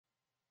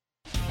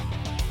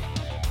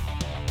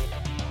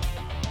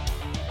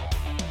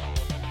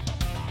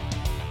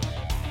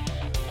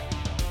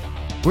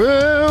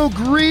Well,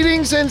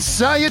 greetings and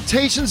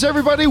salutations,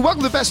 everybody.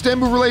 Welcome to the best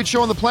movie-related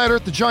show on the planet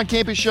Earth, the John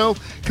Campea Show,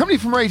 coming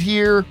from right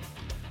here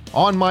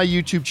on my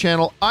YouTube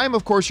channel. I'm,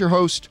 of course, your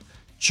host,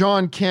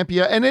 John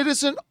Campea, and it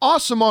is an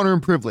awesome honor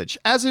and privilege,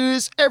 as it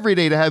is every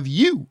day, to have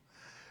you,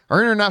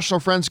 our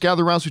international friends,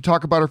 gather around as we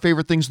talk about our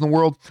favorite things in the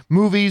world,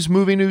 movies,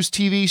 movie news,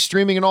 TV,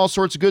 streaming, and all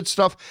sorts of good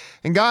stuff.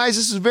 And guys,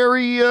 this is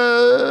very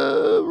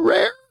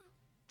rare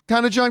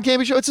kind of John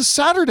Campea Show. It's a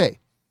Saturday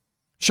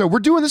show. We're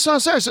doing this on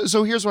a Saturday.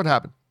 So here's what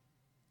happened.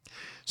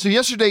 So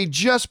yesterday,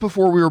 just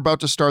before we were about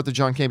to start the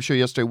John Campea Show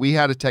yesterday, we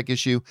had a tech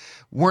issue,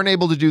 weren't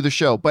able to do the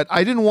show, but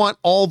I didn't want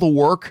all the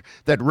work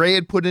that Ray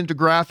had put into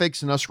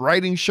graphics and us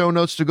writing show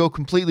notes to go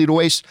completely to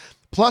waste.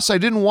 Plus, I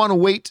didn't want to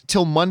wait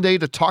till Monday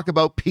to talk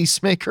about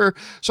Peacemaker.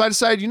 So I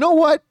decided, you know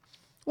what?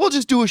 We'll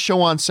just do a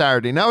show on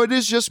Saturday. Now, it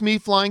is just me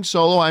flying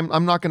solo.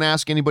 I'm not going to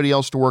ask anybody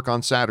else to work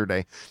on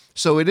Saturday.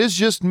 So it is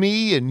just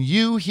me and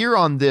you here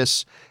on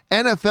this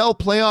NFL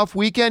playoff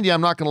weekend. Yeah,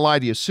 I'm not going to lie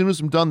to you. As soon as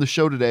I'm done the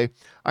show today,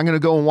 I'm going to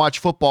go and watch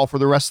football for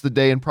the rest of the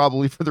day and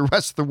probably for the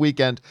rest of the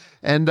weekend.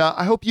 And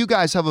I hope you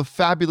guys have a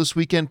fabulous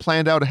weekend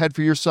planned out ahead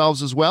for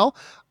yourselves as well.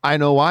 I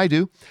know I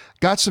do.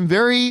 Got some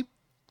very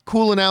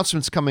cool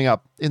announcements coming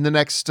up in the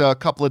next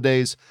couple of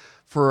days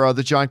for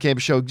the John Campea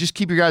Show. Just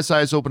keep your guys'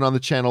 eyes open on the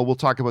channel. We'll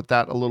talk about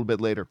that a little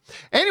bit later.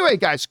 Anyway,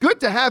 guys, good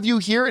to have you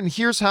here, and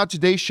here's how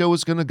today's show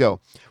is going to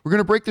go. We're going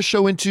to break the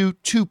show into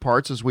two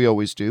parts, as we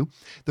always do.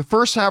 The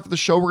first half of the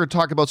show, we're going to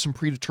talk about some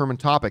predetermined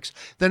topics.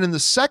 Then in the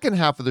second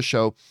half of the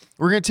show,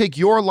 we're going to take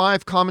your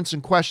live comments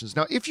and questions.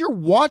 Now, if you're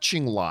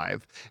watching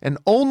live, and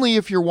only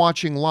if you're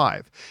watching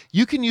live,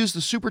 you can use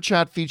the super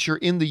chat feature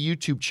in the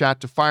YouTube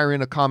chat to fire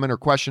in a comment or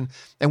question,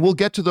 and we'll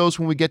get to those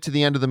when we get to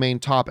the end of the main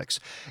topics.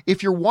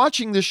 If you're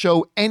watching this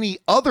show any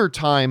other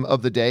time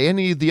of the day,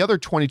 any of the other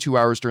 22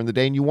 hours during the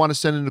day, and you want to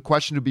send in a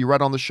question to be read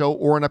on the show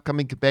or an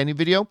upcoming companion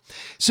video,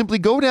 simply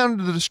go down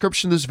to the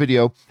description of this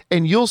video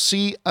and you'll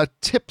see a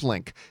tip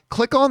link.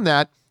 Click on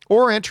that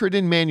or enter it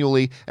in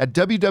manually at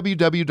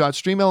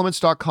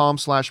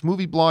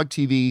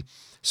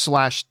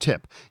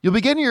www.streamelements.com/movieblogtv/tip. You'll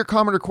be getting your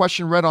comment or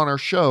question read on our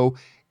show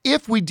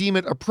if we deem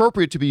it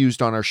appropriate to be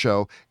used on our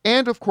show.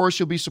 And of course,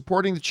 you'll be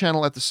supporting the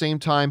channel at the same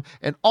time.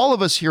 And all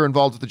of us here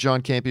involved with the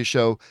John Campea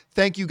Show,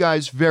 thank you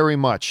guys very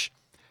much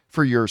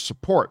for your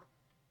support.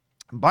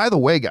 By the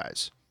way,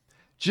 guys,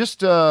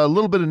 just a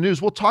little bit of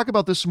news. We'll talk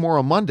about this more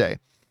on Monday,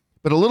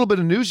 but a little bit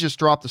of news just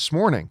dropped this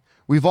morning.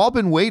 We've all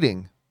been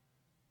waiting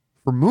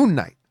for Moon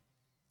Knight.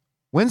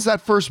 When's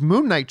that first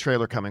Moon Knight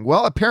trailer coming?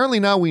 Well, apparently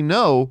now we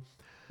know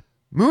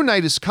Moon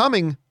Knight is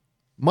coming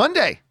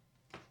Monday.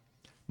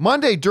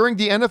 Monday during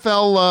the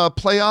NFL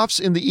playoffs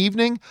in the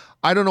evening.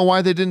 I don't know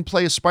why they didn't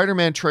play a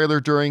Spider-Man trailer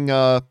during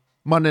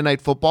Monday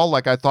Night Football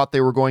like I thought they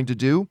were going to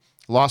do.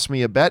 Lost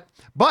me a bet.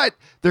 But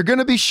they're going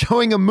to be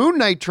showing a Moon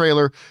Knight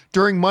trailer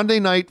during Monday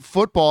Night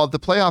Football, the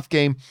playoff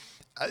game.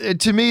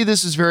 To me,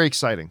 this is very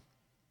exciting.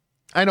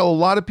 I know a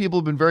lot of people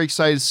have been very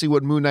excited to see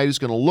what Moon Knight is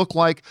going to look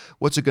like.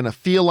 What's it going to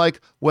feel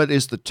like? What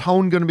is the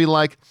tone going to be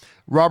like?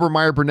 Robert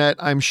Meyer Burnett,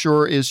 I'm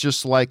sure, is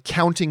just like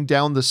counting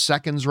down the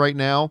seconds right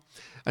now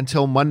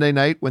until Monday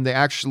night when they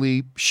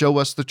actually show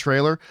us the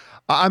trailer.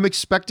 I'm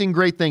expecting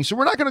great things. So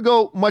we're not going to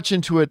go much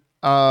into it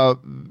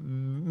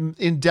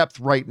in depth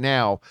right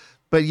now.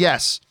 But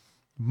yes,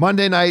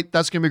 Monday night,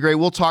 that's going to be great.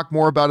 We'll talk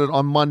more about it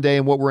on Monday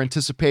and what we're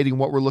anticipating,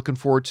 what we're looking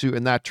forward to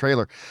in that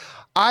trailer.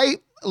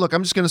 Look,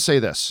 I'm just going to say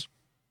this.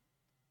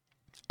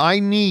 I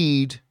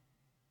need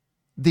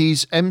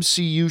these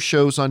MCU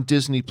shows on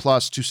Disney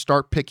Plus to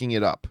start picking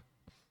it up,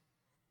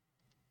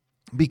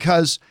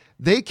 because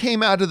they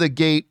came out of the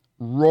gate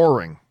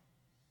roaring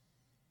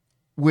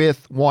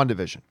with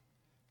WandaVision.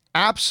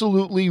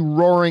 Absolutely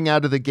roaring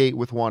out of the gate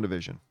with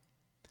WandaVision.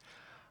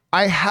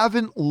 I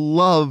haven't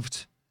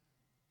loved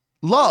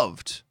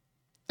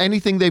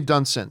anything they've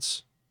done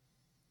since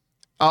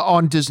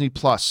on Disney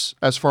Plus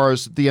as far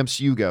as the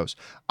MCU goes.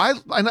 I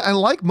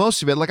like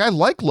most of it. Like, I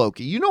like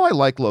Loki. You know I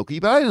like Loki,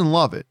 but I didn't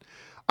love it.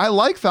 I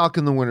like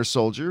Falcon the Winter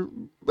Soldier,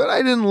 but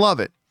I didn't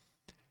love it.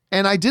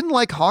 And I didn't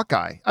like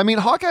Hawkeye. I mean,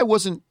 Hawkeye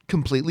wasn't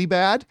completely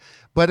bad,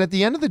 but at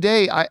the end of the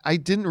day, I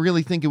didn't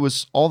really think it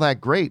was all that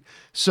great.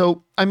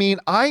 So, I mean,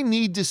 I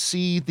need to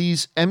see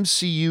these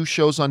MCU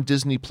shows on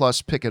Disney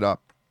Plus pick it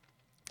up.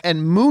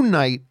 And Moon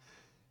Knight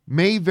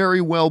may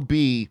very well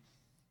be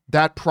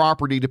that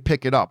property to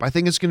pick it up. I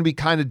think it's going to be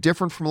kind of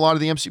different from a lot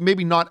of the MCU.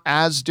 Maybe not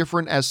as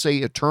different as,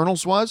 say,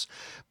 Eternals was,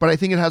 but I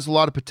think it has a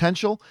lot of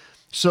potential.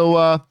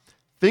 So,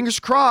 fingers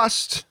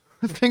crossed.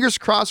 Fingers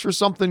crossed for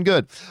something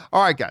good.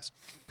 All right, guys.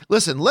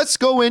 Listen, let's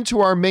go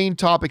into our main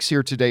topics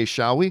here today,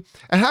 shall we?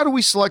 And how do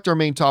we select our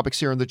main topics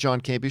here on the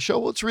John Campea Show?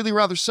 Well, it's really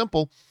rather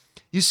simple.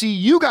 You see,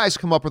 you guys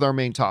come up with our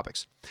main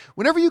topics.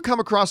 Whenever you come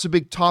across a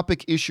big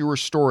topic, issue, or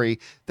story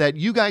that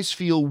you guys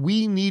feel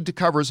we need to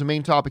cover as a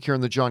main topic here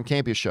on the John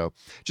Campea Show,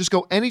 just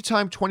go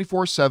anytime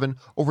 24/7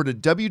 over to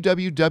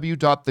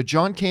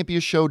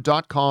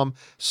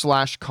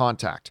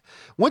www.thejohncampeashow.com/contact.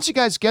 Once you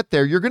guys get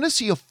there, you're going to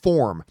see a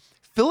form.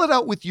 Fill it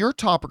out with your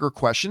topic or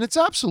question. It's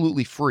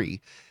absolutely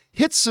free.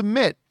 Hit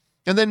submit,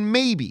 and then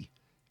maybe,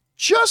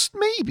 just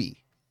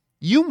maybe,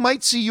 you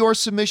might see your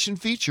submission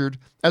featured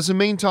as a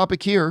main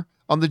topic here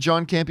on the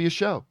John Campea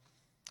Show.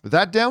 With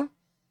that down,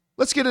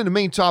 let's get into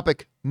main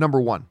topic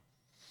number 1.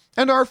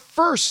 And our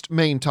first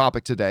main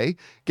topic today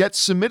gets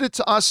submitted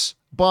to us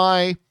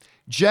by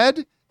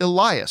Jed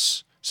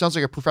Elias. Sounds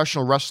like a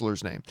professional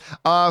wrestler's name.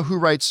 Who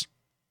writes,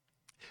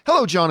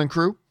 "Hello, John and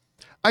crew.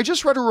 I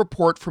just read a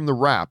report from The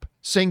Wrap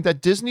saying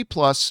that Disney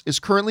Plus is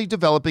currently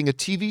developing a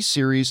TV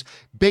series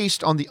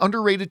based on the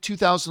underrated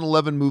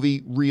 2011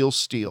 movie Real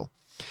Steel.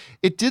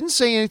 It didn't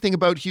say anything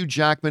about Hugh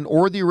Jackman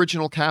or the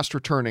original cast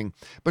returning,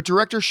 but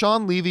director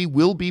Sean Levy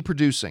will be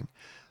producing.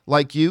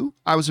 Like you,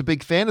 I was a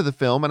big fan of the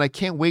film, and I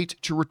can't wait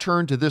to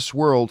return to this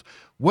world.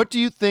 What do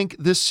you think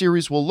this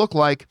series will look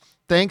like?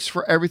 Thanks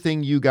for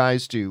everything you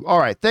guys do." All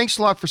right, thanks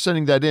a lot for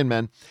sending that in,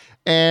 man.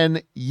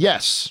 And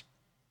yes,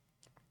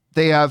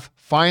 they have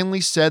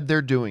finally said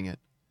they're doing it.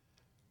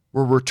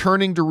 We're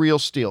returning to Real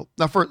Steel.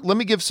 Now, let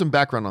me give some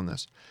background on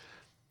this.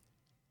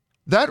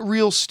 That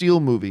Real Steel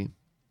movie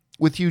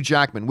with Hugh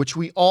Jackman, which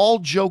we all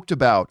joked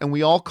about, and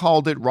we all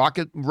called it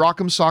Rock'em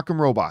Sock'em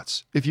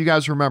Robots, if you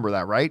guys remember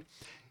that, right?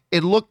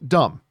 It looked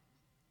dumb.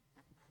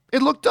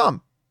 It looked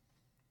dumb.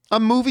 A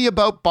movie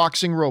about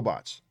boxing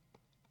robots.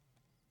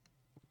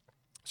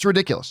 It's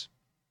ridiculous.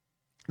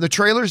 The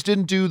trailers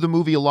didn't do the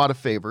movie a lot of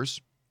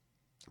favors,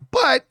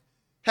 but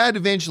had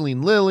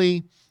Evangeline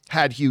Lilly,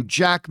 had Hugh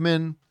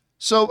Jackman,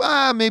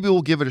 so maybe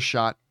we'll give it a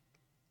shot.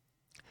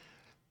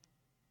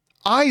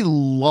 I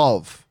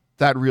love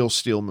that Real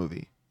Steel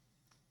movie.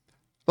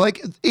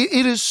 Like,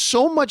 it is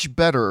so much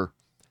better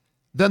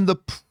than the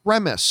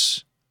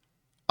premise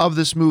of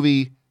this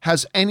movie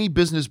has any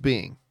business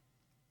being.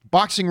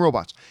 Boxing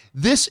robots.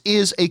 This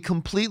is a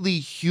completely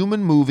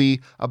human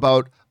movie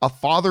about a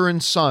father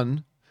and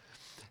son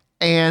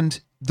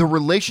and the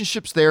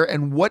relationships there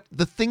and what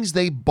the things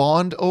they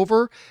bond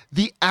over.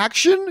 The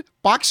action,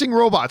 boxing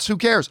robots, who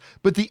cares?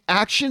 But the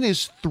action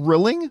is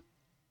thrilling.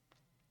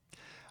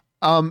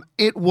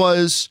 It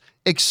was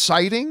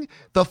exciting.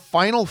 The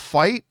final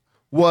fight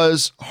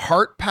was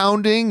heart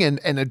pounding and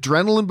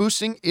adrenaline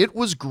boosting. It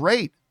was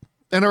great.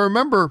 And I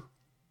remember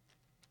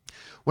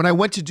when I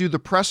went to do the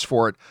press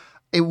for it,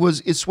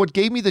 it's what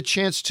gave me the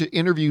chance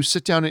to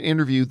sit down and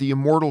interview the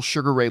immortal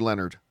Sugar Ray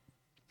Leonard.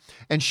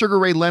 And Sugar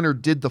Ray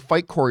Leonard did the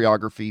fight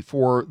choreography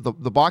for the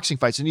boxing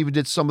fights and even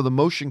did some of the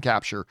motion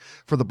capture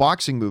for the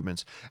boxing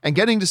movements. And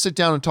getting to sit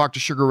down and talk to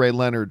Sugar Ray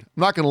Leonard,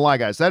 I'm not going to lie,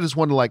 guys, that is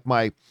one of like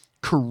my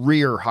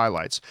career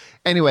highlights.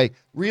 Anyway,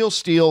 Real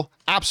Steel,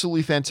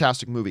 absolutely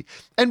fantastic movie.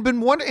 And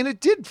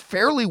it did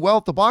fairly well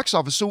at the box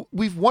office. So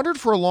we've wondered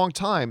for a long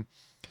time,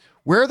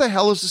 where the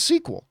hell is the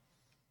sequel?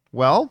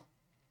 Well,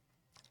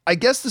 I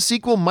guess the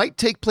sequel might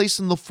take place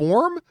in the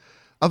form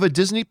of a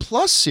Disney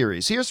Plus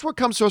series. Here's what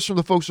comes to us from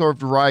the folks over at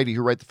Variety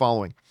who write the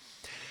following.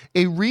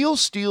 A Real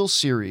Steel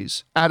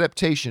series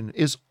adaptation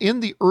is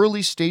in the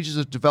early stages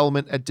of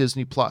development at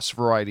Disney Plus,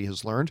 Variety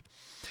has learned.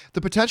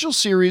 The potential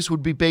series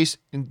would be based,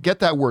 and get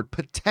that word,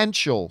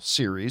 potential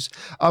series,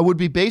 would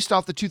be based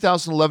off the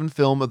 2011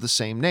 film of the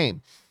same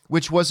name,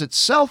 which was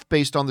itself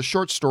based on the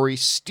short story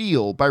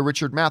Steel by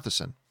Richard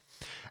Matheson.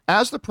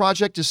 As the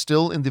project is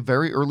still in the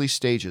very early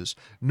stages,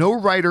 no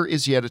writer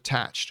is yet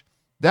attached.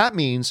 That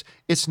means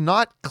it's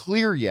not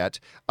clear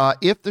yet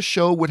if the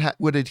show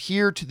would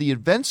adhere to the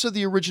events of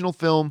the original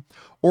film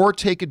or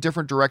take a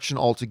different direction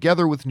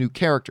altogether with new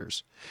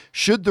characters.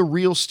 Should the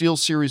Real Steel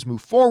series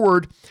move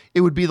forward,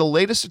 it would be the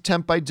latest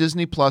attempt by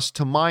Disney Plus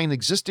to mine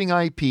existing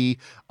IP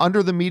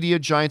under the media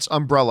giant's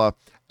umbrella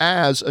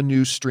as a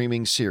new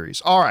streaming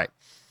series. All right,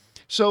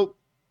 so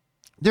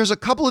there's a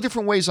couple of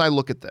different ways I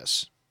look at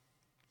this.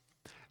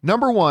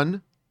 Number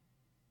one,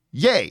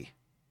 yay.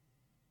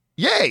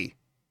 Yay.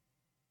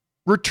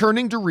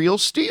 Returning to Real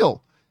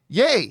Steel.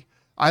 Yay.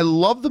 I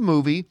love the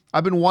movie.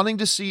 I've been wanting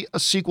to see a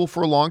sequel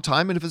for a long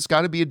time, and if it's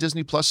got to be a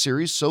Disney Plus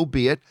series, so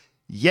be it.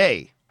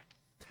 Yay.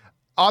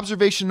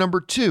 Observation number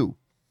two.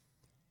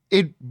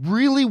 It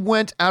really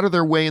went out of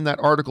their way in that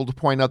article to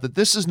point out that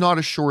this is not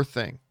a sure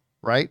thing,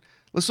 right?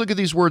 Let's look at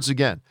these words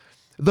again.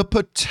 The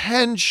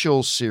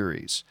potential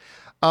series.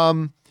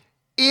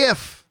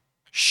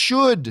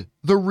 Should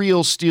the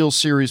Real Steel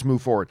series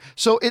move forward?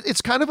 So it's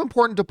kind of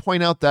important to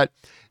point out that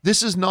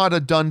this is not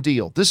a done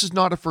deal. This is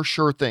not a for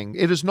sure thing.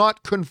 It is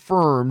not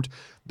confirmed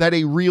that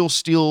a Real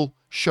Steel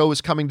show is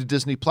coming to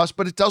Disney Plus,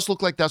 but it does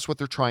look like that's what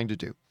they're trying to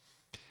do.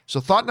 So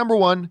thought number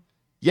one,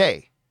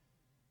 yay.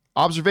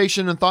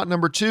 Observation and thought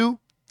number two,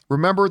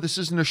 remember, this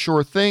isn't a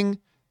sure thing.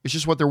 It's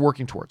just what they're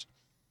working towards.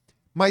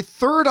 My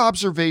third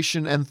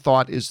observation and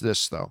thought is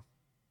this, though.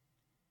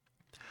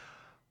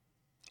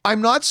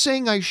 I'm not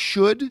saying I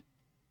should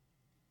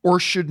or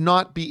should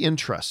not be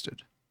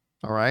interested,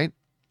 all right?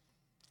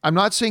 I'm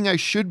not saying I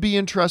should be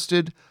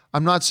interested.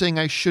 I'm not saying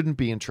I shouldn't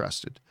be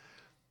interested.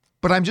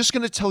 But I'm just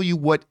going to tell you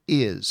what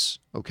is,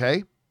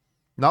 okay?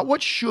 Not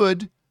what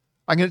should.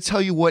 I'm going to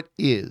tell you what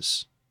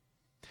is.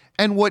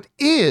 And what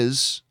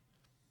is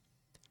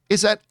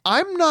that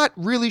I'm not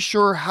really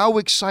sure how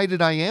excited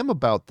I am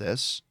about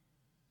this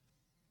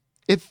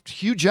if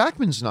Hugh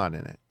Jackman's not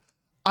in it.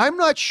 I'm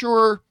not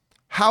sure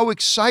how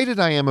excited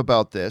I am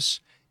about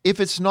this if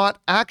it's not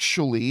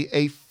actually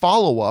a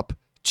follow-up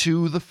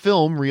to the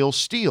film Real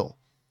Steel.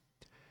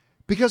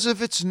 Because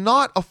if it's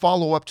not a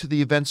follow-up to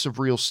the events of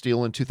Real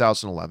Steel in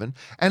 2011,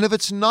 and if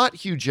it's not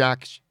Hugh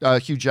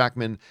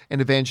Jackman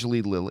and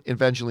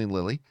Evangeline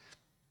Lilly,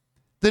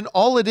 then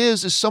all it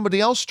is somebody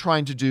else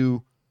trying to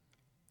do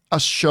a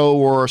show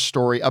or a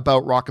story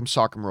about Rock'em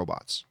Sock'em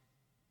Robots.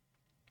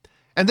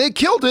 And they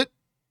killed it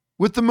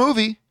with the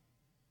movie.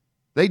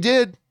 They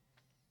did.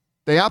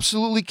 They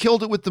absolutely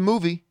killed it with the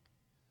movie.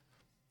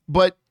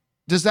 But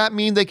does that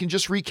mean they can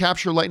just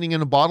recapture lightning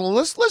in a bottle?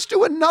 Let's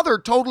do another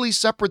totally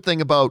separate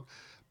thing about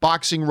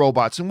boxing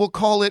robots, and we'll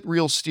call it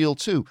Real Steel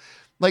too.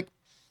 Like,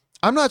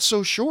 I'm not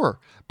so sure,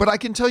 but I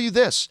can tell you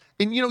this.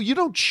 And you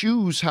don't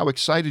choose how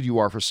excited you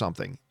are for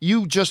something.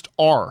 You just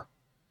are.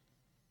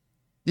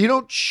 You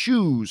don't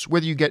choose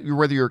whether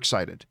you're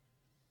excited.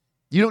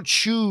 You don't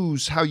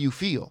choose how you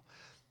feel.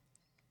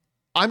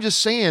 I'm just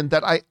saying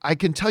that I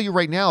can tell you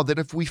right now that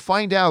if we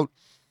find out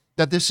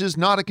that this is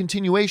not a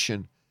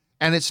continuation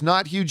and it's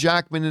not Hugh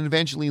Jackman and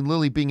Evangeline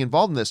Lilly being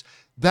involved in this,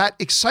 that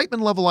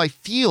excitement level I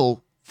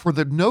feel for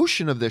the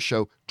notion of this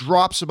show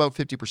drops about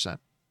 50%.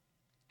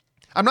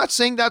 I'm not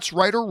saying that's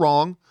right or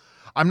wrong.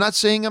 I'm not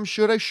saying I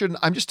shouldn't.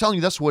 I'm just telling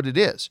you that's what it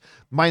is.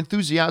 My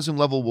enthusiasm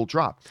level will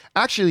drop.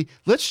 Actually,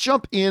 let's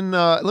jump in.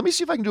 Let me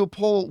see if I can do a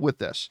poll with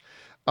this.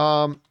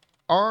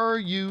 Are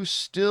you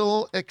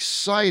still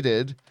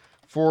excited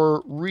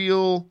for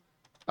Real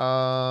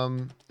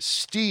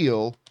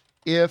Steel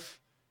if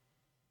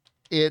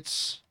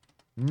it's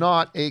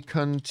not a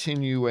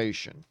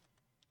continuation?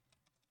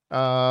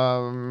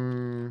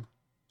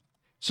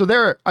 So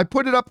there, I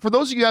put it up. For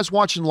those of you guys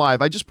watching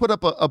live, I just put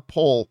up a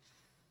poll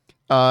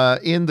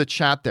in the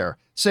chat there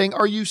saying,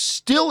 are you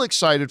still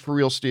excited for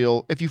Real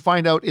Steel if you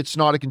find out it's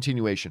not a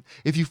continuation?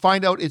 If you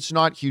find out it's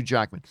not Hugh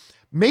Jackman?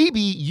 Maybe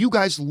you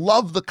guys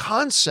love the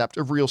concept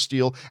of Real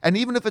Steel, and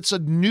even if it's a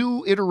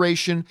new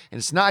iteration and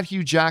it's not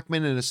Hugh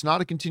Jackman and it's not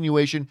a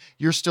continuation,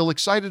 you're still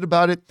excited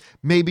about it.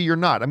 Maybe you're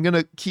not. I'm going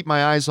to keep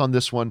my eyes on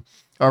this one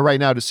right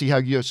now to see how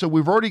you. So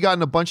we've already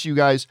gotten a bunch of you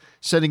guys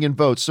sending in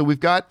votes. So we've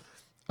got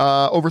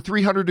over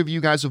 300 of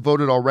you guys have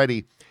voted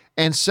already,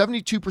 and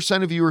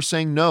 72% of you are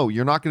saying no,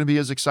 you're not going to be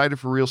as excited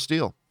for Real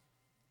Steel.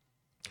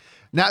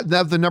 Now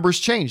the numbers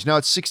changed. Now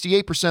it's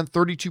 68%,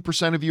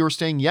 32% of you are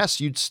saying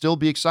yes, you'd still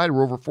be excited.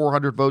 We're over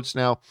 400 votes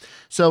now.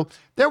 So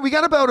there we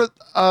got about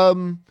a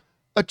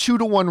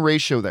 2-to-1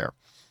 ratio there.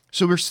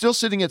 So we're still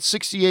sitting at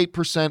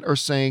 68% are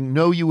saying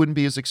no, you wouldn't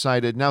be as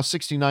excited. Now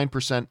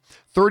 69%,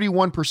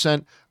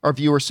 31% of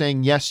you are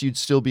saying yes, you'd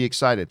still be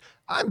excited.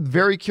 I'm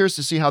very curious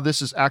to see how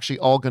this is actually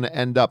all going to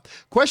end up.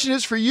 Question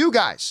is for you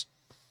guys.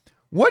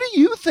 What do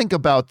you think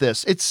about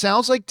this? It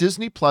sounds like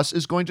Disney Plus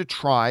is going to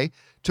try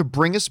to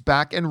bring us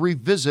back and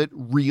revisit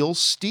Real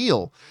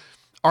Steel.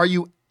 Are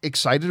you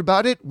excited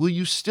about it? Will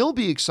you still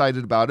be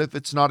excited about it if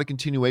it's not a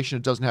continuation,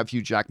 it doesn't have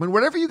Hugh Jackman?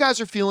 Whatever you guys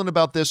are feeling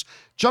about this,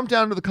 jump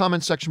down to the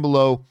comment section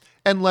below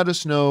and let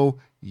us know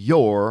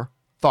your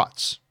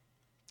thoughts.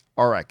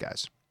 All right,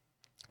 guys.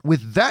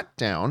 With that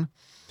down,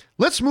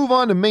 let's move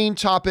on to main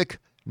topic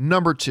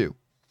number 2.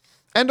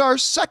 And our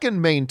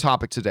second main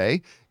topic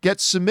today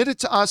gets submitted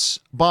to us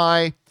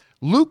by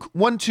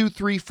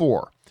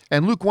Luke1234.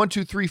 And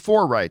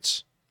Luke1234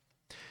 writes,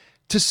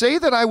 to say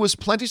that I was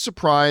plenty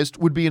surprised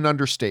would be an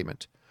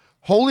understatement.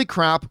 Holy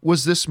crap,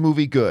 was this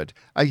movie good?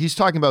 He's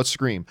talking about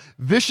Scream.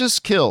 Vicious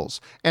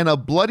kills and a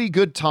bloody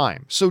good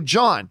time. So,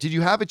 John, did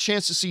you have a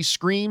chance to see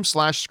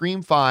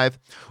Scream/Scream 5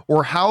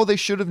 or how they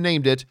should have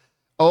named it?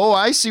 Oh,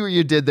 I see what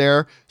you did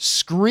there.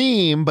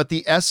 Scream, but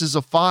the S is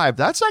a 5.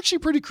 That's actually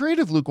pretty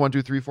creative,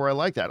 Luke1234. I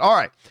like that. All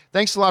right.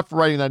 Thanks a lot for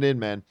writing that in,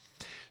 man.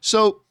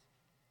 So,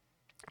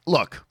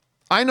 look,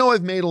 I know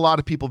I've made a lot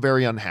of people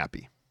very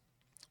unhappy.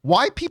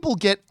 Why people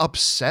get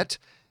upset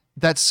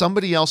that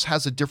somebody else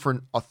has a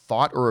different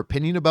thought or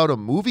opinion about a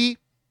movie,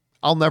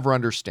 I'll never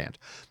understand.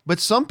 But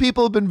some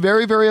people have been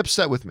very, very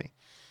upset with me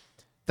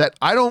that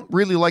I don't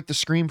really like the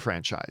Scream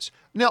franchise.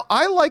 Now,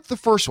 I like the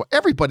first one.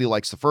 Everybody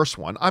likes the first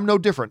one. I'm no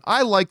different.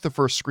 I like the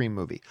first Scream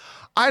movie.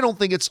 I don't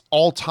think it's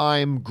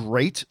all-time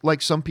great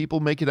like some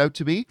people make it out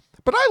to be,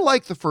 but I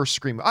like the first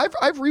Scream. I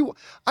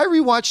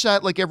rewatch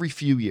that like every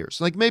few years.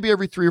 Like maybe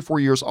every 3 or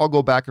 4 years, I'll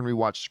go back and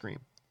rewatch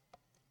Scream.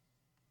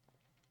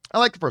 I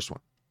like the first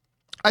one.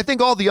 I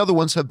think all the other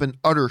ones have been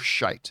utter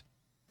shite.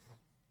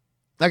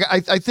 Like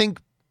I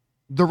think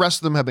the rest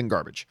of them have been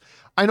garbage.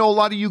 I know a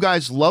lot of you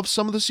guys love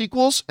some of the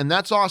sequels, and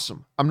that's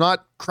awesome. I'm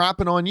not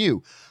crapping on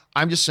you.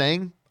 I'm just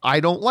saying I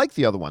don't like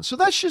the other ones. So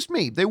that's just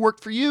me. They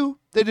worked for you.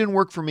 They didn't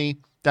work for me.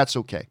 That's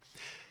okay.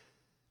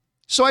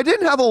 So I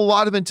didn't have a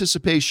lot of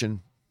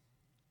anticipation.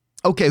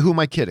 Okay, who am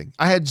I kidding?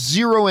 I had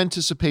zero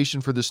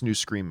anticipation for this new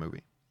Scream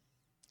movie.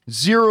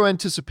 Zero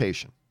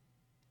anticipation.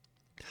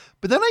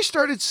 But then I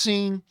started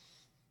seeing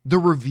the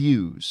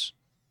reviews,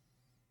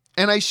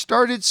 and I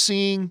started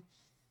seeing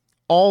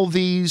all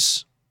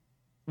these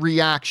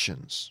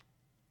reactions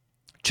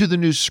to the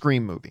new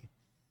Scream movie.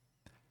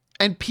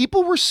 And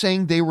people were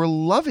saying they were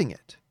loving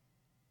it.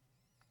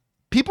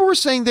 People were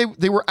saying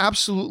they were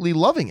absolutely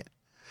loving it.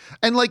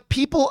 And like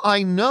people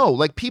I know,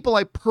 like people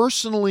I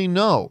personally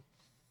know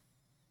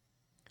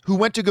who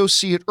went to go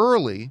see it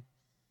early,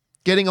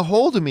 getting a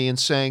hold of me and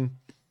saying,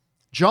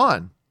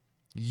 John,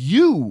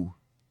 you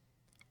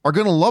are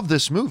going to love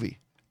this movie.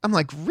 I'm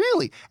like,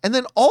 really? And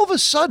then all of a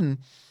sudden,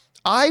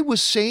 I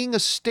was saying a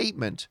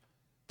statement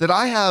that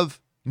I have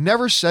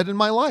never said in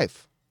my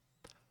life.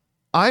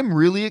 I'm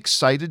really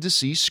excited to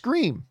see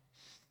Scream.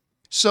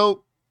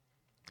 So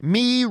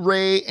me,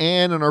 Ray,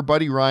 Ann, and our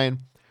buddy Ryan,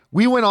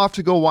 we went off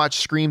to go watch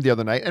Scream the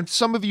other night. And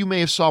some of you may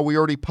have saw we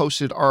already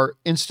posted our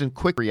instant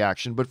quick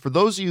reaction. But for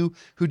those of you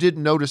who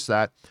didn't notice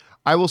that,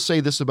 I will say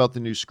this about the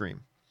new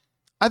Scream.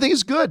 I think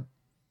it's good.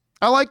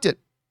 I liked it.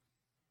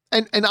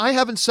 And I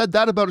haven't said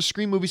that about a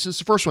Scream movie since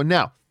the first one.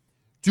 Now,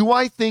 do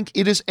I think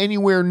it is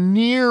anywhere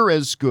near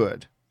as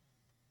good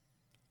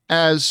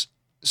as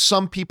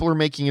some people are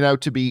making it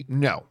out to be?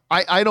 No.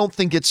 I don't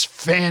think it's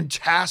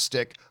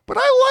fantastic, but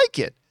I like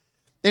it.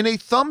 In a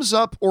thumbs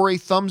up or a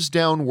thumbs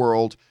down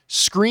world,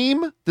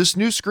 Scream, this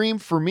new Scream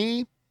for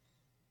me,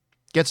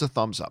 gets a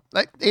thumbs up.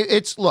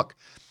 Look,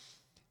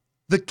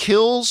 the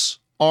kills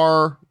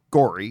are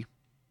gory.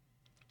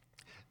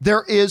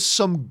 There is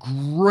some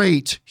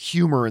great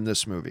humor in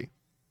this movie.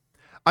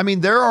 I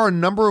mean, there are a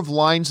number of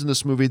lines in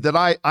this movie that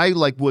I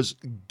like was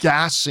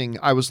gassing.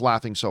 I was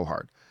laughing so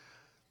hard.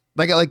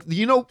 Like,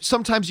 you know,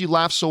 sometimes you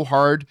laugh so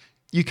hard,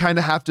 you kind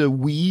of have to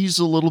wheeze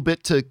a little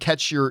bit to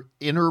catch your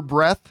inner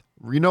breath.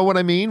 You know what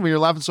I mean? When you're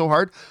laughing so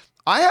hard.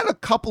 I had a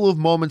couple of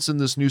moments in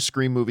this new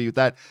Scream movie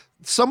that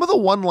some of the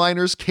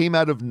one-liners came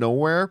out of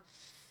nowhere,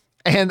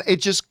 and it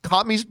just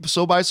caught me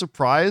so by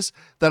surprise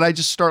that I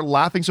just start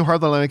laughing so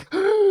hard that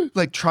I'm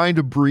like trying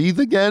to breathe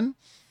again.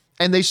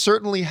 And they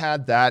certainly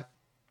had that.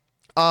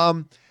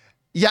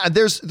 Yeah,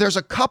 there's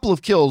a couple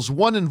of kills,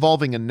 one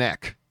involving a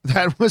neck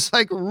that was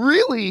like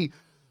really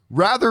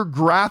rather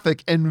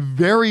graphic and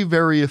very,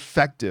 very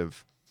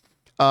effective.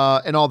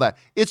 And all that.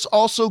 It's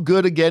also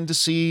good again to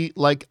see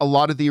like a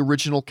lot of the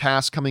original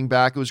cast coming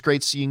back. It was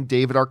great seeing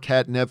David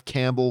Arquette, Neve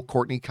Campbell,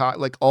 Courtney Cox,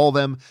 like all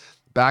them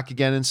back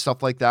again and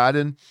stuff like that.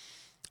 And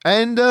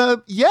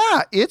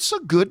yeah, it's a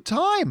good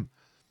time.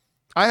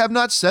 I have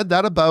not said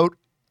that about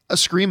a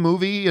Scream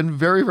movie in a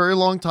very, very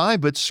long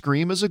time, but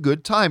Scream is a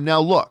good time.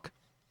 Now look,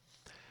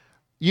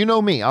 you know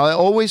me, I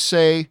always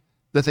say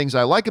the things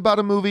I like about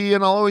a movie,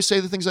 and I'll always say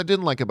the things I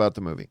didn't like about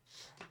the movie.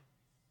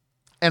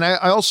 And I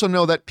also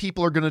know that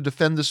people are going to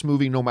defend this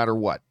movie no matter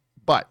what.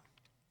 But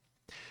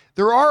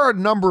there are a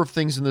number of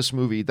things in this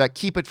movie that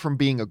keep it from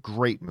being a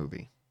great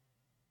movie.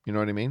 You know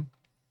what I mean?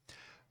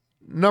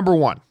 Number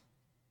one,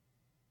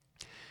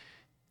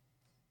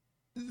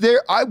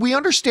 we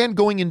understand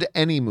going into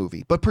any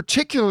movie, but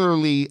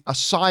particularly a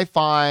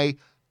sci-fi,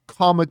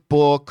 comic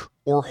book,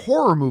 or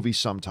horror movie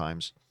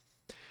sometimes,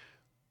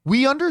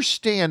 we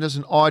understand as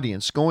an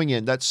audience going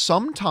in that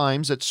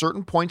sometimes at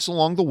certain points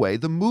along the way,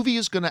 the movie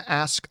is going to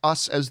ask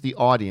us as the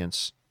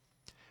audience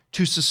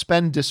to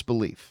suspend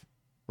disbelief,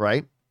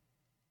 right?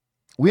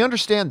 We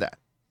understand that.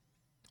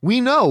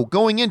 We know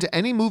going into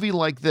any movie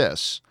like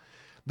this,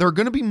 there are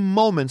going to be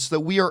moments that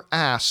we are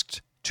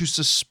asked to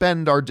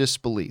suspend our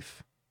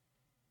disbelief.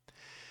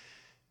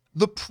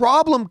 The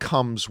problem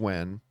comes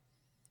when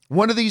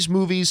one of these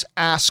movies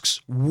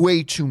asks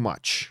way too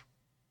much.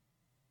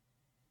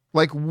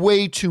 Like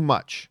way too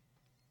much.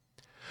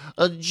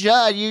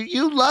 John,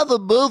 you love a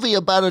movie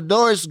about a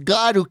Norse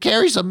god who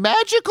carries a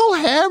magical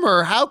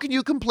hammer. How can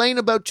you complain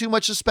about too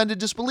much suspended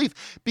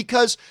disbelief?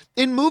 Because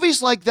in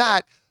movies like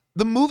that,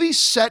 the movies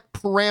set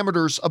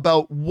parameters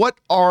about what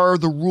are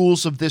the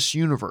rules of this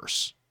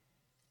universe.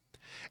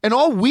 And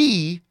all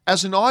we,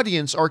 as an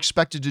audience, are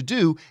expected to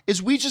do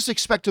is we just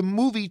expect a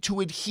movie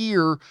to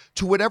adhere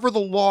to whatever the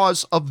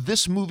laws of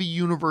this movie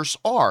universe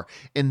are.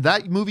 In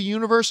that movie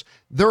universe,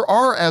 there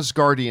are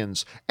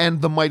Asgardians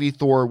and the mighty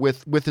Thor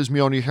with his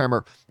Mjolnir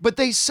hammer, but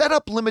they set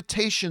up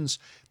limitations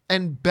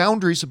and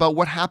boundaries about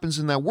what happens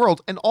in that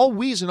world. And all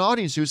we as an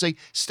audience do is say,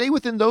 stay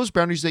within those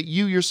boundaries that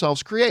you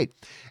yourselves create.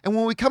 And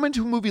when we come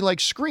into a movie like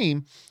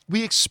Scream,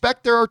 we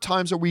expect there are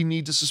times that we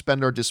need to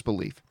suspend our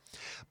disbelief.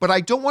 But I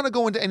don't want to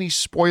go into any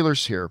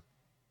spoilers here.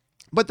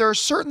 But there are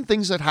certain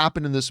things that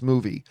happen in this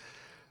movie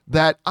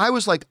that I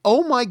was like,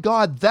 oh my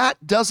God,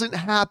 that doesn't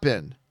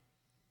happen.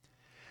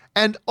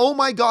 And oh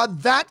my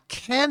God, that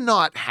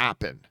cannot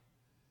happen.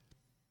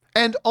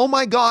 And oh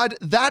my God,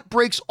 that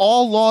breaks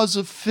all laws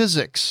of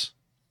physics.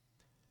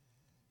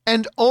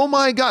 And oh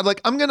my God, like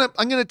I'm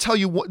gonna tell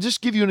you what,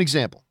 just give you an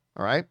example.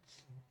 All right.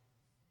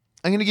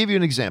 I'm gonna give you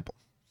an example.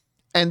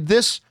 And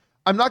this,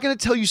 I'm not going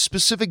to tell you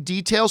specific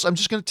details. I'm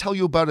just going to tell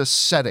you about a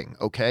setting,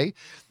 okay?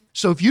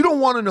 So if you don't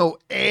want to know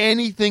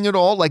anything at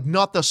all, like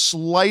not the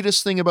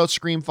slightest thing about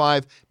Scream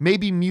 5,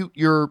 maybe mute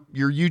your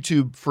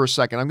YouTube for a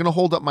second. I'm going to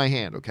hold up my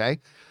hand, okay?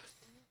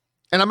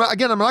 And I'm not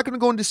going to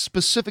go into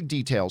specific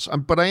details,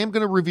 but I am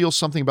going to reveal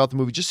something about the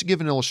movie just to give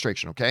an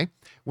illustration, okay?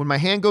 When my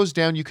hand goes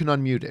down, you can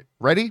unmute it.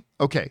 Ready?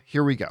 Okay,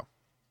 here we go.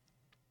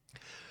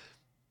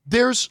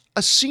 There's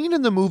a scene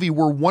in the movie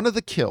where one of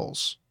the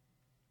kills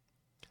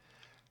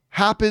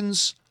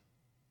happens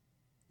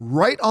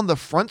right on the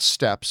front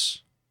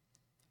steps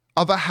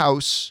of a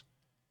house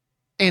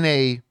in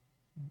a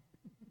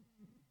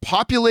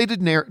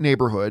populated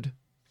neighborhood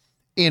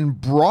in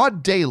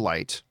broad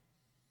daylight,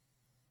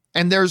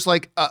 and there's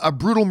like a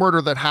brutal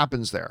murder that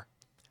happens there,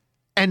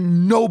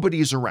 and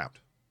nobody's around.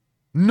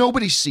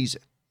 Nobody sees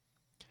it.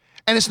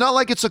 And it's not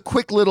like it's a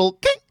quick little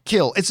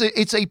kill.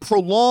 It's a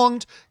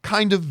prolonged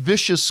kind of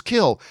vicious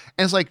kill.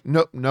 And it's like,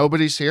 no,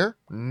 nobody's here.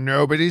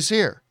 Nobody's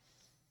here.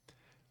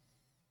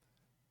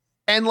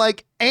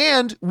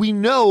 And we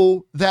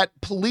know that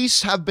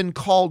police have been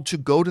called to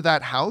go to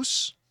that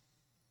house,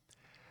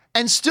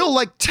 and still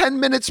 10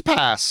 minutes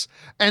pass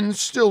and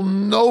still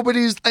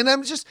nobody's, and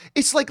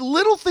it's like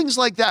little things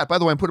like that. By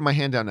the way, I'm putting my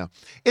hand down now.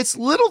 It's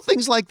little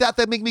things like that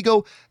that make me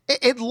go,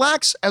 it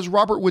lacks, as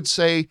Robert would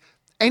say,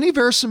 any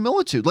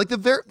verisimilitude.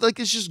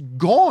 It's just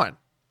gone.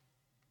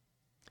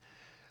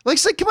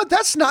 Say, come on,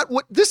 that's not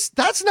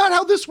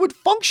how this would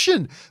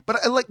function. But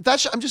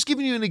I'm just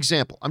giving you an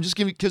example. I'm just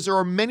giving, because there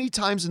are many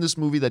times in this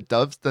movie that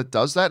does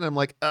that, and I'm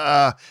like,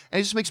 and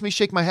it just makes me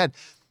shake my head.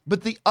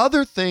 But the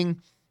other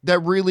thing that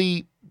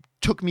really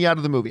took me out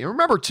of the movie, and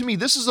remember, to me,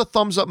 this is a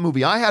thumbs up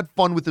movie. I had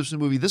fun with this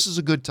movie. This is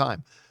a good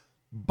time.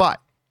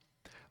 But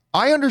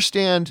I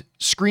understand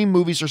Scream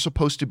movies are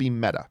supposed to be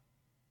meta.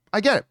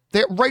 I get it.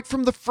 They're right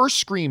from the first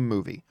Scream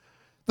movie.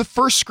 The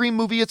first Scream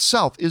movie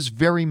itself is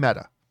very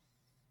meta.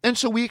 And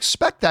so we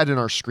expect that in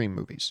our Scream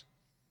movies.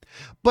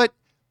 But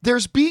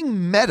there's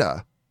being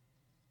meta,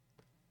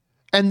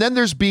 and then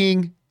there's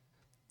being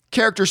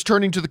characters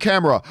turning to the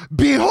camera.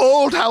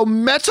 Behold how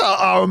meta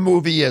our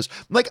movie is.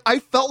 I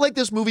felt like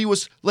this movie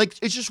was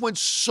it just went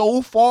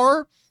so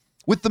far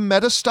with the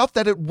meta stuff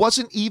that it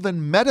wasn't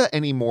even meta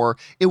anymore.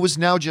 It was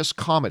now just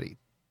comedy.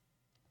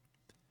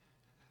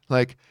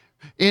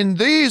 In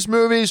these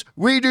movies,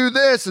 we do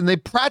this, and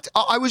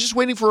I was just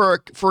waiting for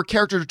a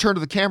character to turn to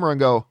the camera and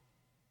go,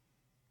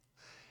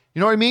 you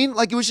know what I mean?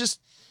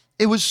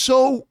 It was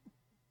so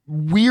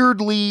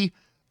weirdly,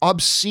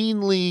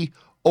 obscenely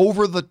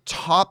over the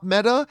top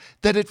meta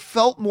that it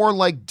felt more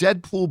like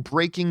Deadpool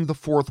breaking the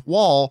fourth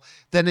wall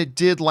than it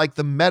did like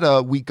the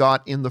meta we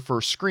got in the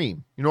first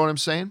Scream. You know what I'm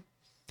saying?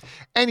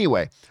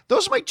 Anyway,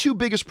 those are my two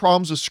biggest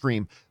problems with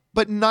Scream,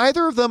 but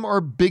neither of them are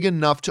big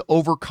enough to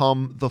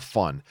overcome the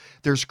fun.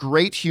 There's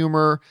great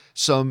humor,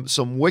 some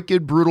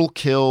wicked, brutal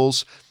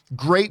kills.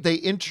 Great, they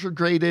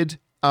integrated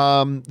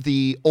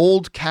the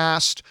old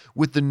cast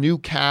with the new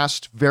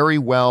cast very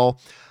well.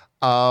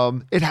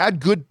 It had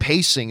good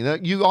pacing.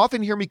 You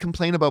often hear me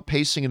complain about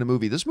pacing in a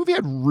movie. This movie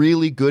had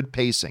really good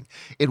pacing.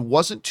 It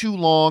wasn't too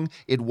long.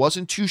 It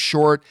wasn't too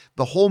short.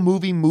 The whole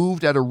movie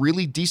moved at a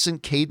really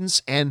decent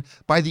cadence. And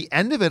by the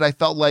end of it, I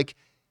felt like,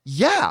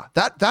 yeah,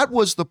 that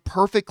was the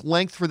perfect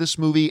length for this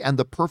movie and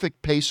the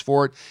perfect pace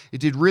for it. It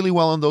did really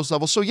well on those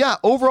levels. So yeah,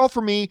 overall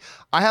for me,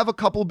 I have a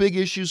couple big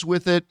issues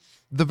with it.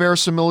 The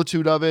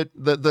verisimilitude of it,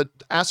 the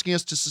asking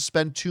us to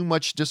suspend too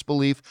much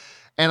disbelief,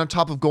 and on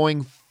top of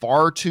going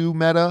far too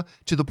meta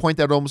to the point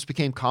that it almost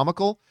became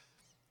comical.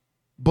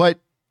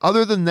 But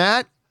other than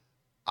that,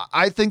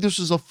 I think this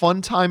was a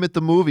fun time at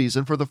the movies.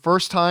 And for the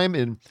first time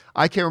in,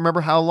 I can't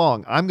remember how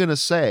long, I'm going to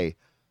say,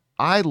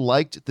 I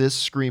liked this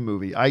Scream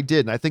movie. I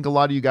did. And I think a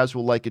lot of you guys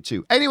will like it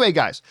too. Anyway,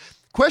 guys,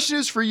 question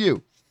is for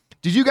you.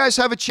 Did you guys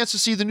have a chance to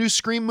see the new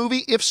Scream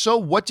movie? If so,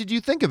 what did you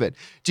think of it?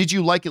 Did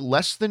you like it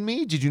less than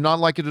me? Did you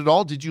not like it at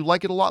all? Did you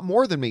like it a lot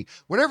more than me?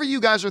 Whatever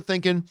you guys are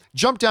thinking,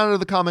 jump down into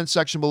the comments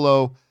section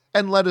below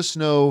and let us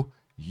know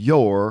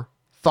your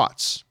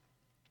thoughts.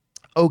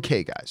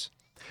 Okay, guys.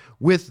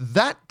 With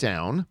that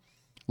down,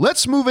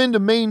 let's move into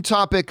main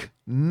topic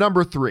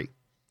number 3.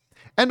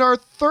 And our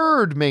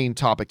third main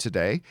topic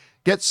today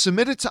gets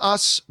submitted to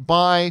us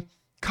by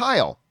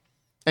Kyle.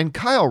 And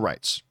Kyle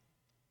writes,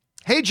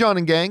 "Hey, John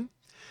and gang.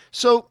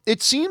 So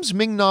it seems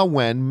Ming-Na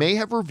Wen may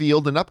have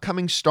revealed an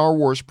upcoming Star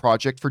Wars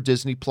project for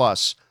Disney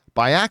Plus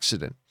by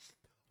accident.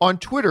 On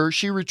Twitter,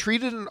 she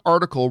retweeted an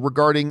article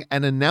regarding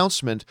an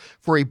announcement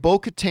for a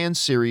Bo-Katan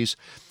series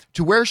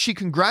to where she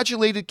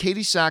congratulated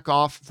Katie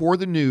Sackhoff for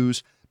the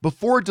news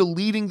before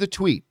deleting the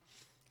tweet.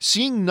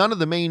 Seeing none of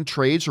the main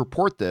trades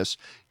report this,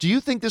 do you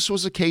think this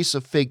was a case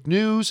of fake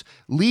news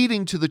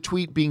leading to the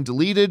tweet being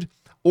deleted,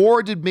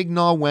 or did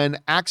Ming-Na Wen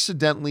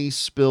accidentally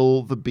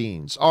spill the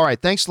beans?" All right,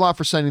 thanks a lot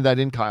for sending that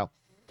in, Kyle.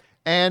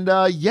 And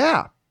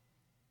yeah,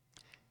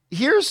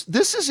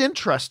 this is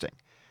interesting.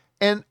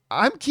 And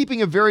I'm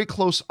keeping a very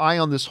close eye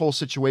on this whole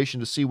situation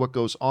to see what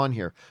goes on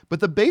here. But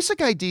the basic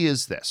idea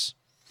is this.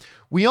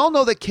 We all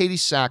know that Katie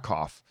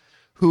Sackhoff,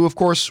 who of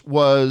course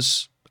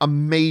was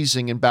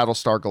amazing in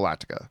Battlestar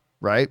Galactica,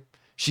 right?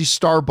 She's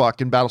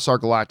Starbuck in Battlestar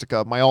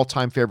Galactica, my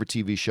all-time favorite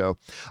TV show.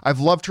 I've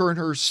loved her in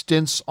her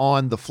stints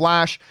on The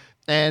Flash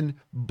and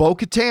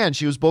Bo-Katan.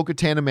 She was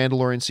Bo-Katan in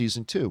Mandalorian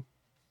Season 2.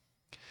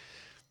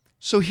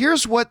 So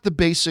here's what the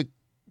basic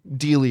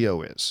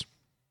dealio is.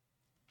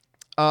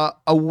 A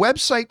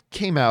website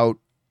came out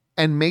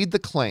and made the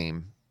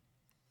claim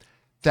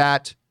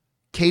that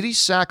Katie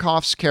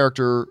Sackhoff's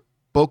character,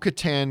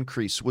 Bo-Katan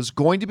Kryze, was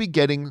going to be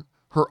getting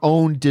her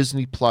own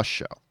Disney Plus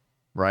show.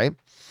 right?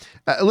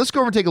 Let's go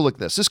over and take a look at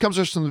this. This comes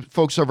from the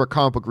folks over at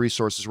Comic Book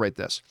Resources. Write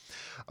this.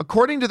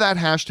 According to that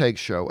hashtag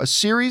show, a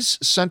series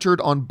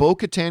centered on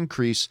Bo-Katan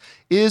Kryze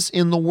is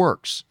in the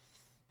works.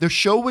 The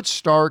show would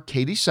star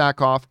Katie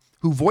Sackhoff,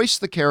 who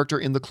voiced the character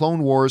in the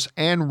Clone Wars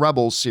and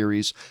Rebels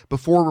series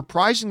before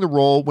reprising the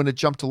role when it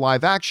jumped to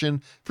live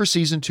action for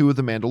Season 2 of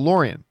The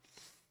Mandalorian.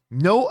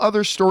 No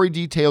other story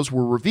details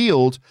were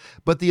revealed,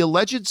 but the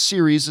alleged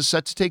series is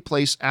set to take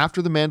place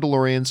after The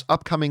Mandalorian's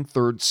upcoming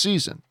third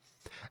season.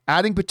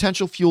 Adding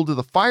potential fuel to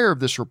the fire of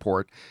this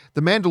report,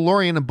 The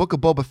Mandalorian and Book of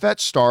Boba Fett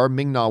star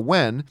Ming-Na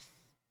Wen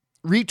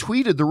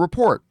retweeted the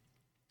report,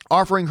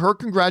 offering her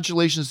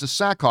congratulations to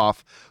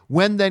Sackhoff.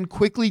 Wen then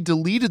quickly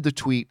deleted the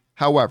tweet,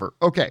 however.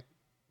 Okay,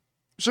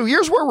 so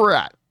here's where we're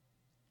at,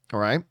 all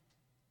right?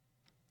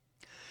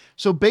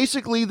 So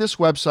basically, this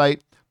website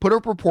put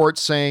up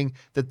reports saying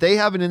that they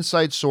have an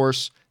inside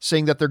source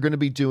saying that they're going to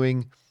be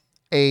doing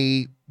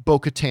a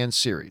Bo-Katan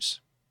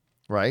series,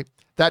 right?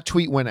 That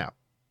tweet went out.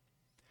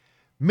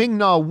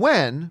 Ming-Na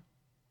Wen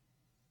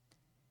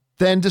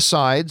then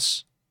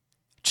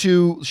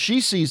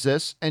she sees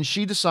this and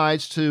she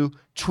decides to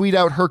tweet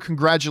out her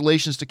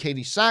congratulations to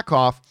Katie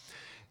Sackhoff,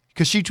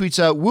 because she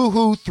tweets out,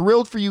 "Woohoo,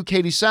 thrilled for you,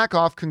 Katie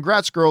Sackhoff.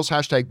 Congrats, girls.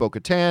 Hashtag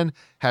Bo-Katan,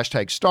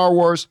 hashtag Star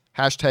Wars,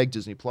 hashtag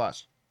Disney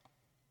Plus."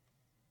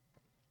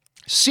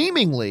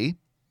 Seemingly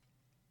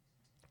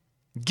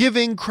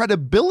giving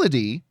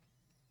credibility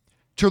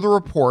to the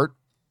report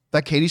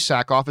that Katie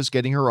Sackhoff is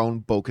getting her own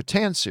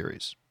Bo-Katan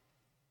series.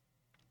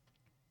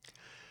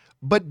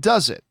 But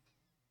does it?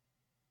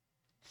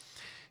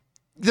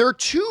 There are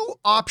two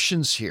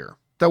options here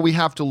that we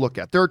have to look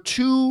at. There are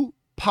two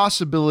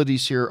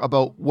possibilities here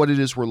about what it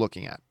is we're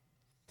looking at.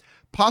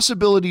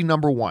 Possibility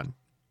number one,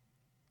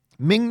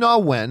 Ming-Na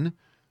Wen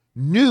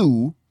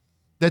knew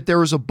that there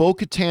was a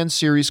Bo-Katan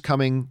series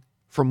coming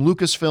from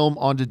Lucasfilm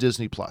onto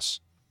Disney Plus.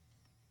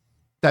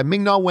 That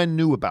Ming-Na Wen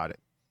knew about it.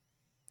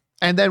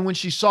 And then when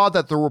she saw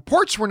that the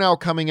reports were now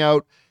coming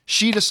out,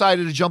 she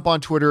decided to jump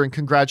on Twitter and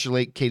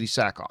congratulate Katie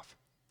Sackhoff.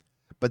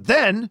 But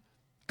then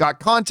got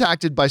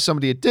contacted by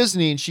somebody at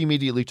Disney and she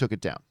immediately took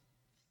it down.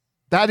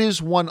 That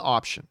is one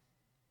option.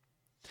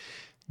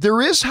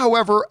 There is,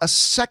 however, a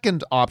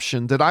second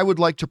option that I would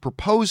like to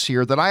propose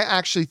here that I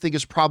actually think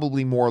is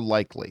probably more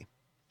likely.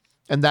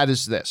 And that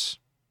is this.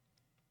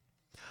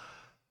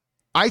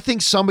 I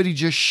think somebody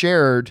just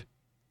shared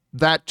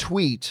that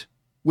tweet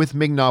with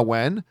Ming-Na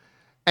Wen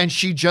and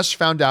she just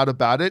found out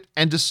about it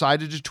and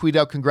decided to tweet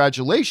out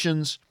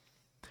congratulations.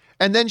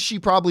 And then she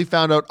probably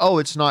found out, oh,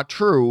 it's not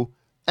true,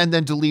 and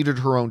then deleted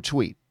her own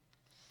tweet.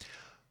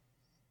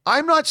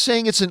 I'm not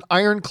saying it's an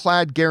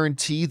ironclad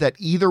guarantee that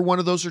either one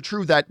of those are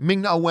true, that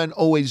Ming-Na Wen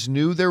always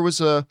knew there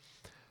was a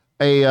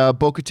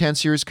Bo-Katan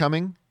series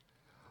coming,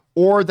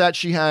 or that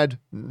she had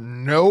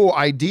no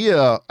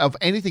idea of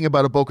anything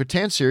about a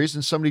Bo-Katan series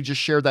and somebody just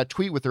shared that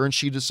tweet with her and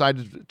she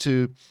decided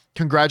to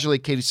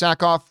congratulate Katie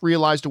Sackhoff,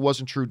 realized it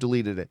wasn't true,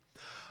 deleted it.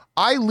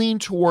 I lean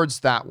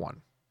towards that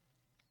one.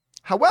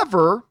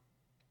 However,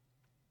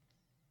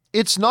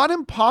 it's not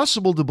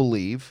impossible to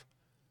believe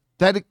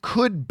that it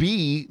could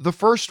be the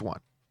first one.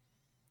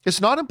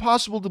 It's not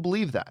impossible to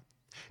believe that,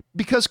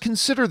 because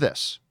consider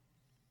this.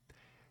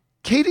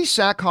 Katie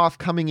Sackhoff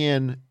coming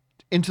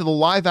into the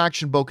live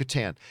action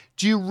Bo-Katan.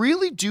 Do you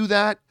really do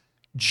that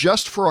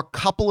just for a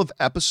couple of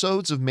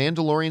episodes of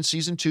Mandalorian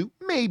season 2?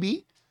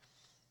 Maybe.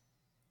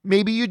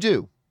 Maybe you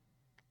do.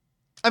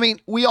 I mean,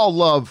 we all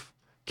love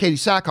Katie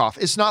Sackhoff.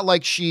 It's not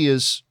like she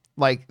is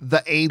like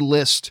the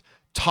A-list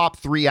top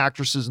 3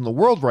 actresses in the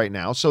world right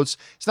now. So it's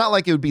not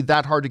like it would be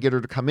that hard to get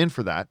her to come in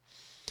for that.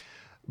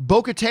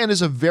 Bo-Katan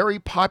is a very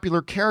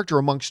popular character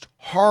amongst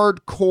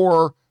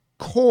hardcore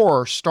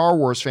core Star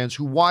Wars fans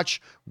who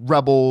watch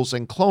Rebels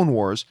and Clone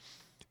Wars,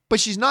 but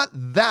she's not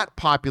that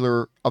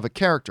popular of a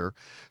character.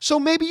 So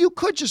maybe you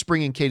could just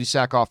bring in Katie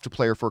Sackhoff to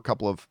play her for a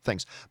couple of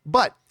things.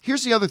 But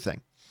here's the other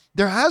thing.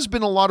 There has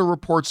been a lot of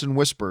reports and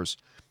whispers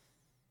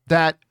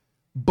that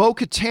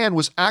Bo-Katan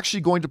was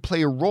actually going to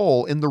play a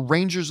role in the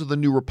Rangers of the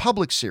New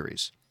Republic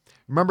series.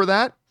 Remember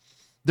that?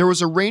 There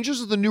was a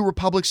Rangers of the New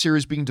Republic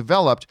series being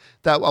developed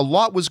that a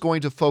lot was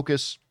going to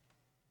focus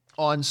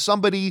on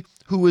somebody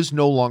who is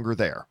no longer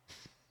there.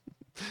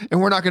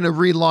 And we're not going to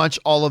relaunch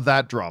all of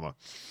that drama.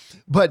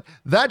 But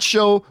that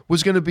show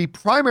was going to be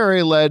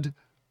primarily led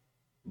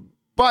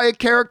by a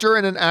character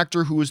and an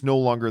actor who is no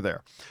longer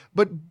there.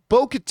 But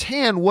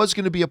Bo-Katan was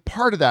going to be a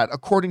part of that,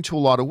 according to a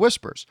lot of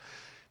whispers.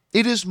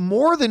 It is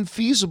more than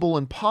feasible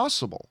and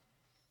possible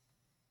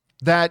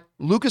that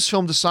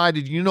Lucasfilm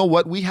decided, you know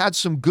what, we had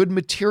some good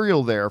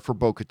material there for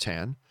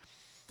Bo-Katan.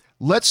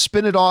 Let's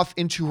spin it off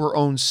into her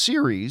own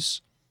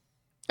series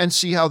and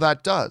see how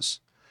that does.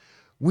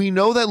 We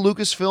know that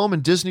Lucasfilm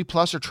and Disney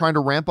Plus are trying to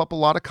ramp up a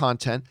lot of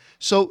content,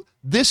 so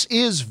this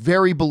is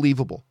very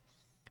believable.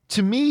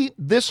 To me,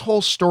 this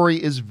whole story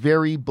is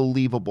very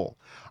believable.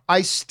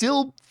 I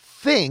still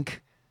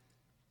think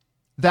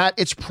that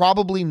it's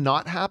probably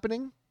not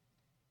happening,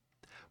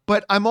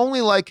 but I'm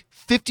only like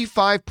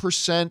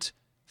 55%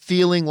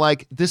 feeling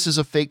like this is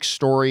a fake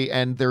story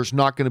and there's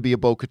not going to be a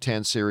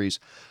Bo-Katan series.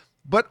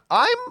 But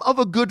I'm of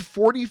a good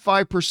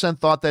 45%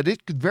 thought that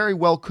it very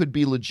well could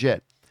be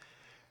legit.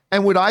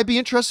 And would I be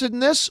interested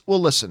in this? Well,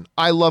 listen,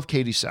 I love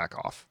Katie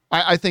Sackhoff.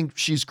 I think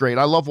she's great.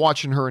 I love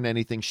watching her in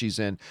anything she's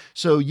in.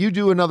 So you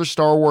do another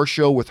Star Wars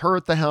show with her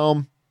at the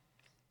helm,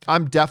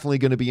 I'm definitely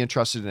going to be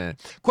interested in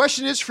it.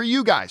 Question is for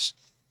you guys.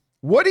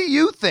 What do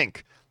you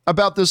think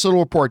about this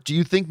little report? Do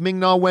you think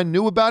Ming-Na Wen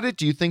knew about it?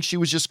 Do you think she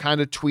was just kind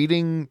of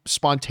tweeting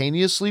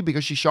spontaneously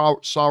because she saw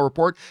a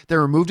report that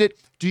removed it?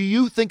 Do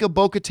you think a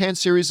Bo-Katan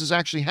series is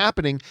actually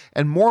happening?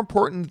 And more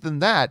important than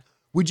that,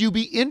 would you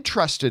be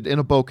interested in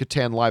a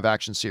Bo-Katan live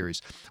action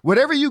series?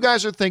 Whatever you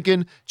guys are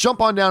thinking,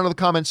 jump on down to the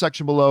comment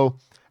section below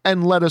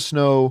and let us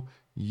know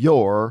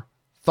your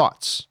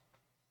thoughts.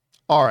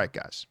 All right,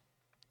 guys.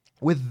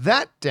 With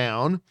that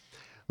down,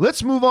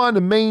 let's move on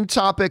to main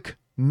topic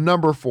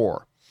number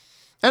 4.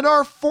 And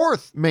our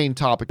fourth main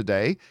topic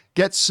today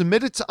gets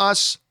submitted to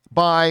us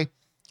by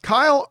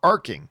Kyle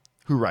Arking,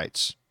 who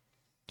writes,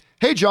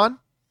 "Hey, John.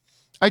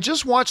 I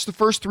just watched the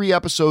first 3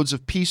 episodes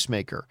of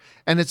Peacemaker,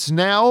 and it's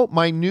now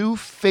my new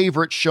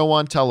favorite show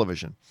on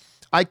television.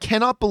 I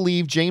cannot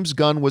believe James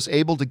Gunn was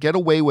able to get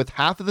away with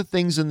half of the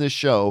things in this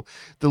show.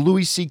 The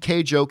Louis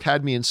C.K. joke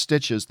had me in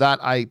stitches.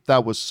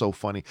 That was so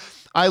funny.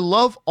 I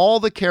love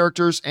all the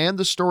characters, and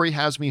the story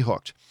has me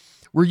hooked.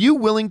 Were you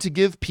willing to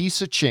give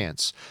Peace a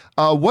chance?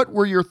 What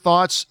were your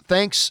thoughts?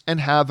 Thanks, and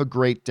have a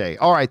great day."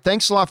 All right,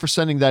 thanks a lot for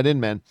sending that in,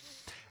 man.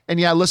 And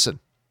yeah, listen.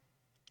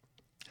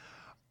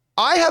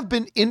 I have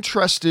been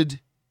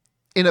interested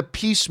in a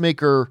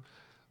Peacemaker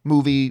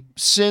movie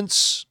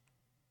since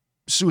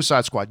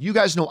Suicide Squad. You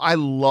guys know I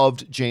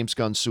loved James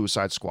Gunn's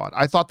Suicide Squad.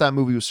 I thought that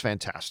movie was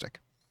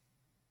fantastic.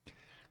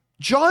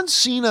 John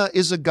Cena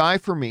is a guy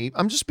for me.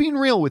 I'm just being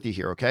real with you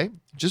here, okay?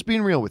 Just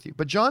being real with you.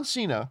 But John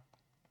Cena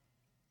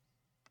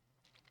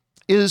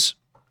is,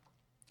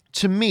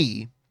 to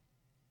me,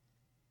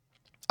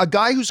 a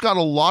guy who's got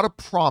a lot of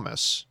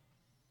promise,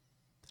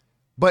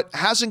 but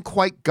hasn't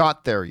quite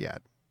got there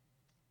yet.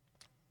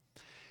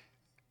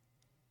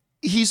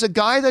 He's a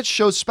guy that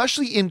shows,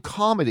 especially in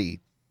comedy,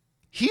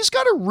 he's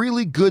got a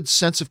really good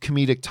sense of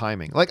comedic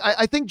timing. Like,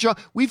 I think John,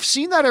 we've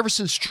seen that ever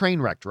since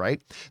Trainwreck,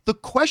 right? The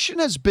question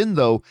has been,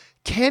 though,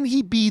 can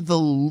he be the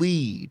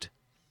lead?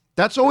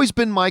 That's always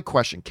been my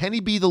question. Can he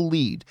be the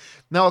lead?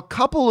 Now, a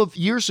couple of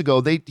years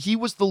ago, he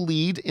was the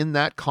lead in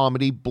that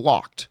comedy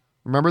Blocked.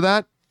 Remember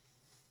that?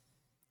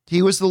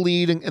 He was the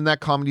lead in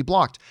that comedy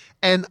Blocked.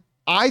 And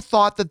I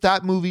thought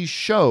that movie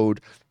showed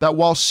that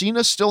while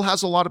Cena still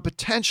has a lot of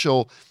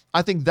potential,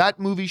 I think that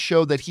movie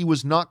showed that he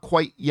was not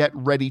quite yet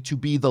ready to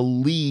be the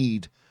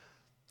lead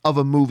of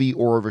a movie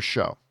or of a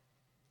show.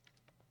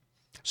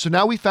 So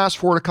now we fast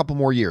forward a couple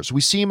more years.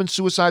 We see him in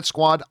Suicide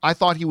Squad. I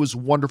thought he was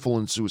wonderful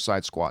in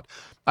Suicide Squad.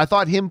 I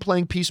thought him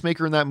playing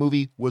Peacemaker in that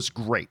movie was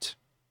great.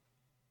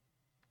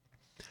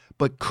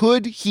 But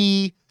could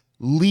he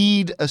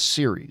lead a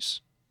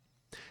series?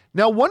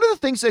 Now, one of the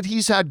things that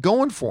he's had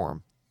going for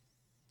him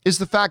is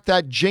the fact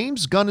that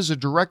James Gunn is a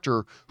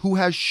director who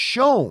has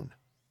shown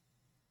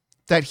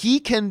that he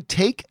can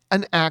take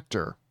an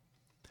actor,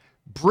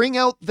 bring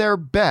out their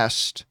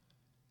best,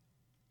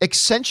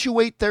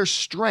 accentuate their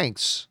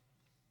strengths,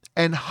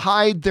 and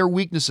hide their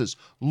weaknesses.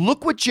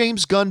 Look what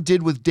James Gunn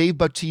did with Dave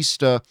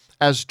Bautista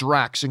as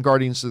Drax in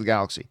Guardians of the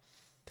Galaxy.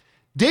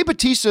 Dave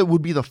Bautista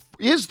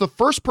is the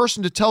first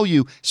person to tell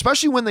you,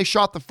 especially when they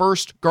shot the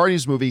first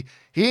Guardians movie,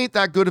 he ain't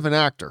that good of an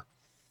actor.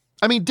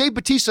 I mean, Dave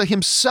Bautista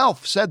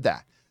himself said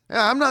that.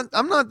 I'm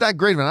not that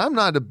great of an. I'm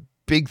not a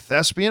big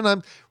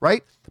thespian,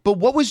 right? But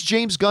what was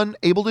James Gunn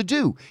able to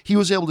do? He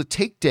was able to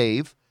take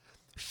Dave,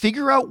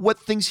 figure out what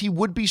things he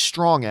would be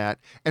strong at,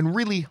 and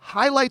really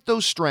highlight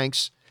those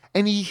strengths,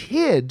 and he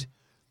hid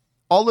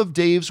all of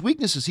Dave's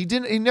weaknesses. He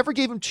never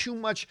gave him too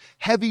much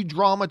heavy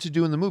drama to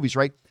do in the movies,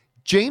 right?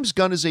 James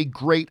Gunn is a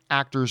great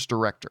actor's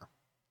director.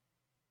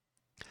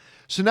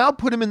 So now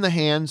put him in the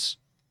hands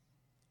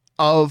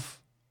of,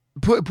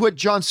 put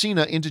John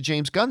Cena into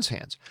James Gunn's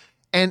hands.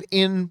 And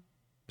in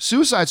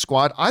Suicide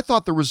Squad, I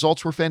thought the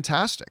results were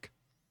fantastic.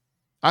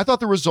 I thought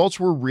the results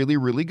were really,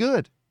 really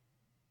good.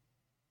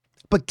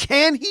 But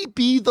can he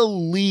be the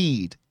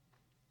lead?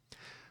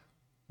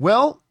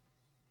 Well,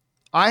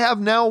 I have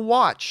now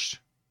watched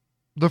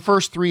the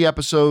first 3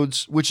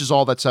 episodes, which is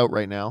all that's out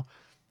right now.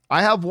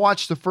 I have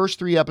watched the first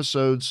 3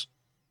 episodes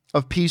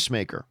of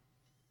Peacemaker.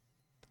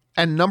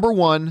 And number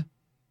 1,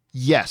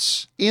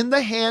 yes, in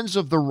the hands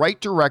of the right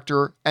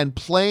director and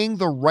playing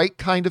the right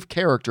kind of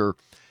character,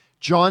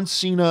 John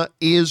Cena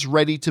is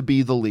ready to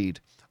be the lead.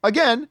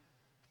 Again,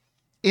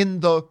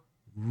 in the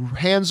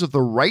hands of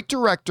the right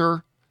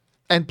director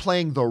and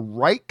playing the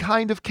right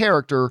kind of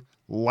character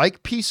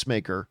like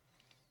Peacemaker,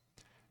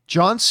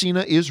 John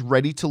Cena is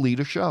ready to lead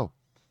a show.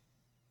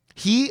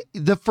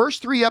 The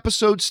first 3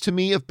 episodes to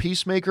me of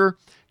Peacemaker,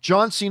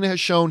 John Cena has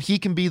shown he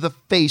can be the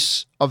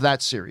face of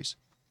that series.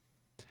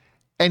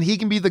 And he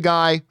can be the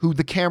guy who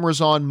the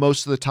camera's on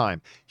most of the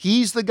time.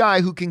 He's the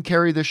guy who can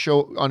carry the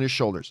show on his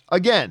shoulders.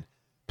 Again,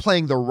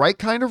 playing the right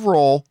kind of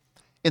role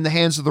in the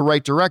hands of the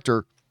right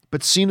director,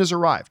 but Cena's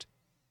arrived.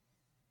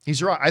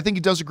 He's arrived. I think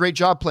he does a great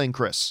job playing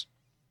Chris,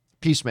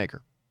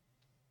 Peacemaker.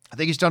 I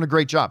think he's done a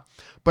great job.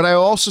 But I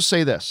also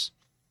say this,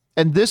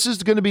 and this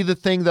is going to be the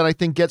thing that I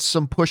think gets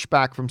some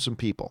pushback from some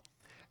people,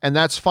 and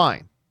that's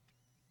fine.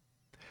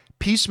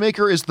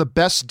 Peacemaker is the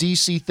best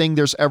DC thing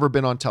there's ever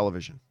been on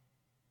television.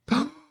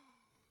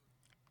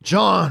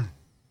 John,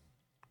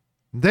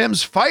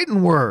 them's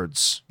fighting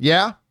words.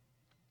 Yeah?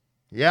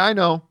 Yeah, I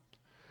know.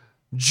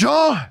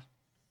 John,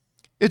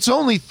 it's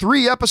only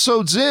 3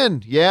 episodes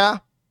in. Yeah?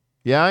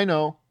 Yeah, I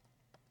know.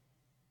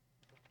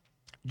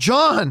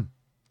 John,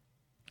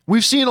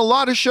 we've seen a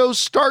lot of shows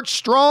start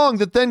strong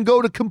that then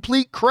go to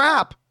complete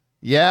crap.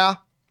 Yeah?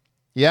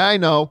 Yeah, I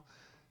know.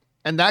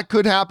 And that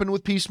could happen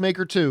with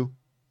Peacemaker too.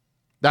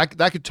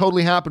 That could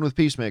totally happen with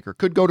Peacemaker.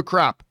 Could go to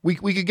crap. We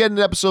could get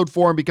into episode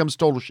 4 and becomes a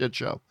total shit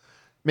show.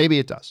 Maybe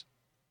it does.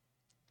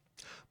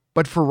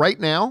 But for right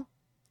now,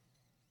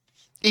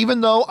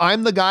 even though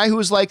I'm the guy who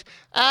was like,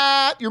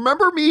 you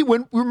remember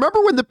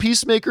when the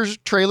Peacemaker's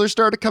trailer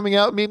started coming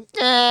out?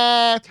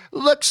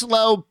 Looks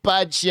low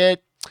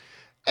budget.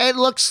 It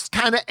looks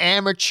kind of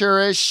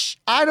amateurish.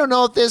 I don't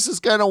know if this is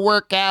going to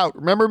work out.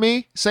 Remember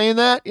me saying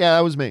that? Yeah,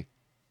 that was me.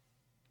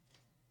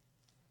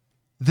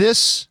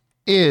 This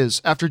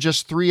is, after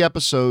just 3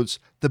 episodes,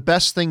 the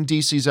best thing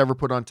DC's ever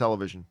put on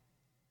television.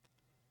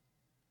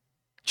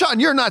 John,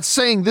 you're not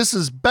saying this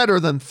is better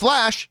than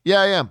Flash. Yeah,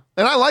 I am.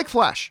 And I like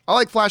Flash. I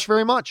like Flash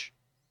very much.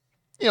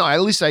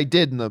 At least I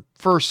did in the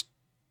first,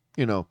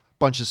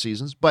 bunch of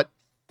seasons. But,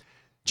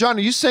 John,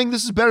 are you saying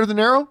this is better than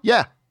Arrow?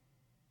 Yeah.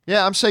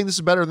 Yeah, I'm saying this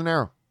is better than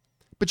Arrow.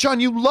 But, John,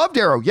 you loved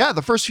Arrow. Yeah,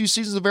 the first few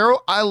seasons of Arrow,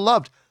 I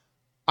loved.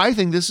 I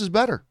think this is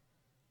better.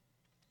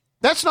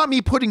 That's not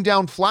me putting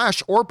down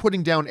Flash or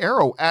putting down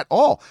Arrow at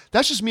all.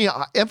 That's just me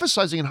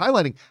emphasizing and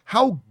highlighting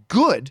how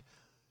good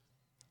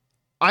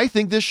I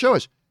think this show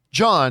is.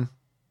 John,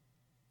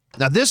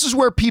 now this is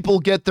where people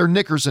get their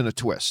knickers in a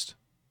twist.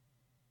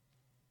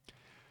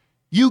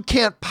 You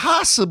can't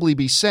possibly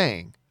be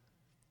saying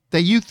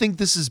that you think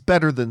this is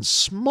better than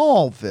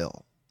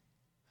Smallville.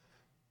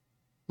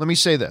 Let me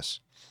say this.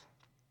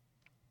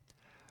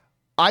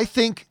 I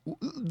think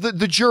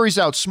the jury's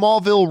out.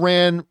 Smallville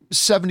ran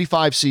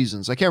 75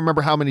 seasons. I can't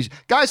remember how many.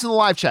 Guys in the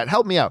live chat,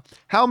 help me out.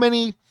 How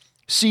many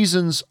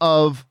seasons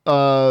of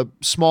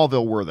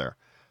Smallville were there?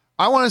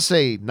 I want to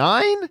say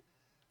 9.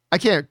 I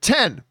can't.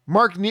 10.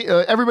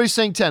 Everybody's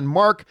saying 10.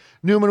 Mark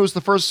Newman was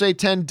the first to say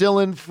 10.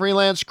 Dylan,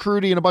 Freelance,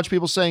 Crudy, and a bunch of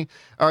people saying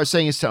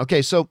it's 10.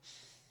 Okay, so,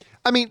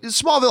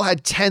 Smallville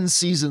had 10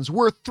 seasons.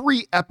 We're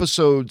 3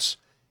 episodes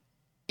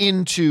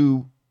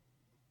into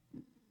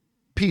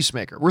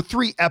Peacemaker. We're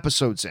 3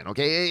 episodes in,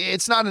 okay?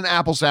 It's not an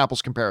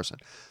apples-to-apples comparison.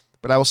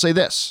 But I will say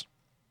this.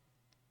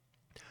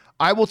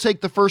 I will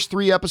take the first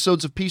 3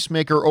 episodes of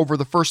Peacemaker over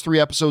the first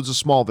 3 episodes of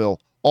Smallville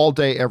all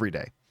day, every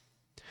day.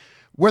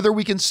 Whether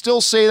we can still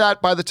say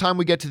that by the time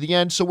we get to the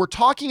end. So we're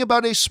talking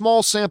about a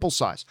small sample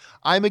size.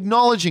 I'm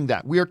acknowledging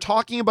that. We are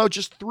talking about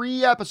just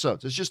 3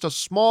 episodes. It's just a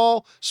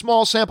small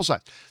sample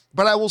size.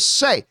 But I will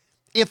say,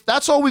 if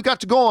that's all we've got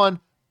to go on,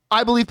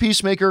 I believe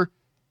Peacemaker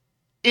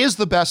is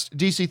the best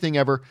DC thing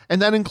ever. And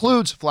that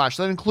includes Flash.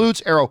 That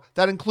includes Arrow.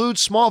 That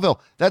includes Smallville.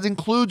 That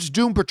includes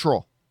Doom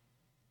Patrol.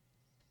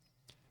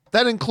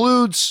 That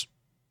includes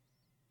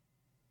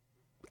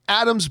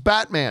Adam's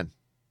Batman.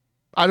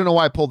 I don't know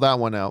why I pulled that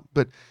one out,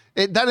 but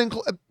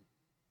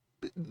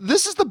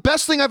this is the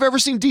best thing I've ever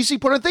seen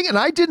DC put on a thing, and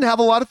I didn't have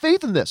a lot of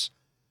faith in this.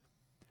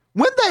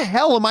 When the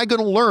hell am I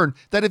going to learn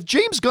that if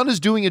James Gunn is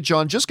doing it,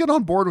 John, just get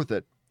on board with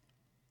it?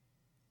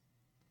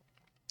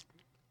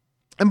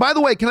 And by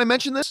the way, can I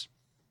mention this?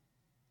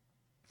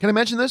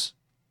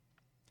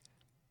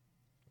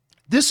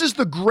 This is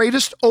the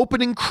greatest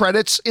opening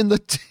credits in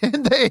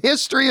the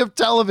history of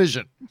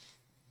television.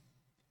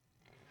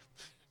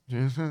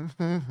 This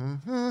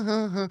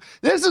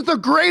is the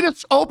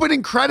greatest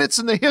opening credits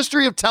in the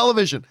history of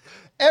television.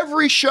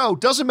 Every show,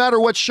 doesn't matter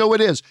what show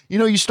it is.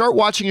 You start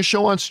watching a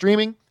show on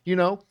streaming,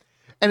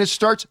 and it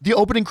starts, the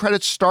opening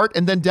credits start,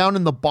 and then down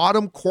in the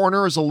bottom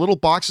corner is a little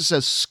box that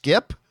says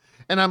skip.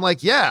 And I'm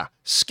like, yeah,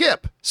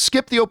 skip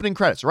the opening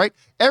credits, right?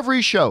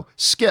 Every show,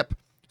 skip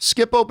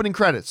opening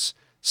credits,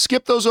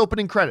 skip those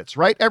opening credits,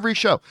 right? Every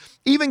show.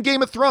 Even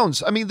Game of Thrones.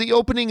 The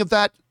opening of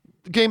that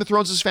Game of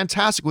Thrones is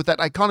fantastic with that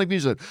iconic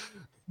music.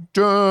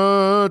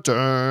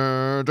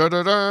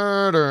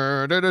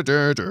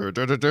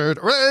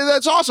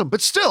 That's awesome, but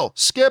still,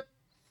 skip,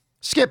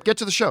 get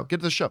to the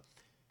show.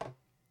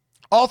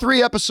 All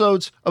 3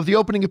 episodes of the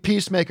opening of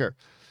Peacemaker.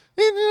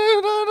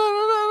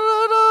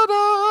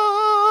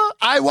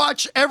 I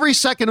watch every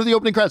second of the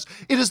opening credits.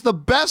 It is the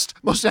best,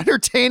 most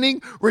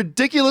entertaining,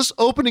 ridiculous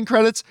opening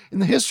credits in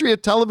the history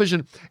of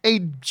television.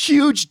 A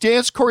huge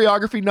dance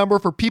choreography number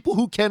for people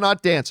who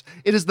cannot dance.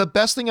 It is the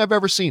best thing I've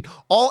ever seen.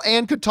 All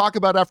Ann could talk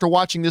about after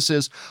watching this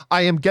is,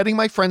 I am getting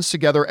my friends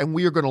together and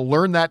we are going to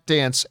learn that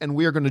dance and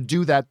we are going to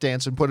do that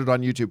dance and put it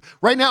on YouTube.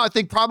 Right now, I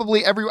think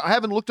probably I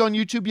haven't looked on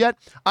YouTube yet.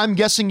 I'm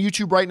guessing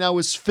YouTube right now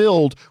is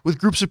filled with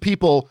groups of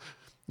people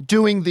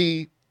doing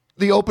the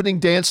the opening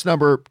dance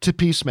number to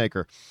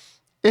Peacemaker.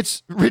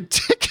 It's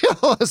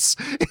ridiculous.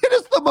 It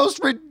is the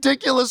most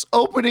ridiculous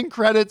opening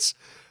credits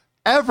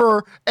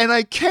ever, and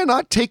I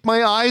cannot take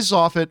my eyes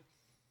off it.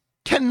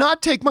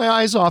 Cannot take my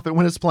eyes off it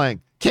when it's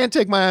playing. Can't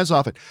take my eyes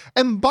off it.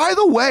 And by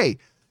the way,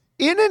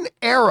 in an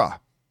era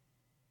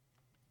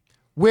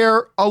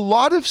where a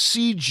lot of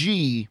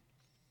CG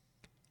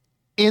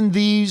in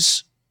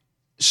these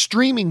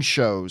streaming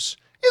shows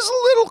is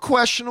a little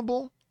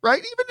questionable, right?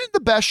 Even in the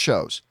best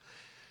shows,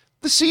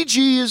 the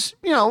CG is,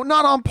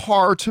 not on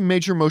par to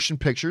major motion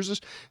pictures.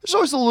 There's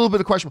always a little bit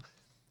of questionable,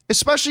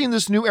 especially in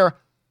this new era.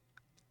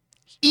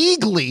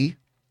 Eagly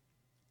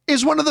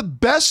is one of the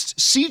best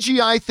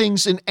CGI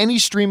things in any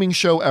streaming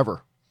show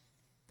ever.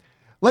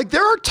 Like,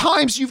 there are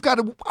times you've got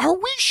to, are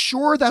we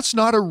sure that's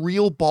not a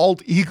real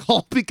bald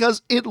eagle?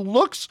 Because it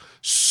looks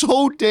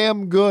so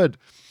damn good.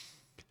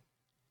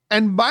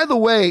 And by the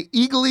way,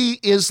 Eagly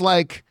is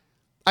like,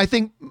 I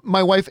think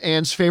my wife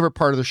Anne's favorite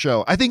part of the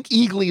show. I think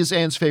Eagly is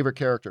Anne's favorite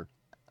character.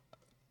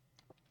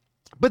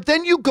 But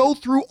then you go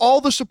through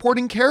all the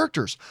supporting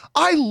characters.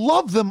 I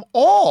love them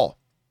all.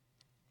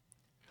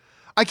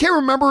 I can't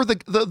remember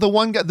the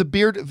one guy, the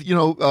beard,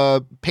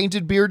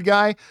 painted beard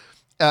guy.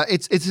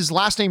 It's his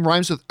last name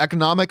rhymes with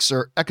economics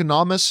or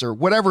economist or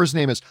whatever his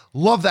name is.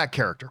 Love that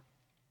character.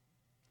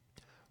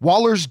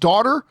 Waller's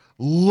daughter,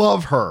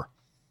 love her.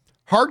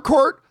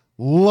 Hardcourt,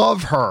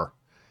 love her.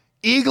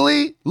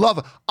 Eagly, love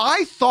her.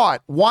 I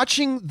thought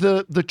watching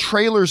the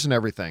trailers and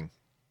everything,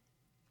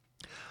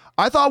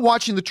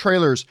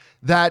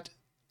 that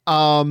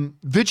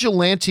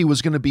Vigilante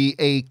was going to be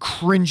a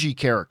cringy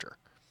character.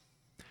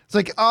 It's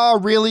like, oh,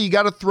 really? You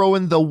got to throw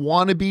in the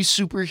wannabe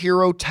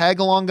superhero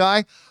tag-along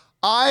guy?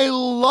 I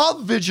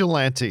love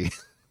Vigilante.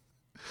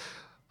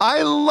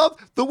 I love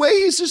the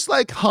way he's just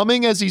like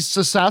humming as he's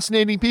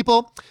assassinating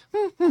people.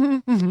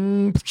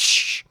 I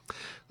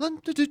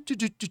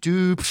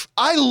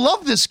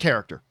love this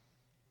character.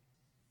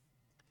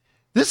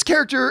 This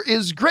character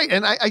is great.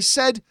 And I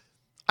said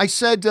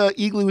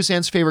Eagly was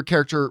Anne's favorite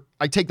character.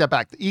 I take that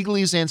back.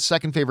 Eagly is Anne's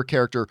second favorite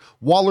character.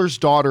 Waller's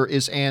daughter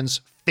is Anne's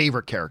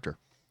favorite character.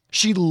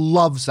 She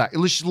loves that.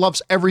 She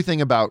loves everything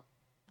about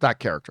that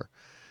character.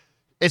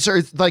 It's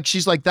like,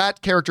 she's like,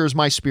 that character is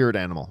my spirit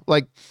animal.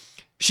 Like,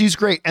 she's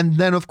great. And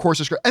then, of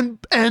course, it's great.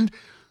 And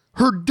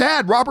her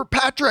dad, Robert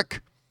Patrick,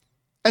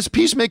 as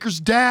Peacemaker's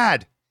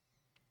dad.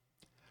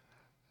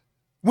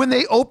 When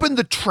they open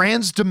the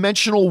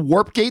trans-dimensional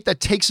warp gate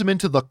that takes him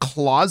into the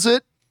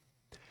closet,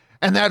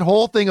 and that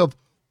whole thing of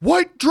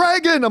White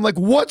Dragon, I'm like,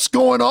 what's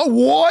going on?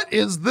 What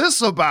is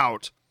this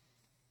about?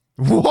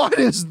 What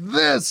is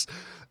this?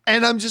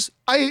 And I'm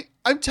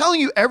telling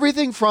you,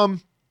 everything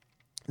from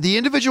the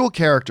individual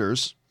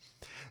characters,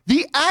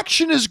 the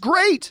action is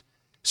great,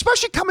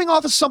 especially coming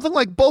off of something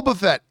like Boba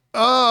Fett.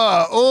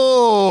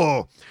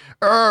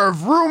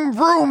 Vroom,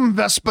 vroom,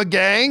 Vespa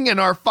gang, in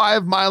our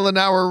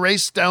 5-mile-an-hour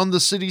race down the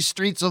city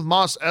streets of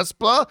Mos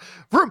Espa.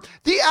 Vroom.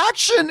 The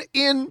action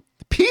in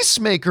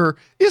Peacemaker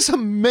is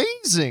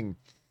amazing.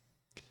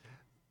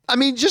 I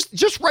mean,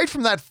 just right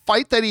from that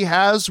fight that he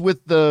has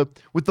with the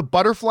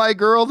butterfly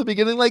girl at the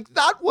beginning, like,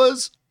 that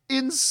was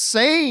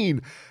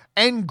insane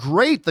and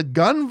great. The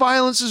gun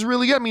violence is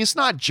really good. I mean, it's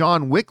not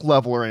John Wick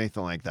level or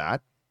anything like that.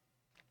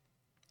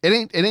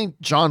 It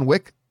ain't John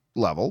Wick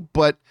level,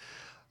 but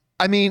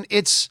I mean,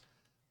 it's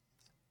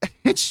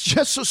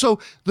just so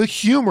the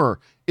humor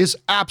is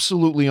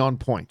absolutely on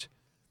point.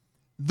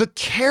 The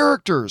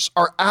characters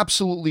are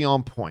absolutely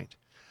on point.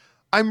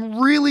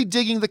 I'm really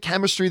digging the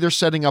chemistry they're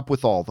setting up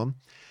with all of them.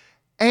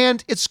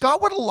 And it's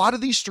got what a lot of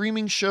these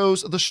streaming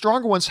shows, the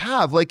stronger ones,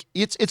 have. Like,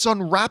 it's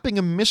unwrapping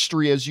a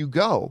mystery as you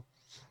go.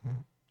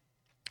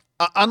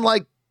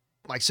 Unlike,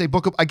 like, say, I'm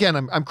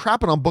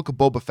crapping on Book of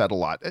Boba Fett a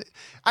lot.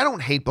 I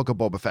don't hate Book of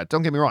Boba Fett,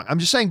 don't get me wrong. I'm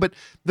just saying, but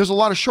there's a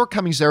lot of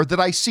shortcomings there that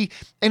I see.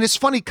 And it's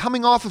funny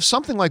coming off of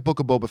something like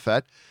Book of Boba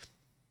Fett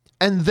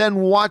and then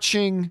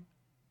watching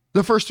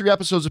the first 3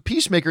 episodes of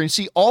Peacemaker and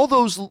see all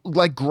those,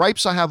 like,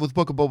 gripes I have with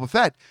Book of Boba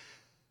Fett,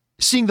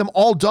 seeing them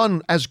all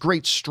done as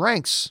great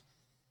strengths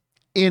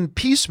in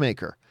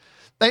Peacemaker.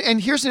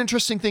 And here's an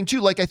interesting thing too.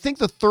 Like, I think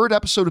the 3rd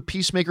episode of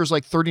Peacemaker is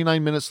like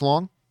 39 minutes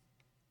long.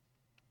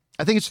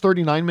 I think it's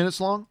 39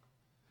 minutes long,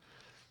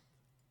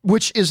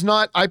 which is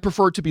not, I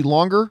prefer it to be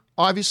longer,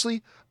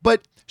 obviously,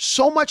 but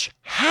so much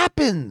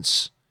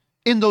happens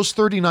in those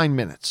 39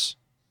 minutes.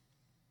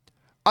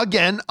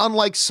 Again,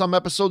 unlike some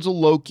episodes of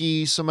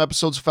Loki, some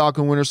episodes of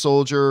Falcon Winter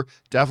Soldier,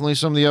 definitely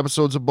some of the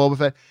episodes of Boba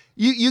Fett,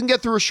 you can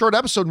get through a short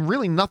episode and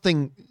really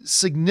nothing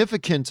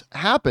significant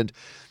happened.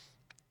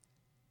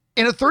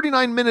 In a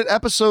 39-minute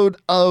episode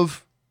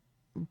of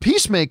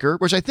Peacemaker,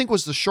 which I think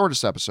was the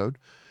shortest episode,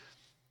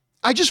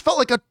 I just felt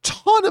like a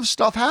ton of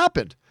stuff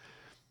happened.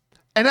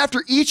 And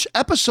after each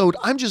episode,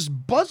 I'm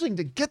just buzzing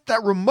to get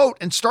that remote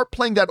and start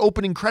playing that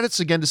opening credits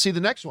again to see the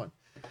next one.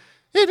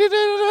 Like,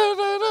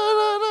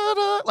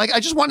 I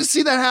just want to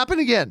see that happen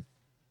again.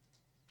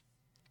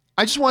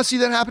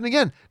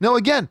 Now,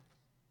 again,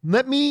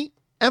 let me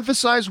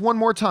emphasize one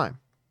more time.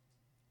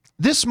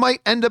 This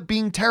might end up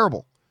being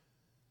terrible.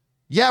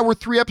 Yeah, we're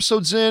 3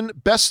 episodes in.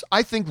 Best,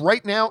 I think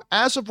right now,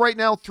 as of right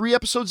now, 3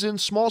 episodes in,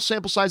 small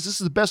sample size. This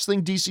is the best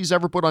thing DC's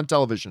ever put on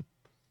television.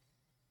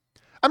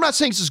 I'm not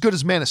saying it's as good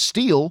as Man of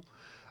Steel.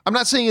 I'm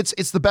not saying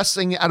it's the best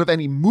thing out of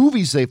any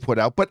movies they've put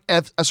out, but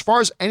as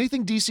far as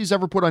anything DC's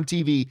ever put on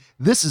TV,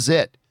 this is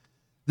it.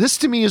 This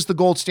to me is the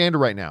gold standard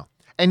right now.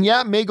 And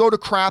yeah, it may go to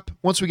crap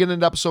once we get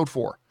into episode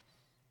 4.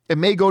 It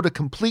may go to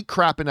complete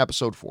crap in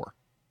episode 4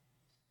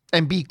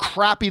 and be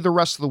crappy the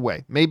rest of the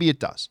way. Maybe it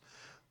does.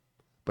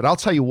 But I'll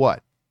tell you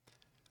what,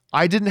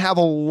 I didn't have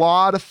a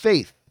lot of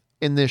faith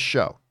in this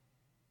show,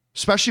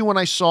 especially when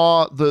I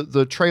saw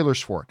the trailers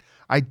for it.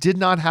 I did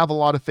not have a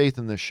lot of faith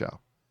in this show.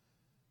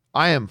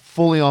 I am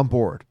fully on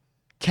board.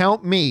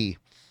 Count me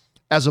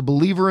as a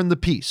believer in the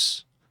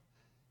piece.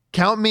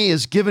 Count me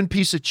as giving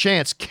Peace a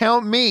chance.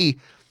 Count me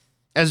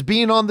as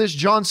being on this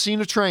John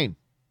Cena train.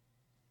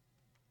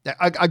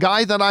 A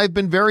guy that I've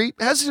been very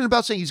hesitant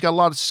about saying he's got a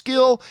lot of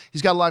skill.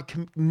 He's got a lot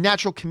of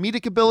natural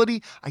comedic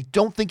ability. I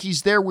don't think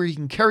he's there where he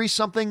can carry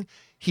something.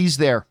 He's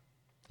there.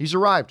 He's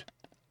arrived.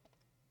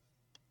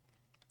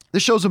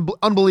 This show's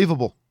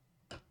unbelievable.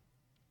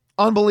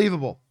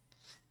 Unbelievable.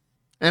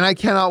 And I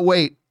cannot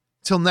wait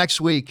till next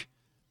week.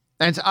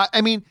 And I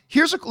mean,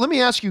 let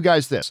me ask you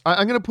guys this.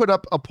 I'm going to put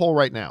up a poll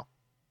right now.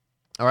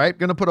 All right.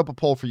 Going to put up a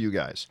poll for you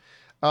guys.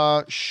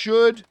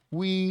 Should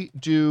we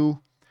do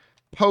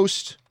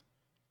post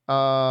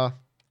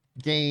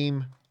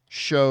game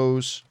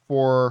shows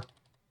for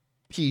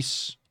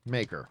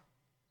Peacemaker?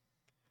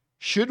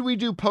 Should we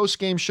do post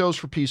game shows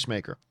for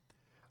Peacemaker?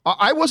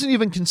 I wasn't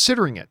even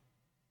considering it.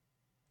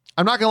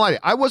 I'm not going to lie to you.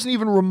 I wasn't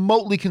even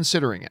remotely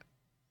considering it.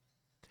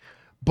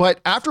 But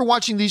after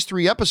watching these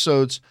 3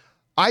 episodes,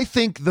 I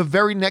think the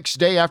very next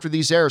day after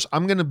these airs,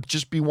 I'm going to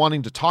just be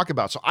wanting to talk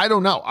about. So I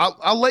don't know.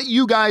 I'll let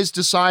you guys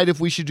decide if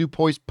we should do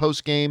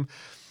post game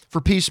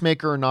for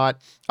Peacemaker or not.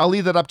 I'll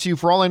leave that up to you.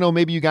 For all I know,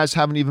 maybe you guys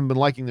haven't even been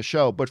liking the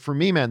show. But for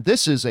me, man,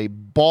 this is a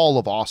ball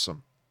of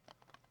awesome.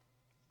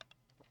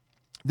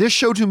 This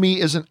show to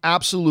me is an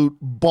absolute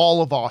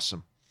ball of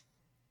awesome.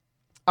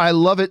 I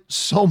love it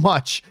so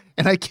much,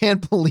 and I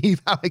can't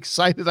believe how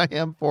excited I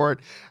am for it,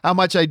 how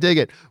much I dig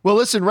it. Well,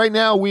 listen, right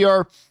now we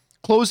are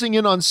closing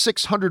in on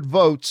 600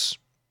 votes,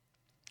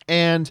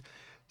 and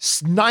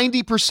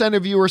 90%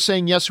 of you are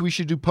saying, yes, we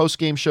should do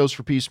post-game shows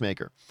for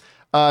Peacemaker.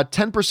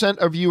 10%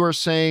 of you are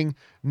saying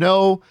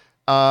no,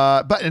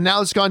 and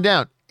now it's gone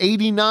down,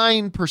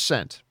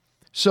 89%.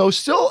 So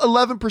still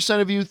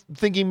 11% of you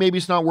thinking maybe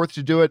it's not worth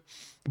to do it,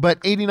 but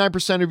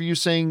 89% of you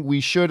saying we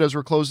should as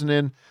we're closing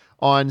in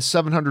on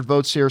 700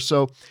 votes here.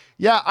 So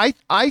yeah,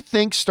 I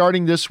think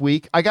starting this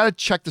week, I got to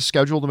check the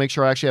schedule to make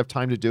sure I actually have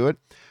time to do it.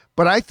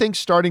 But I think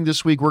starting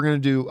this week, we're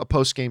going to do a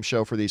post-game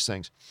show for these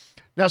things.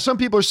 Now, some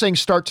people are saying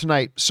start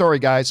tonight. Sorry,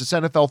 guys, it's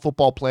NFL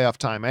football playoff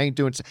time. I ain't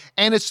doing it.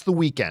 And it's the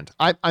weekend.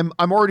 I'm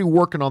already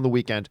working on the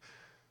weekend,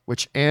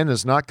 which Ann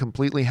is not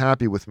completely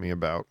happy with me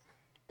about.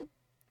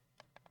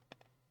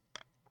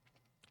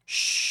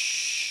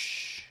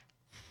 Shh.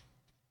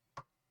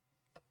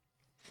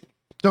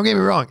 Don't get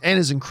me wrong. Ann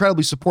is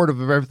incredibly supportive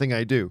of everything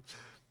I do.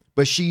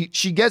 But she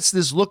gets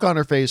this look on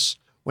her face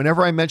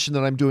whenever I mention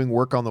that I'm doing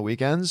work on the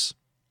weekends.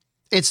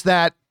 It's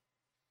that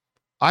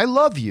I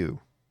love you,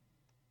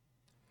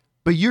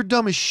 but you're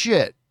dumb as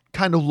shit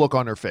kind of look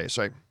on her face,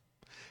 right?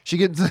 She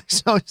gets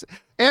so,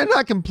 and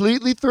not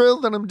completely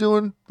thrilled that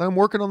I'm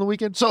working on the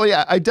weekend. So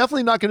yeah, I'm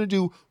definitely not going to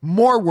do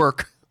more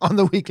work on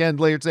the weekend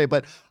later today,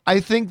 but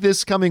I think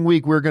this coming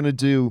week we're going to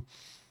do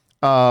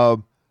a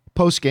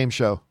post-game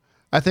show.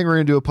 I think we're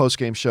going to do a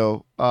post-game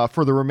show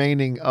for the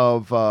remaining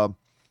of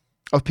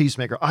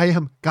Peacemaker.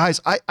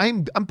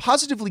 I'm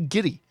positively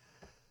giddy.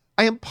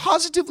 I am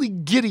positively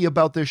giddy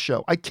about this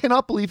show. I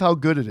cannot believe how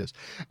good it is.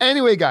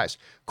 Anyway, guys,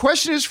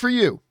 question is for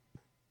you.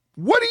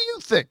 What do you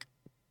think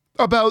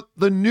about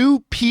the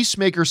new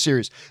Peacemaker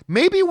series?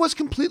 Maybe it was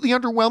completely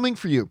underwhelming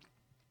for you.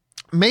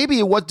 Maybe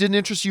it didn't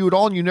interest you at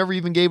all and you never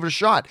even gave it a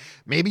shot.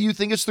 Maybe you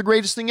think it's the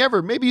greatest thing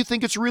ever. Maybe you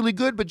think it's really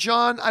good, but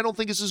John, I don't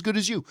think it's as good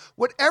as you.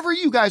 Whatever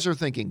you guys are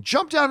thinking,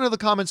 jump down into the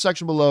comment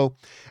section below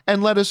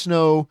and let us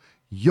know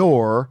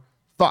your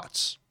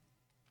thoughts.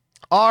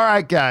 All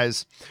right,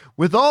 guys,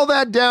 with all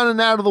that down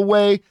and out of the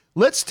way,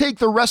 let's take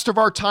the rest of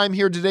our time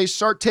here today,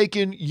 start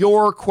taking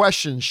your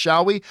questions,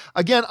 shall we?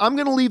 Again, I'm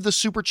going to leave the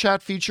super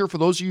chat feature for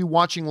those of you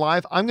watching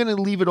live. I'm going to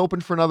leave it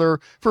open for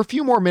a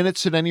few more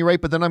minutes at any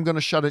rate, but then I'm going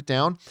to shut it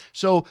down.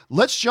 So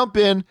let's jump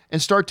in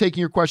and start taking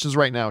your questions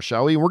right now,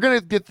 shall we? We're going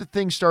to get the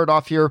thing started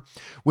off here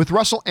with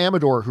Russell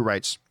Amador, who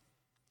writes,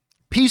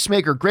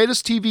 Peacemaker,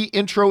 greatest TV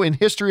intro in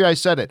history. I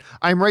said it.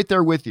 I'm right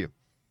there with you.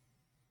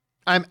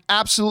 I'm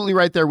absolutely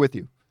right there with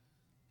you.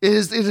 It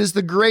is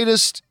the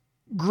greatest.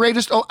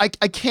 Oh, I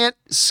can't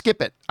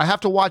skip it. I have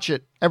to watch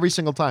it every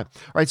single time.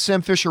 All right,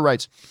 Sam Fisher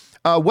writes,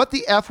 what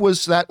the F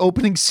was that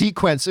opening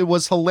sequence? It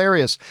was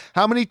hilarious.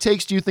 How many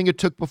takes do you think it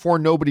took before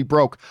nobody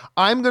broke?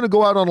 I'm going to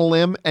go out on a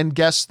limb and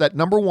guess that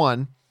number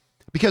one,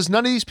 because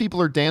none of these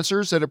people are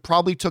dancers, that it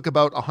probably took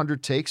about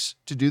 100 takes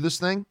to do this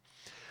thing.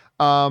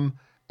 And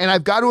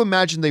I've got to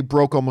imagine they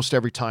broke almost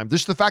every time.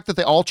 Just the fact that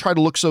they all try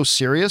to look so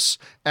serious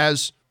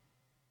as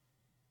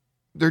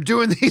they're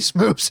doing these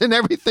moves and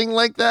everything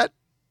like that.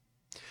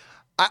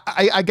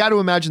 I got to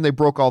imagine they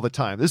broke all the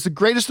time. This is the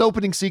greatest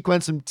opening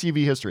sequence in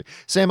TV history.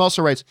 Sam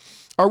also writes,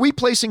 are we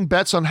placing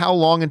bets on how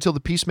long until the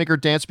Peacemaker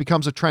dance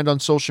becomes a trend on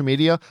social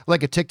media,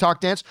 like a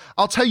TikTok dance?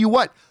 I'll tell you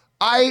what,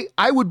 I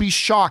would be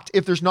shocked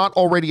if there's not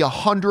already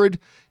 100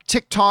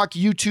 TikTok,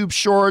 YouTube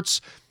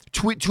shorts,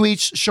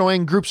 tweets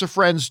showing groups of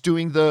friends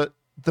doing the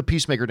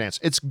Peacemaker dance.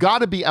 It's got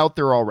to be out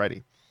there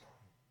already.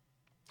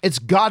 It's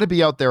got to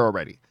be out there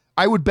already.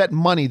 I would bet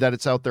money that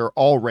it's out there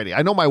already.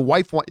 I know my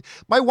wife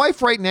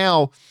right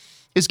now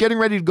is getting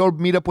ready to go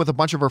meet up with a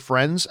bunch of her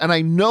friends. And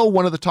I know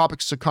one of the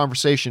topics of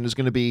conversation is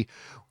going to be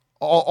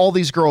all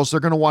these girls. They're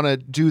going to want to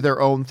do their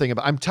own thing.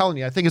 I'm telling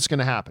you, I think it's going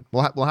to happen.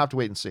 We'll have to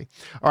wait and see.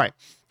 All right.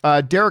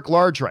 Derek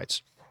Large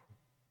writes,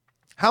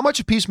 how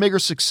much of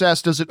Peacemaker's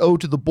success does it owe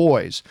to the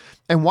boys?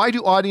 And why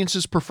do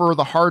audiences prefer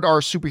the hard R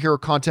superhero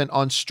content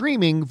on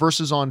streaming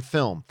versus on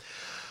film?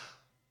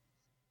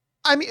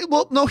 I mean,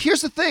 well, no,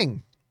 here's the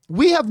thing.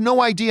 We have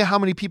no idea how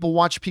many people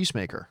watch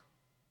Peacemaker,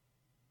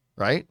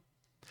 right?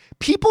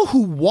 People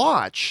who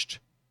watched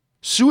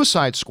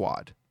Suicide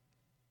Squad,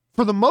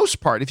 for the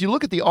most part, if you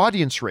look at the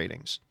audience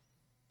ratings,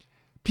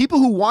 people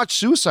who watched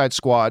Suicide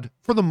Squad,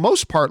 for the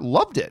most part,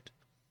 loved it.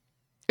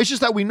 It's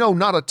just that we know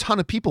not a ton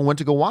of people went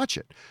to go watch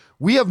it.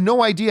 We have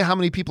no idea how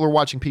many people are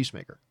watching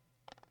Peacemaker.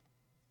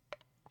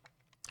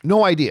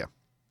 No idea.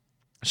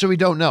 So we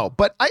don't know.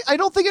 But I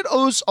don't think it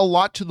owes a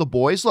lot to the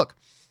boys. Look,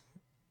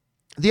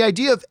 the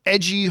idea of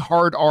edgy,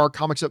 hard R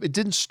comic stuff, it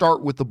didn't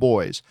start with the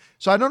boys.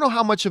 So I don't know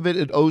how much of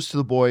it owes to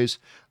the boys.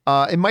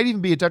 It might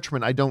even be a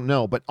detriment. I don't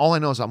know. But all I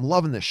know is I'm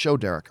loving this show,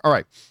 Derek. All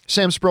right.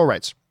 Sam Sproul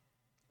writes,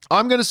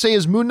 I'm going to say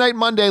is Moon Knight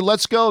Monday.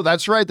 Let's go.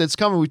 That's right. That's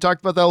coming. We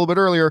talked about that a little bit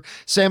earlier.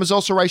 Sam is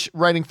also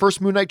writing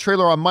first Moon Knight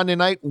trailer on Monday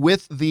night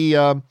with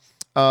the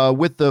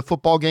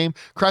football game.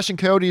 Crashing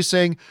Coyote is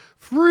saying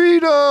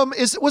freedom.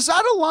 Was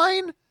that a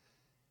line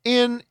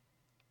in...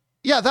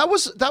 Yeah, that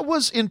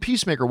was in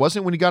Peacemaker,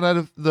 wasn't it, when he got out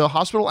of the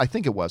hospital? I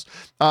think it was.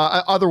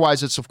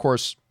 Otherwise, it's, of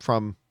course,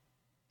 from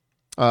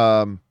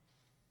Braveheart.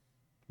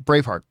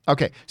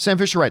 Okay, Sam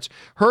Fisher writes,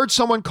 heard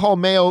someone call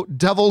Mayo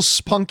Devil's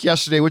Spunk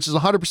yesterday, which is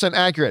 100%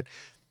 accurate.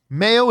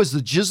 Mayo is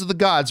the jizz of the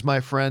gods, my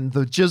friend,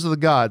 the jizz of the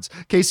gods.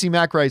 Casey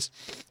Mack writes,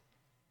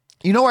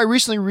 you know, I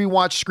recently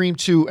rewatched Scream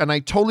 2, and I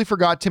totally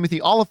forgot Timothy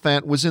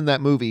Olyphant was in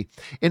that movie.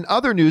 In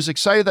other news,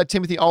 excited that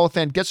Timothy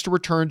Olyphant gets to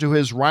return to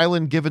his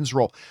Ryland Givens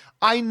role.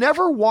 I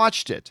never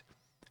watched it,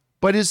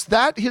 but is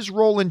that his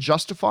role in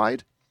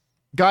Justified?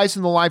 Guys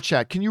in the live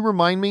chat, can you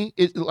remind me?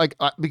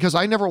 Because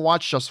I never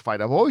watched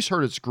Justified. I've always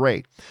heard it's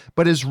great.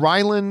 But is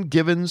Ryland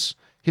Givens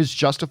his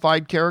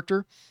Justified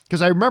character?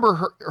 Because I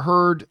remember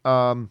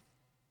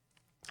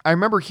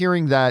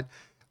hearing that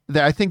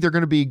I think they're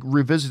going to be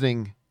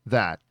revisiting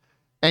that.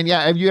 And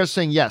yeah, you guys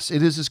saying, yes,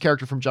 it is his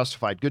character from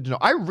Justified. Good to know.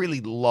 I really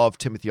love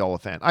Timothy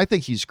Olyphant. I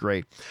think he's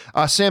great.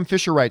 Sam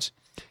Fisher writes,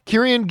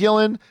 Kieran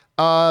Gillen,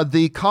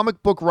 the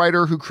comic book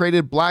writer who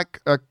created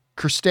Black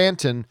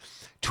Kirstanton,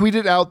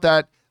 tweeted out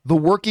that the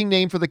working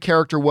name for the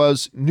character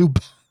was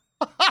Nubaka.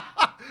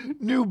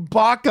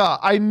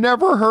 I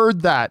never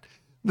heard that.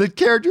 The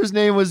character's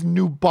name was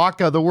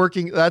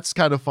Nubaka. That's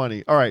kind of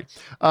funny. All right.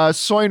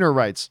 Soiner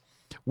writes,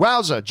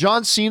 wowza,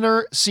 John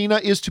Cena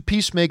is to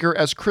Peacemaker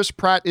as Chris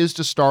Pratt is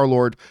to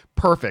Star-Lord.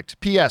 Perfect.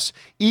 P.S.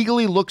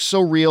 Eagly looks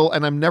so real,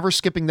 and I'm never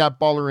skipping that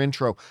baller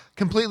intro.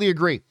 Completely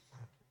agree.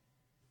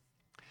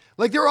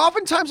 Like, there are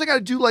often times I got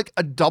to do, like,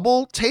 a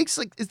double takes.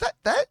 Like, is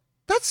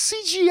that's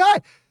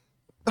CGI.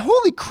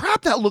 Holy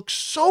crap, that looks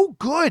so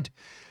good.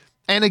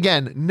 And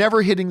again,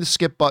 never hitting the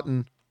skip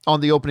button on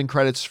the opening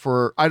credits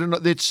for, I don't know,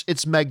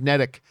 it's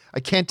magnetic. I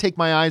can't take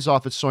my eyes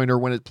off it, Soiner,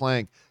 when it's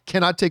playing.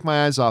 Cannot take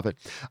my eyes off it.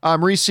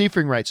 Marie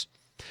Seifring writes,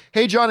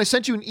 hey, John, I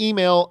sent you an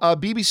email.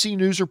 BBC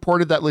News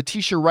reported that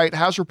Letitia Wright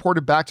has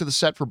reported back to the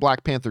set for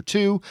Black Panther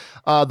 2.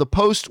 The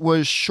post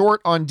was short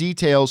on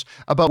details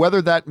about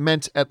whether that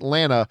meant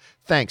Atlanta.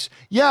 Thanks.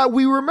 Yeah,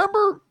 we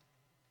remember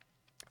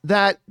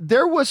that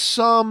there was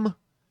some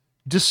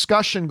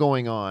discussion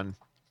going on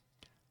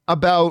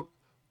about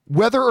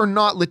whether or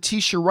not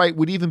Letitia Wright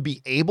would even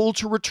be able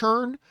to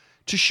return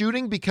to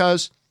shooting,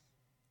 because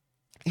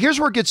here's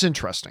where it gets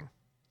interesting.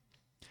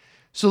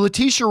 So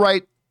Letitia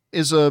Wright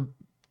is an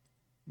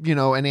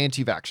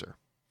anti-vaxxer.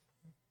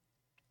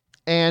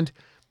 And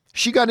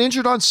she got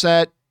injured on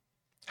set,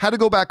 had to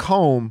go back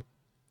home.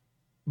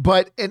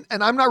 But, and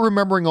I'm not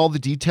remembering all the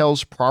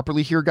details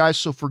properly here, guys,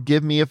 so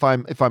forgive me if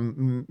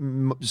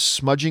I'm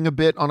smudging a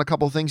bit on a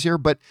couple of things here.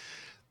 But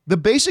the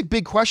basic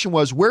big question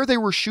was where they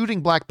were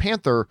shooting Black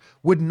Panther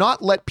would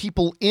not let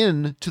people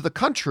in to the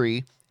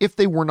country if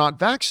they were not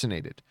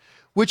vaccinated,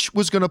 which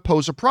was going to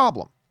pose a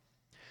problem.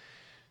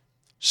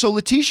 So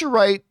Letitia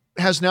Wright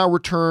has now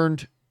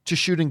returned to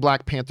shooting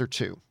Black Panther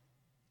 2.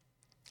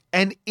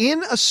 And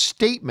in a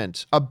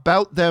statement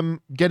about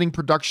them getting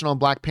production on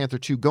Black Panther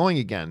 2 going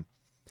again,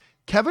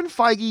 Kevin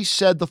Feige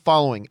said the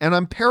following, and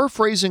I'm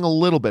paraphrasing a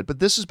little bit, but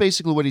this is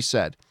basically what he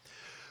said.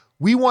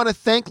 We want to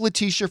thank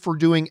Letitia for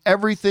doing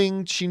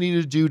everything she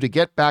needed to do to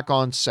get back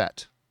on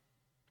set.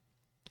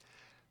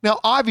 Now,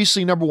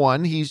 obviously, number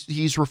one,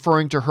 he's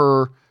referring to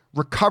her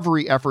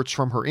recovery efforts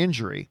from her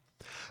injury.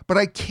 But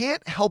I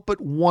can't help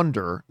but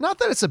wonder, not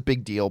that it's a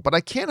big deal, but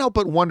I can't help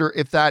but wonder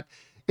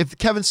if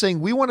Kevin's saying,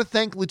 we want to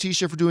thank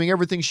Letitia for doing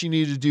everything she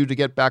needed to do to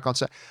get back on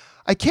set.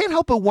 I can't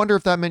help but wonder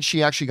if that meant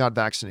she actually got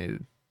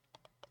vaccinated.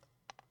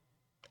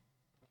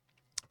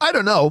 I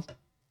don't know.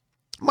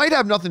 Might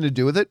have nothing to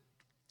do with it.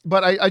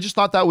 But I just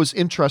thought that was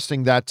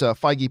interesting that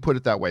Feige put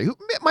it that way.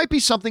 It might be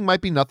something,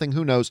 might be nothing.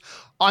 Who knows?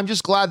 I'm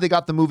just glad they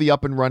got the movie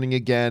up and running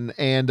again.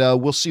 And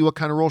we'll see what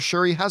kind of role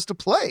Shuri has to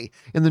play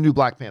in the new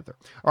Black Panther.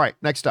 All right,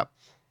 next up.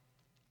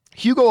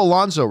 Hugo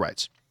Alonso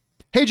writes,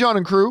 hey, John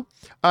and crew.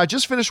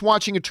 Just finished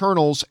watching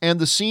Eternals, and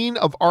the scene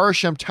of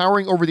Arishem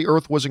towering over the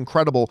Earth was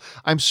incredible.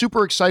 I'm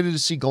super excited to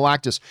see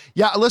Galactus.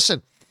 Yeah,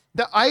 listen,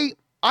 I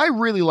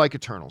really like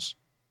Eternals.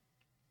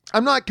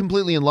 I'm not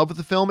completely in love with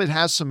the film. It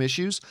has some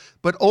issues,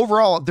 but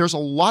overall, there's a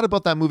lot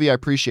about that movie I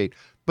appreciate.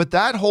 But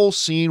that whole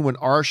scene when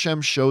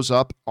Arishem shows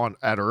up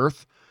at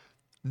Earth,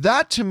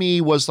 that to me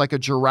was like a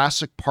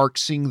Jurassic Park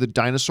seeing the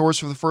dinosaurs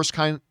for the first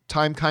time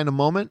kind of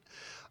moment.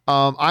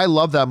 I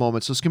love that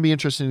moment, so it's going to be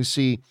interesting to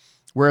see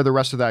where the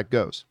rest of that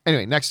goes.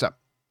 Anyway, next up.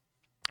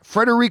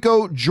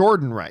 Frederico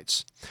Jordan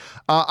writes,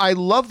 I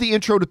love the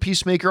intro to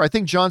Peacemaker. I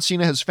think John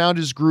Cena has found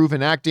his groove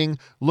in acting.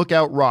 Look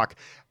out, Rock.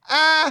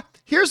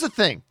 Here's the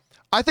thing.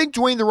 I think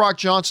Dwayne "The Rock"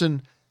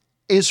 Johnson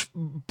is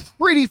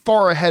pretty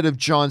far ahead of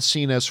John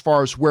Cena as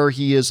far as where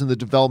he is in the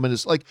development.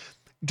 Is like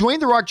Dwayne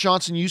 "The Rock"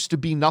 Johnson used to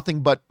be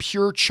nothing but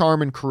pure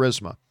charm and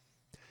charisma.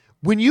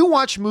 When you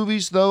watch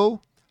movies, though,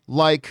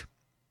 like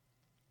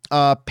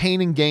Pain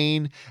and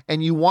Gain,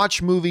 and you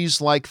watch movies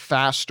like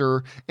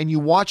Faster, and you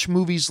watch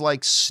movies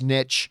like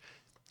Snitch,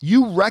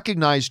 you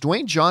recognize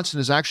Dwayne Johnson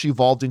has actually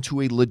evolved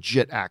into a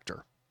legit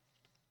actor.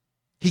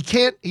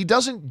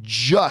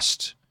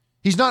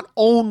 He's not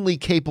only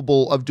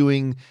capable of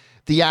doing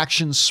the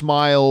action,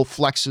 smile,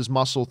 flex his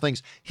muscle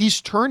things.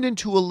 He's turned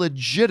into a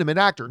legitimate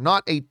actor,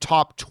 not a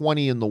top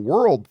 20 in the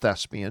world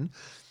thespian,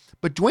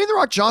 but Dwayne "The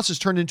Rock" Johnson's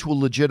turned into a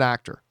legit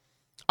actor.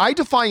 I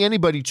defy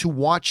anybody to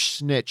watch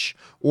Snitch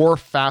or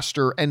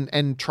Faster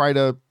and try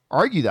to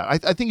argue that.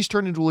 I think he's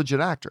turned into a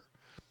legit actor.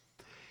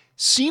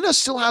 Cena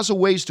still has a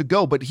ways to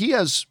go, but he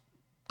has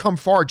come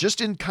far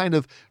just in kind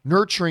of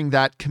nurturing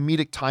that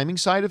comedic timing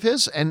side of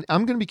his, and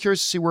I'm going to be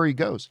curious to see where he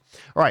goes.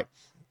 All right.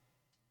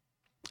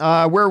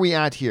 Where are we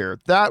at here?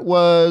 That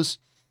was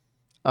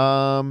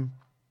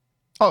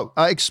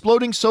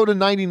Exploding Soda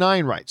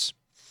 99 writes,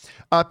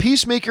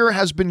 Peacemaker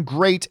has been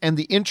great, and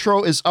the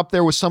intro is up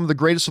there with some of the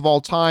greatest of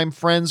all time.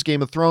 Friends,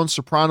 Game of Thrones,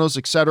 Sopranos,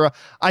 etc.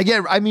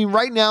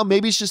 Right now,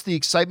 maybe it's just the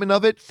excitement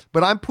of it,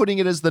 but I'm putting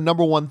it as the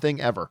number one thing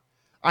ever.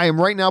 I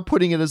am right now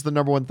putting it as the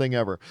number one thing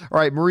ever. All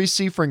right, Marie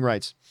Seafring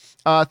writes,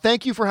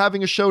 thank you for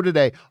having a show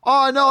today.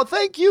 Oh, no,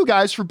 thank you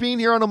guys for being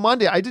here on a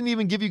Monday. I didn't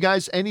even give you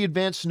guys any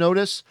advance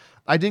notice.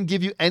 I didn't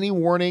give you any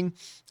warning.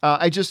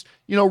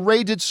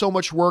 Ray did so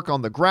much work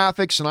on the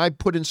graphics, and I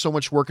put in so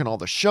much work in all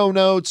the show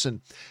notes, and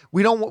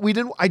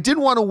I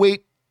didn't want to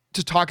wait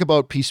to talk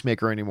about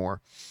Peacemaker anymore.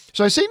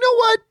 So I say, you know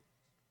what?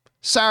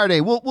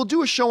 Saturday, we'll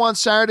do a show on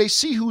Saturday,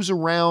 see who's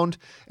around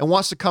and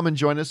wants to come and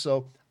join us.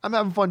 So I'm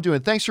having fun doing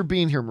it. Thanks for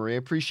being here, Marie. I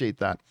appreciate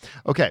that.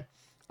 Okay.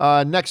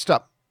 Next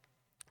up,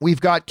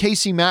 we've got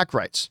Casey Mack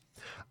writes,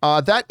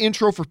 that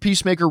intro for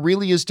Peacemaker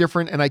really is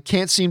different, and I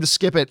can't seem to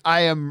skip it.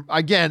 I am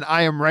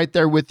right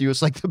there with you.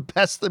 It's like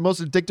the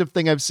most addictive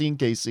thing I've seen,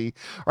 Casey.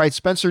 All right,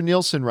 Spencer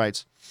Nielsen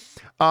writes,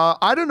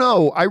 I don't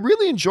know. I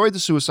really enjoyed the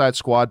Suicide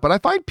Squad, but I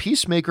find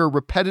Peacemaker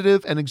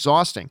repetitive and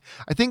exhausting.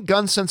 I think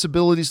Gunn's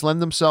sensibilities lend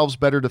themselves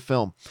better to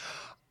film.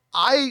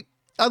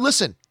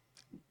 Listen,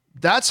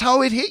 that's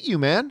how it hit you,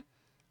 man.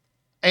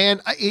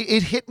 And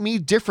it hit me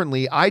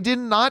differently. I did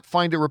not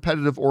find it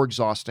repetitive or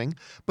exhausting,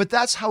 but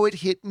that's how it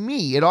hit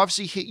me. It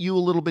obviously hit you a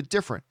little bit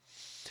different.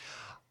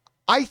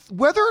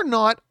 Whether or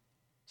not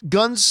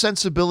Gunn's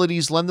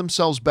sensibilities lend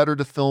themselves better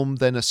to film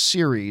than a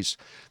series,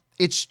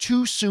 it's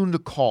too soon to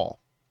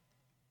call.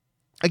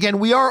 Again,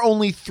 we are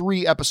only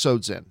 3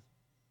 episodes in.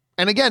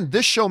 And again,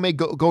 this show may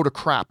go to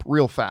crap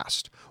real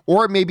fast,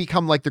 or it may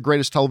become like the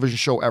greatest television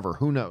show ever.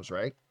 Who knows,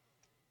 right?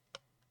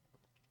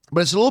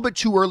 But it's a little bit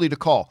too early to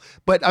call.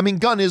 But,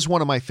 Gunn is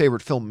one of my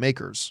favorite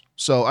filmmakers.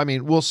 So,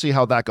 we'll see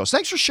how that goes.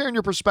 Thanks for sharing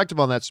your perspective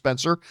on that,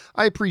 Spencer.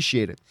 I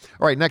appreciate it.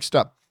 All right, next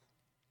up.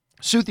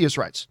 Suthius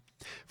writes,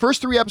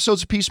 first 3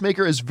 episodes of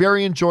Peacemaker is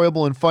very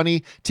enjoyable and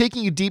funny.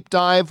 Taking a deep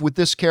dive with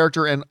this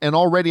character, and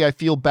already I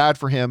feel bad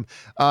for him.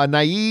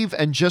 Naive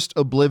and just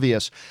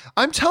oblivious.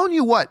 I'm telling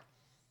you what,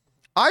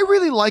 I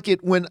really like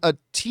it when a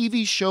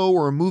TV show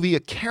or a movie,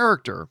 a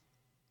character,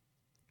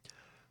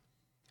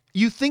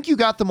 you think you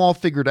got them all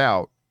figured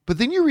out, but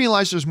then you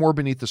realize there's more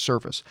beneath the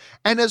surface.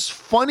 And as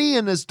funny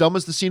and as dumb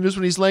as the scene is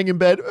when he's laying in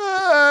bed,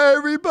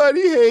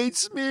 everybody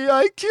hates me,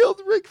 I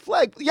killed Rick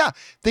Flag. Yeah,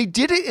 they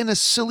did it in a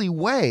silly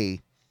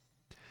way,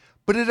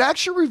 but it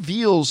actually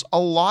reveals a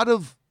lot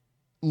of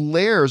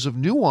layers of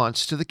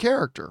nuance to the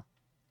character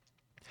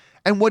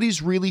and what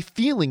he's really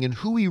feeling and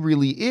who he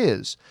really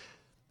is.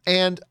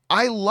 And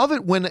I love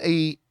it when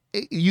a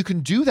you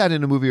can do that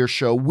in a movie or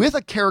show with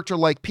a character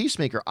like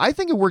Peacemaker. I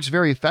think it works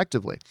very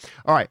effectively.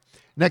 All right,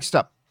 next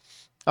up.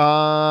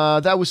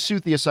 That was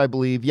Suthius, I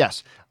believe.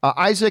 Yes.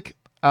 Isaac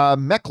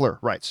Meckler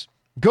writes,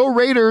 "Go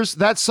Raiders.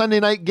 That Sunday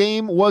night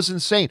game was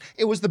insane.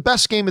 It was the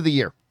best game of the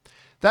year.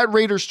 That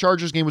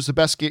Raiders-Chargers game was the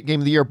best game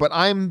of the year, but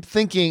I'm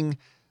thinking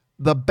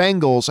the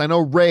Bengals. I know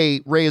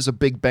Ray is a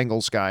big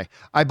Bengals guy.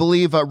 I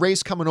believe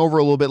Ray's coming over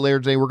a little bit later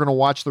today. We're going to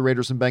watch the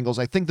Raiders and Bengals.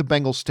 I think the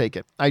Bengals take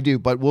it. I do,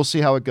 but we'll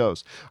see how it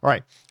goes. All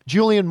right.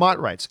 Julian Mott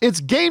writes,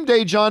 "It's game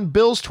day, John.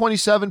 Bills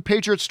 27,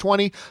 Patriots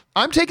 20.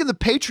 I'm taking the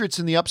Patriots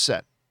in the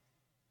upset."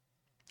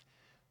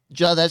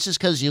 John, that's just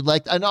because you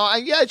like. I know.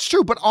 Yeah, it's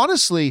true. But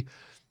honestly,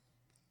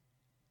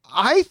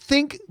 I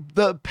think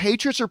the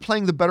Patriots are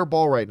playing the better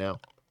ball right now.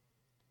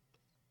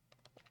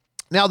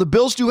 Now, the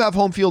Bills do have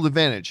home field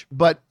advantage,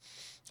 but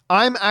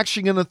I'm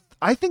actually going to,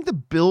 I think the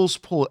Bills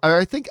pull it.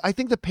 I think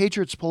the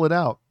Patriots pull it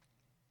out.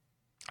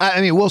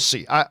 I mean, we'll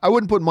see. I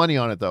wouldn't put money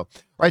on it, though. All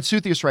right,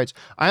 Suthius writes,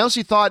 "I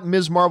honestly thought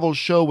Ms. Marvel's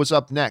show was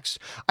up next.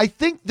 I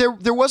think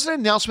there was an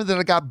announcement that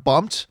it got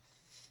bumped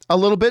a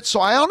little bit.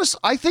 So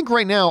I think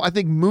right now, I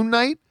think Moon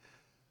Knight,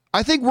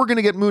 I think we're going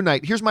to get Moon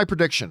Knight. Here's my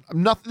prediction.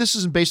 This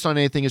isn't based on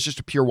anything. It's just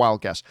a pure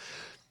wild guess.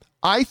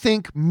 I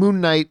think Moon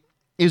Knight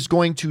is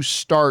going to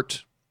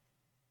start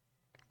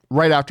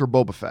right after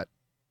Boba Fett.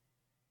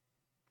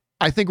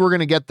 I think we're going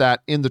to get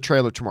that in the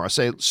trailer tomorrow.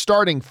 Say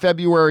starting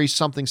February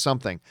something.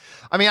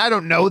 I mean, I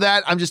don't know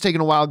that. I'm just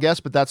taking a wild guess,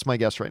 but that's my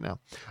guess right now.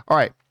 All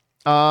right.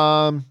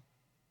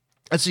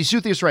 Let's see.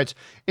 Suthius writes,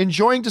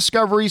 "Enjoying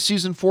Discovery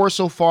season 4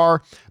 so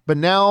far, but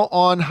now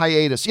on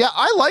hiatus." Yeah,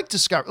 I like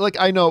Discovery. Like,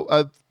 I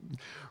know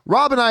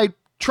Rob and I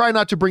try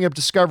not to bring up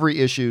Discovery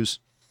issues,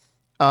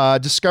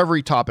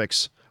 Discovery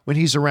topics when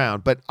he's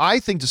around, but I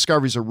think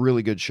Discovery's a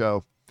really good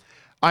show.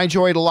 I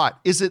enjoy it a lot.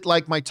 Is it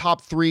like my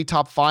top 3,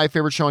 top 5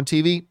 favorite show on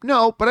TV?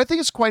 No, but I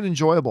think it's quite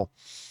enjoyable.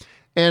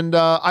 And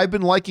I've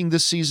been liking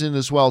this season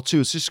as well,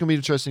 too. It's just going to be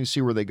interesting to see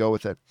where they go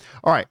with it.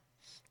 All right,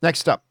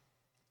 next up.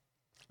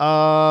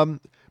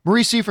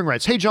 Marie Seifring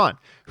writes, "Hey, John,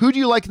 who do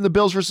you like in the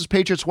Bills versus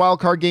Patriots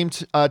wildcard game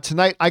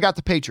tonight?" I got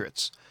the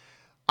Patriots.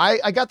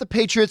 I got the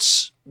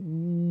Patriots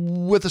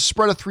with a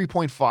spread of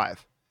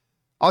 3.5.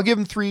 I'll give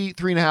them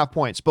 3.5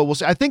 points, but we'll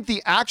see. I think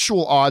the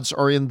actual odds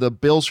are in the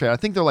Bills trade. I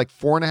think they're like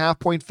 4.5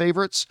 point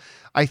favorites,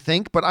 I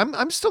think, but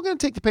I'm still going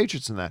to take the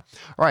Patriots in that.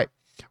 All right.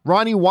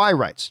 Ronnie Y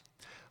writes,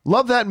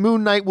 "Love that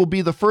Moon Knight will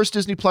be the first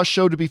Disney Plus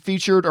show to be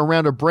featured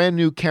around a brand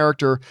new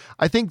character.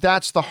 I think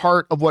that's the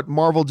heart of what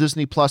Marvel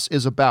Disney Plus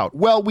is about."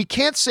 Well, we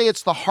can't say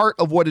it's the heart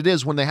of what it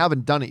is when they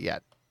haven't done it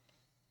yet.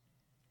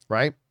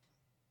 Right?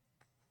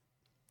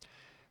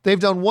 They've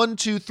done 1,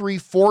 2, 3,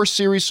 4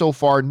 series so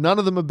far. None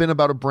of them have been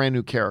about a brand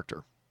new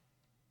character.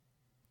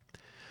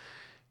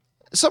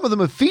 Some of them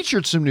have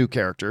featured some new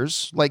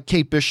characters, like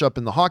Kate Bishop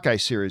in the Hawkeye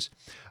series.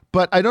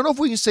 But I don't know if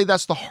we can say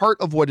that's the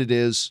heart of what it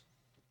is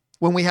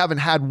when we haven't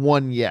had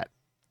one yet.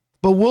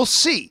 But we'll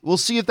see. We'll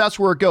see if that's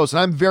where it goes. And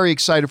I'm very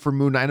excited for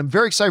Moon Knight. I'm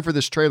very excited for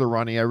this trailer,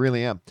 Ronnie. I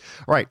really am.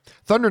 All right.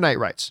 Thunder Knight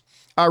writes,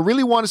 "I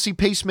really want to see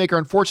Peacemaker.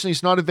 Unfortunately,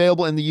 it's not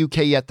available in the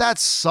UK yet. That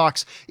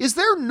sucks. Is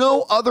there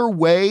no other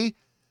way?"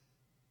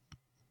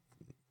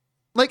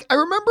 Like, I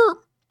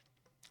remember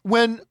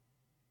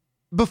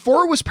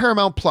before it was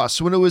Paramount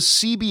Plus, when it was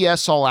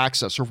CBS All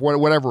Access or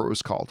whatever it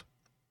was called,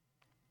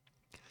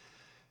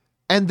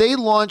 and they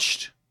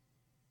launched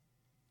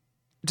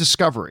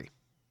Discovery,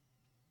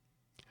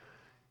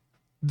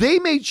 they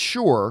made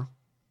sure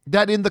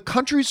that in the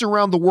countries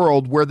around the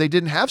world where they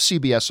didn't have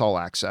CBS All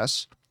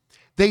Access,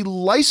 they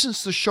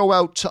licensed the show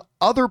out to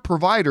other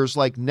providers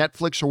like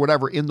Netflix or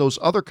whatever in those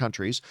other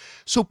countries,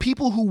 so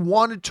people who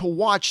wanted to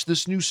watch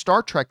this new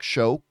Star Trek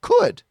show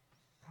could.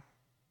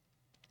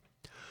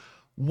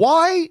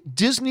 Why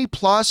Disney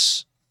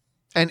Plus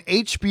and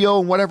HBO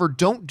and whatever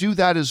don't do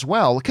that as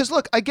well? Because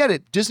look, I get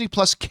it. Disney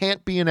Plus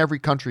can't be in every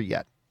country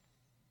yet.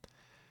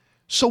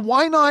 So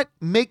why not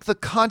make the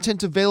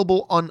content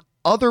available on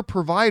other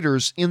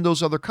providers in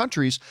those other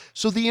countries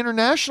so the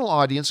international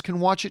audience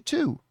can watch it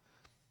too?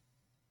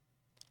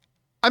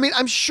 I mean,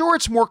 I'm sure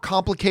it's more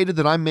complicated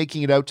than I'm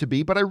making it out to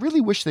be, but I really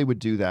wish they would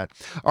do that.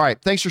 All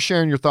right. Thanks for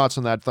sharing your thoughts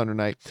on that, Thunder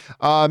Knight.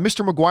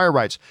 Mr. McGuire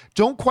writes,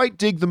 "Don't quite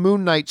dig the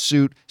Moon Knight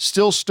suit.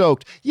 Still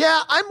stoked."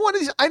 Yeah, I'm one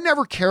of these. I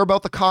never care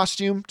about the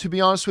costume, to be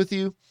honest with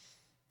you.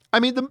 I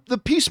mean, the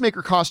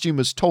Peacemaker costume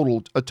is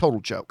a total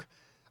joke.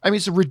 I mean,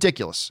 it's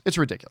ridiculous. It's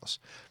ridiculous.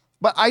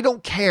 But I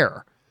don't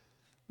care.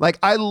 Like,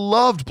 I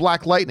loved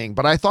Black Lightning,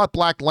 but I thought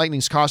Black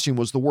Lightning's costume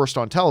was the worst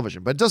on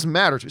television, but it doesn't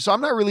matter to me. So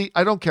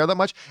I don't care that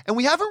much. And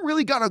we haven't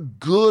really got a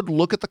good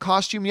look at the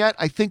costume yet.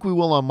 I think we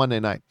will on Monday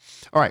night.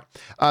 All right.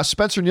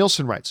 Spencer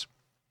Nielsen writes,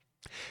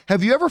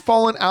 "Have you ever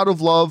fallen out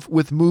of love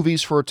with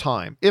movies for a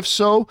time? If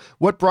so,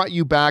 what brought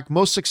you back?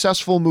 Most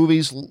successful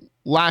movies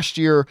last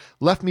year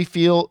left me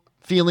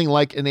feeling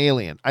like an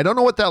alien." I don't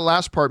know what that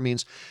last part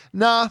means.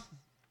 Nah,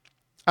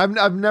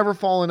 I've never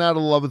fallen out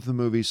of love with the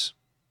movies.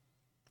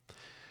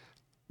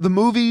 The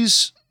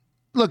movies,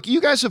 look, you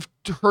guys have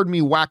heard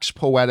me wax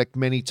poetic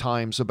many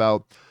times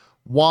about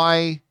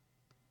why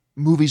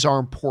movies are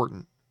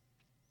important.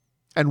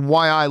 and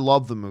why I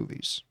love the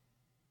movies.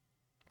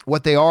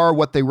 What they are,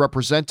 what they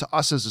represent to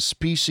us as a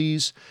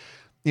species.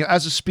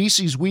 As a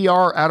species, we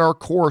are at our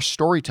core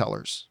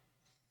storytellers.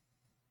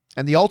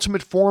 And the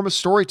ultimate form of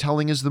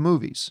storytelling is the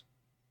movies.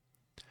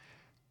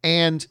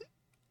 And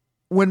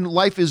when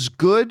life is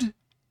good,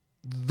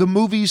 the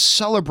movies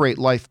celebrate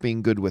life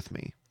being good with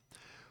me.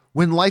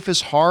 When life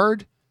is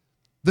hard,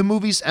 the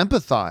movies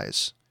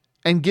empathize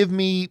and give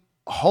me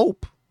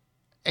hope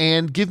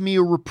and give me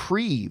a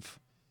reprieve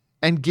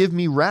and give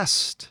me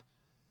rest.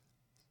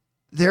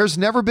 There's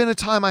never been a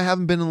time I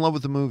haven't been in love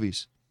with the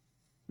movies.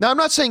 Now, I'm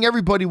not saying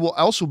everybody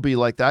else will be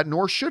like that,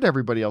 nor should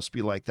everybody else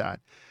be like that.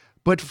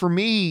 But for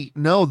me,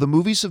 no, the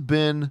movies have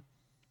been,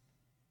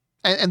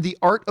 and the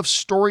art of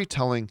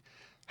storytelling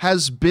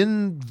has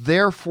been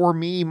there for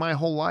me my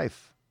whole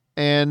life.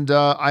 And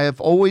I have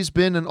always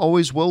been and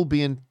always will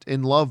be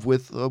in love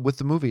with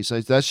the movies.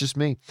 That's just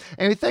me.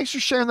 Anyway, thanks for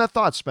sharing that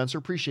thought, Spencer.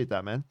 Appreciate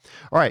that, man.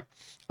 All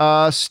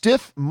right.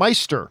 Stiff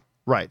Meister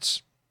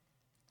writes,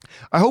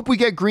 I hope we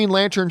get Green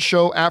Lantern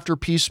show after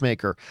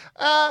Peacemaker.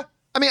 I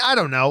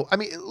don't know.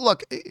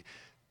 Look,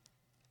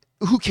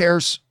 who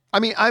cares?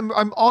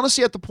 I'm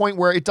honestly at the point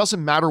where it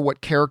doesn't matter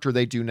what character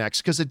they do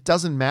next, because it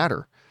doesn't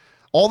matter.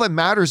 All that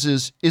matters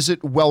is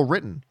it well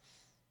written?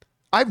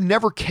 I've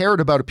never cared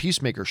about a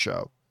Peacemaker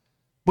show,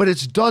 but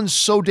it's done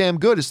so damn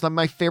good. It's not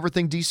my favorite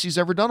thing DC's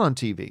ever done on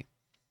TV.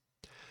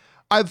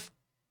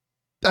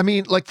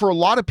 For a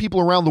lot of people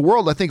around the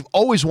world, I think I've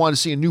always wanted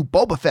to see a new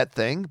Boba Fett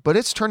thing, but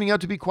it's turning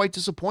out to be quite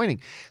disappointing.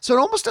 So it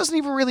almost doesn't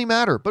even really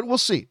matter, but we'll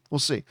see. We'll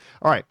see.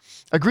 All right.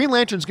 A Green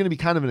Lantern is going to be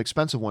kind of an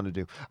expensive one to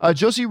do.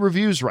 Josie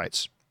Reviews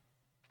writes,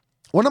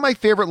 one of my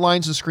favorite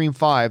lines in Scream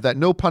 5, that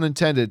no pun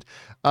intended,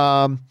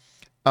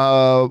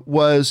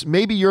 was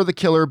maybe you're the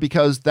killer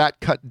because that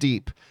cut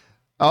deep.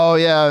 Oh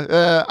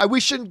yeah. We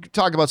shouldn't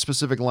talk about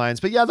specific lines,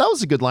 but yeah, that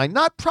was a good line.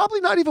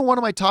 Probably not even one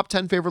of my top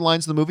 10 favorite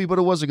lines in the movie, but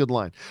it was a good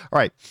line. All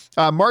right.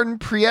 Martin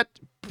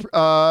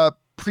Prieto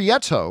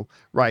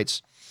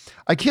writes,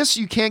 I guess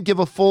you can't give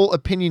a full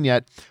opinion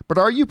yet, but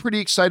are you pretty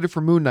excited for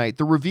Moon Knight?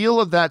 The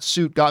reveal of that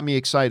suit got me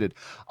excited.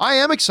 I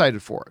am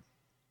excited for it.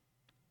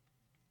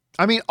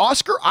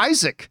 Oscar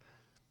Isaac,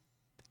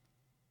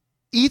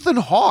 Ethan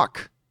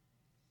Hawke.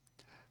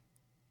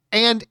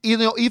 And,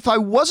 if I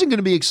wasn't going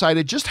to be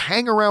excited, just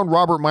hang around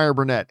Robert Meyer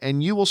Burnett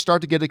and you will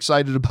start to get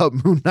excited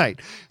about Moon Knight.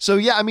 So,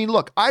 yeah,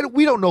 look,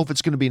 we don't know if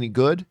it's going to be any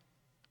good.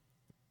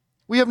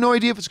 We have no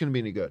idea if it's going to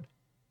be any good.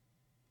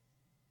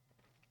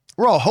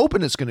 We're all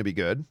hoping it's going to be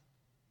good.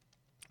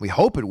 We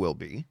hope it will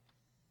be,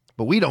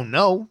 but we don't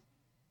know.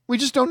 We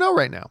just don't know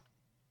right now.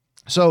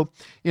 So,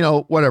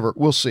 whatever.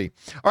 We'll see.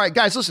 All right,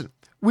 guys, listen.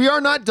 We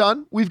are not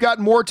done. We've got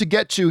more to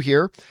get to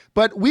here,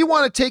 but we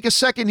want to take a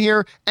second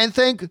here and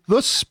thank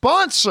the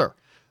sponsor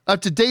of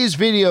today's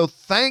video.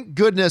 Thank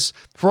goodness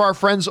for our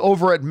friends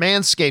over at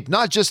Manscaped,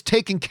 not just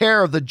taking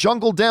care of the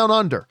jungle down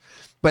under,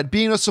 but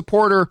being a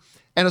supporter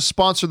and a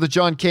sponsor of the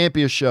John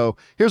Campea Show.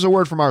 Here's a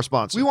word from our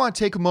sponsor. We want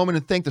to take a moment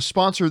and thank the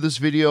sponsor of this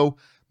video,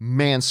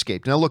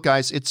 Manscaped. Now look,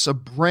 guys, it's a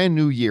brand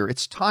new year.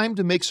 It's time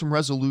to make some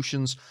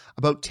resolutions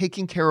about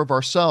taking care of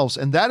ourselves,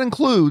 and that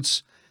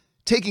includes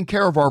taking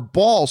care of our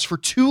balls. For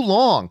too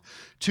long,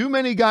 too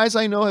many guys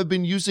I know have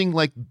been using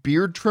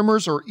beard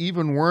trimmers, or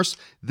even worse,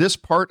 this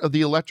part of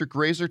the electric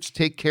razor to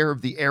take care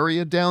of the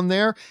area down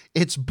there.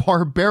 It's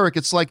barbaric.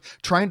 It's like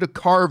trying to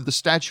carve the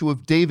statue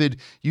of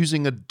David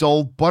using a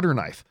dull butter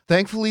knife.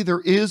 Thankfully, there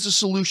is a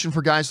solution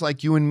for guys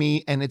like you and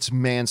me, and it's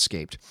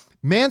Manscaped.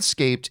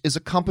 Manscaped is a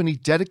company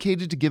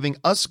dedicated to giving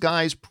us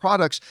guys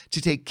products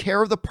to take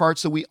care of the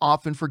parts that we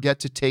often forget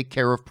to take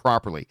care of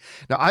properly.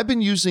 Now, I've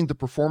been using the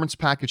Performance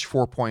Package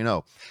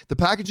 4.0. The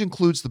package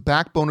includes the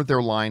backbone of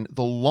their line,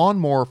 the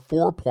Lawnmower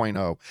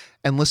 4.0.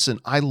 And listen,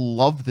 I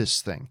love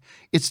this thing.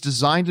 It's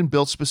designed and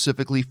built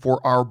specifically for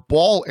our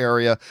ball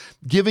area,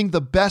 giving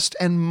the best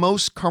and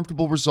most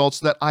comfortable results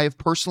that I have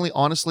personally,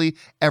 honestly,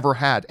 ever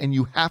had. And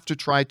you have to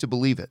try to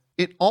believe it.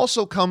 It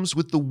also comes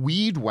with the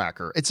Weed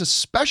Whacker. It's a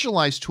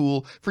specialized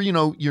tool for,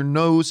 your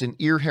nose and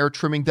ear hair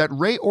trimming that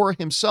Ray Ora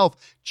himself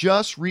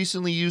just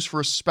recently used for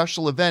a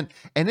special event,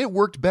 and it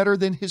worked better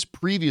than his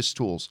previous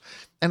tools.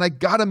 And I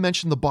gotta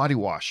mention the body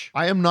wash.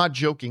 I am not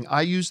joking.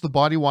 I used the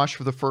body wash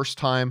for the first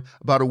time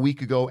about a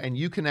week ago, and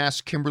you can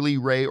ask Kimberly,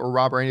 Ray, or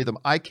Rob, or any of them.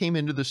 I came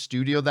into the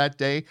studio that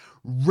day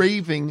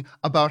raving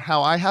about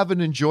how I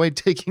haven't enjoyed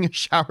taking a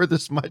shower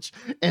this much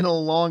in a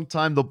long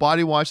time. The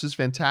body wash is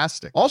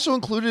fantastic. Also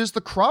included is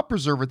the Crop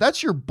Preserver.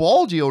 That's your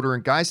ball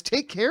deodorant, guys.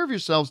 Take care of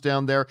yourselves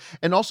down there.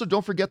 And also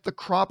don't forget the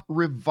Crop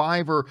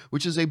Reviver,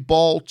 which is a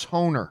ball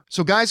toner.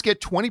 So guys,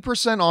 get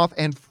 20% off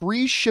and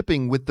free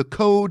shipping with the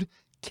code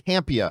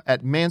Campea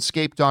at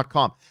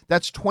manscaped.com.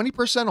 That's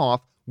 20%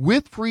 off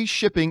with free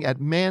shipping at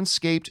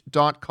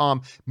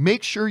manscaped.com.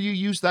 Make sure you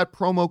use that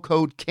promo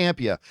code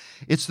Campea.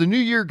 It's the new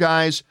year,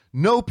 guys.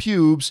 No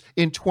pubes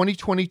in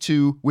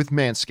 2022 with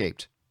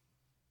Manscaped.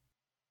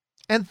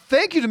 And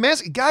thank you to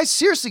Manscaped. Guys,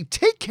 seriously,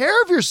 take care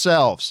of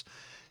yourselves.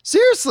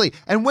 Seriously.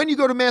 And when you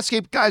go to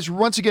Manscaped, guys,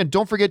 once again,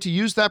 don't forget to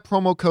use that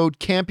promo code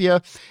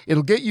CAMPIA.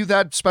 It'll get you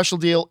that special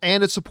deal,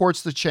 and it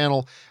supports the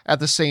channel at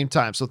the same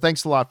time. So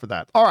thanks a lot for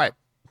that. All right,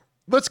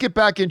 let's get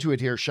back into it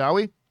here, shall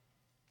we?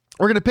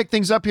 We're going to pick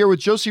things up here with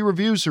Josie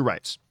Reviews, who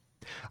writes,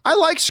 I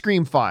like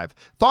Scream 5.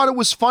 Thought it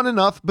was fun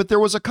enough, but there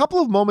was a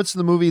couple of moments in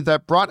the movie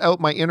that brought out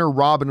my inner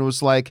Rob and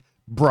was like,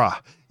 bruh.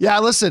 Yeah,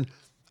 listen,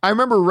 I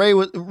remember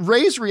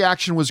Ray's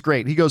reaction was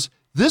great. He goes,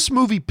 this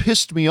movie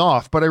pissed me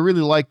off, but I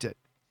really liked it.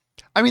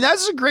 I mean,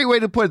 that's a great way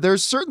to put it.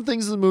 There's certain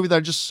things in the movie that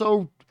are just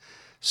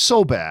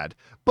so bad.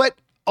 But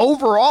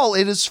overall,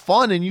 it is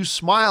fun, and you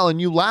smile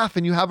and you laugh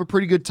and you have a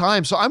pretty good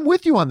time. So I'm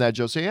with you on that,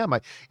 Josie.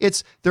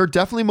 There are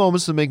definitely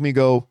moments that make me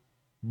go,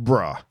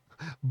 bruh.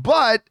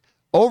 But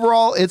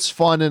overall, it's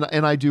fun,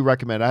 and I do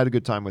recommend it. I had a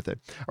good time with it.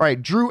 All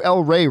right, Drew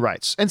L. Ray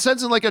writes, and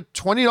sends in like a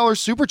 $20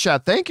 super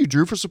chat. Thank you,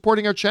 Drew, for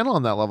supporting our channel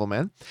on that level,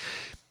 man.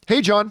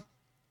 Hey, John.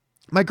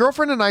 My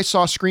girlfriend and I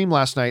saw Scream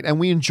last night, and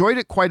we enjoyed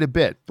it quite a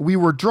bit. We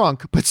were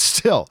drunk, but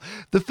still.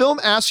 The film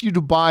asks you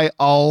to buy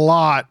a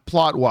lot,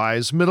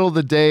 plot-wise. Middle of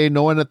the day,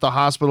 no one at the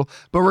hospital.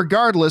 But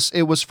regardless,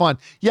 it was fun.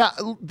 Yeah,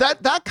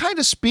 that kind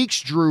of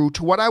speaks, Drew,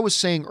 to what I was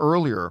saying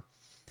earlier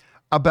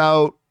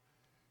about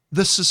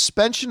the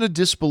suspension of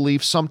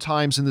disbelief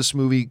sometimes in this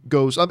movie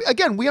goes.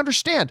 Again, we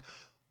understand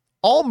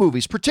all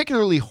movies,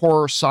 particularly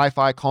horror,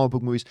 sci-fi, comic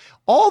book movies,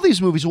 all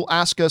these movies will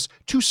ask us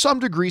to some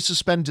degree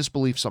suspend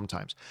disbelief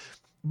sometimes.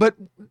 But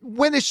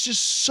when it's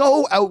just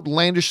so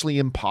outlandishly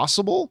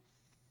impossible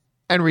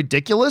and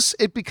ridiculous,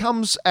 it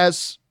becomes,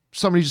 as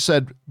somebody just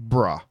said,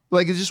 bruh.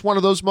 Like, it's just one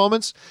of those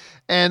moments.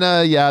 And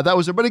yeah, that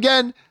was it. But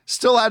again,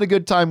 still had a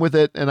good time with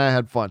it, and I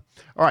had fun.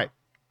 All right.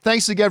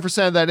 Thanks again for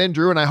sending that in,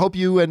 Drew, and I hope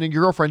you and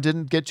your girlfriend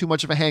didn't get too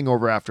much of a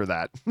hangover after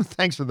that.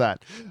 Thanks for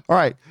that. All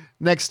right,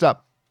 next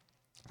up,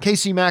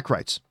 Casey Mack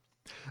writes,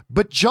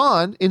 but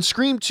John, in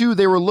Scream 2,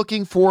 they were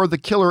looking for the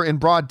killer in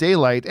broad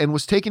daylight and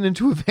was taken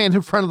into a van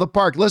in front of the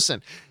park.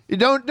 Listen, you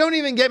don't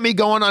even get me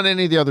going on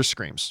any of the other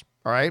Screams,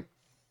 all right?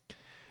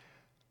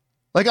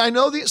 Like, I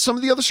know some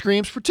of the other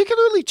Screams,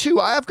 particularly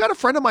 2. I've got a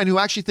friend of mine who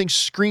actually thinks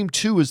Scream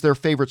 2 is their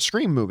favorite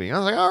Scream movie. And I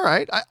was like, all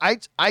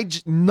right,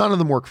 none of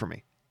them work for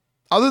me.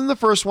 Other than the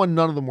first one,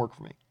 none of them work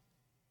for me.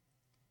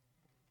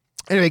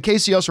 Anyway,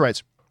 Casey also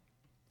writes,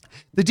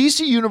 the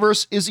DC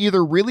universe is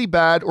either really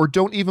bad or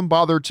don't even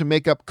bother to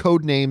make up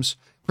code names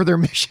for their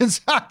missions.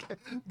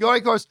 Going,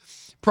 of course,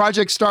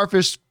 Project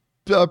Starfish,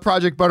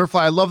 Project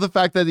Butterfly. I love the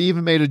fact that they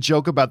even made a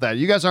joke about that.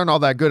 You guys aren't all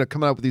that good at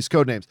coming up with these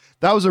code names.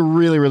 That was a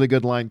really, really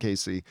good line,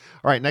 Casey.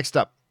 All right, next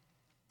up.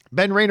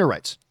 Ben Rayner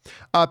writes,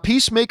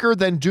 Peacemaker,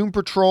 then Doom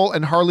Patrol,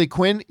 and Harley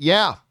Quinn.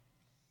 Yeah.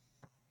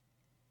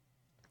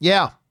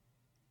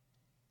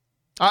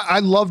 I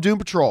love Doom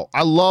Patrol.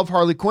 I love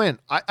Harley Quinn.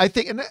 I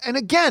think, and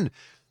again,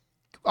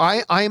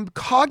 I am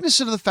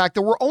cognizant of the fact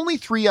that we're only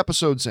 3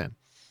 episodes in,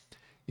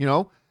 you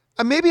know,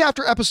 and maybe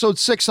after episode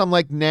 6, I'm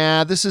like,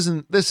 nah, this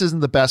isn't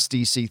the best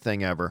DC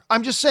thing ever.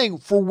 I'm just saying,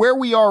 for where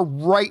we are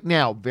right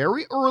now,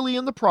 very early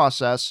in the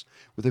process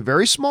with a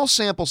very small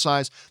sample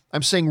size,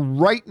 I'm saying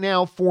right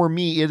now for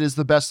me, it is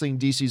the best thing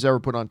DC's ever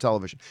put on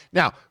television.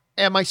 Now,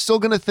 am I still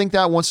going to think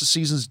that once the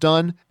season's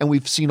done and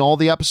we've seen all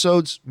the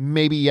episodes?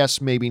 Maybe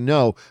yes, maybe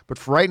no. But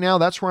for right now,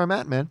 that's where I'm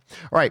at, man.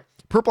 All right.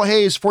 Purple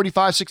Haze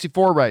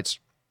 4564 writes,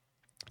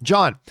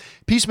 John,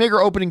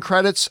 Peacemaker opening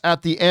credits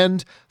at the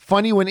end.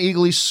 Funny when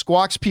Eagly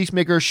squawks.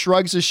 Peacemaker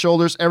shrugs his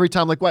shoulders every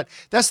time. Like what?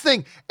 That's the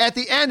thing. At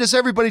the end, as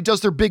everybody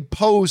does their big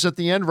pose at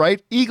the end,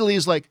 right? Eagly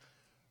is like,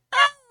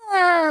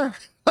 Arr!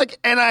 Like,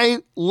 and I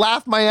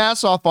laugh my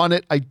ass off on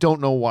it. I don't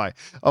know why.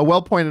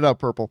 Well pointed out,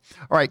 Purple.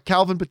 All right.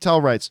 Calvin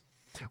Patel writes,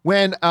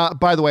 when,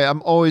 by the way,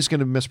 I'm always going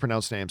to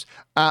mispronounce names.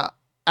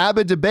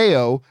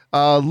 Abadebeo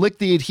licked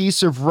the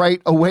adhesive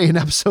right away in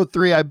episode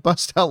 3. I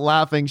bust out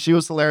laughing. She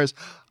was hilarious.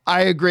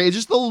 I agree.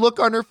 Just the look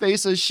on her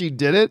face as she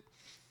did it.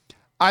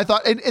 I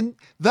thought, and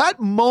that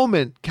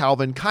moment,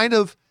 Calvin, kind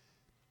of,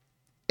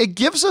 it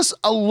gives us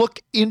a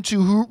look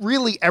into who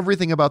really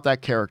everything about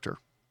that character,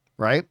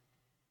 right?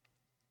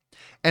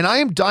 And I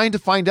am dying to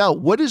find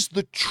out what is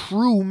the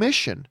true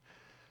mission.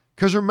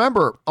 Because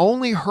remember,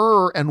 only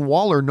her and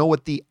Waller know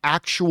what the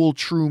actual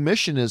true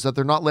mission is that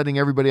they're not letting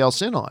everybody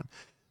else in on.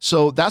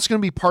 So that's going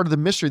to be part of the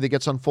mystery that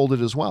gets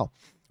unfolded as well.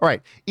 All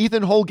right.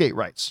 Ethan Holgate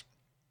writes,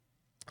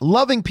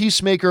 loving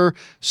Peacemaker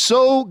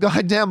so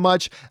goddamn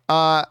much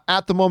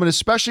at the moment,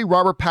 especially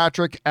Robert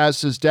Patrick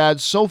as his dad.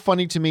 So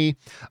funny to me.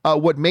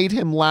 What made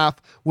him laugh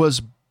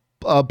was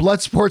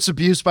blood sports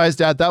abuse by his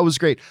dad. That was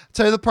great. I'll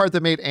tell you the part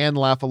that made Anne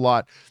laugh a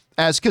lot,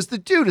 because the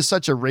dude is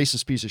such a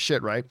racist piece of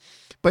shit, right?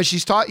 But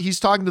he's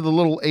talking to the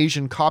little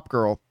Asian cop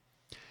girl,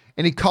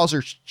 and he calls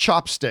her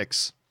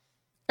chopsticks.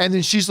 And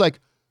then she's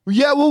like,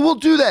 yeah, well, we'll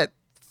do that.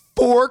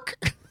 Fork.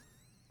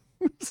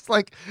 It's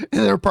like,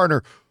 and their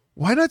partner,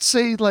 why not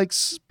say like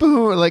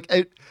spoon?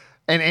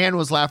 And Anne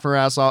was laughing her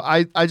ass off.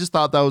 I just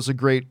thought that was a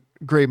great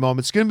moment.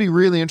 It's going to be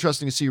really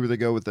interesting to see where they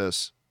go with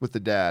this, with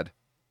the dad.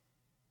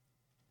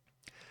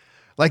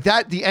 Like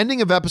that, the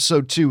ending of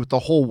episode 2 with the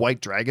whole white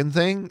dragon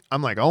thing.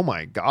 I'm like, oh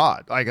my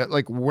God.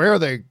 Like where are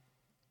they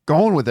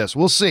going with this?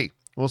 We'll see.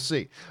 We'll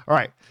see. All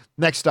right.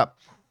 Next up.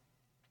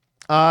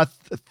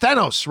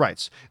 Thanos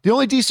writes, the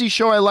only DC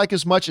show I like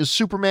as much is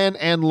Superman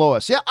and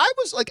Lois. Yeah, I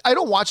was like, I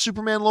don't watch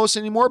Superman and Lois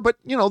anymore, but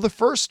the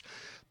first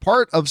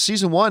part of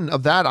season 1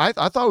 of that, I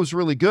thought it was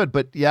really good,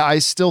 but yeah, I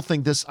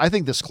think this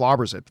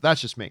clobbers it, but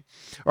that's just me.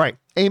 All right.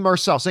 A.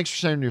 Marcellus, thanks for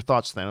sending your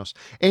thoughts, Thanos.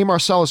 A.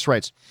 Marcellus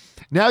writes,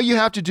 now you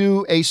have to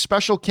do a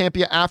special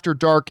Campia After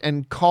Dark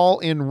and call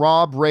in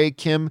Rob, Ray,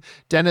 Kim,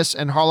 Dennis,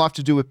 and Harloff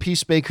to do a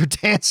Peacemaker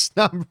dance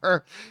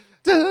number.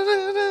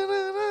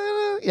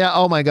 Yeah,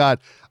 oh my God.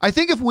 I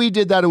think if we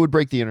did that, it would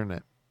break the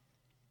internet.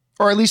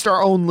 Or at least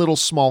our own little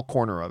small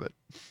corner of it.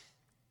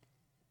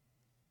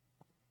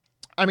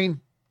 I mean,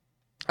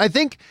 I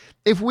think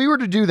if we were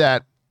to do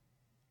that,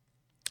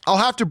 I'll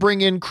have to bring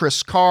in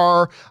Chris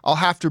Carr. I'll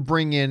have to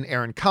bring in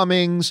Aaron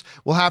Cummings.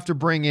 We'll have to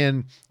bring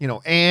in,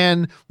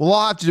 Ann. We'll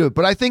all have to do it.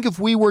 But I think if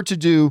we were to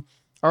do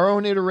our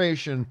own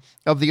iteration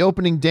of the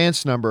opening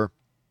dance number,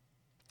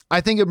 I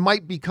think it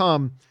might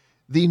become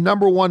the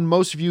number 1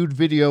 most viewed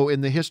video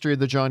in the history of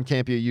the John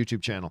Campia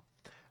YouTube channel.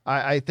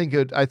 I think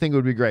it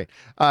would be great.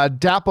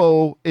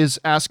 Dapo is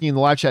asking in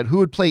the live chat, who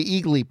would play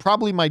Eagly?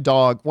 Probably my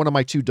dog, one of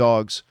my 2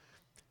 dogs.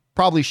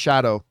 Probably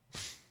Shadow.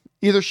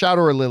 Either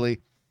Shadow or Lily.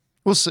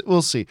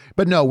 We'll see.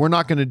 But no, we're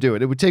not going to do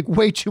it. It would take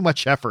way too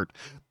much effort.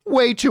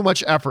 Way too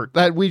much effort.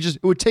 It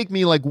would take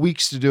me like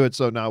weeks to do it.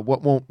 So no,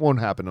 won't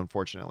happen,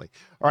 unfortunately.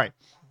 All right.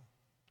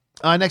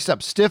 Next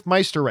up, Stiff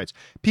Meister writes,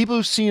 people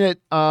who've seen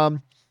it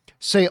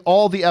say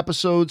all the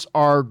episodes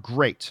are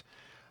great.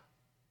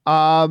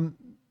 I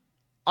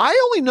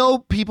only know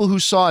people who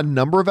saw a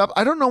number of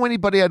I don't know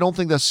anybody, I don't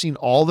think that's seen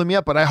all of them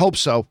yet, but I hope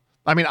so.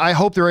 I mean, I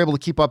hope they're able to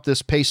keep up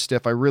this pace,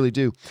 Stiff. I really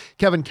do.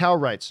 Kevin Cow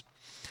writes,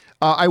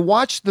 I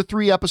watched the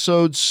 3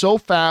 episodes so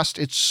fast.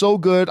 It's so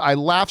good. I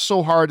laughed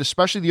so hard,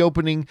 especially the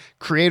opening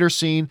creator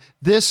scene.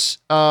 This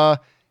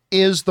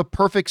is the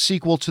perfect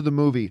sequel to the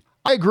movie.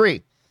 I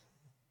agree.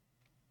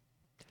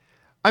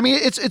 I mean,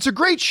 it's a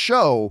great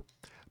show,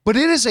 but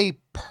it is a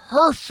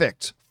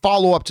perfect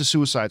follow-up to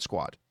Suicide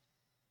Squad.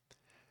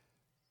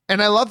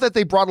 And I love that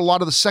they brought a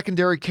lot of the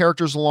secondary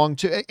characters along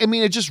too. I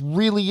mean, it just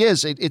really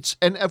is.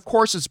 And of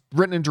course it's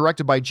written and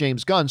directed by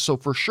James Gunn. So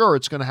for sure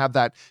it's going to have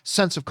that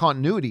sense of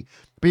continuity,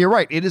 but you're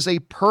right. It is a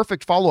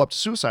perfect follow-up to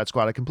Suicide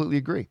Squad. I completely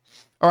agree.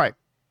 All right.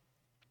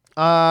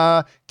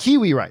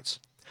 Kiwi writes,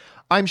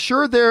 I'm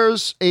sure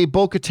there's a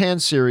Bo-Katan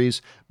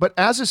series, but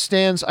as it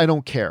stands, I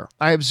don't care.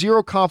 I have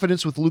zero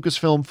confidence with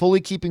Lucasfilm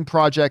fully keeping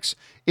projects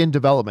in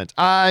development.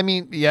 I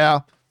mean,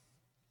 yeah.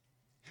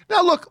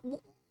 Now look,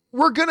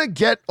 we're going to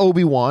get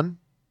Obi-Wan.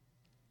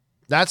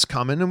 That's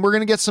coming. And we're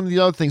going to get some of the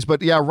other things.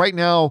 But yeah, right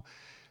now,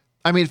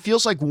 I mean, it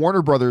feels like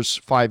Warner Brothers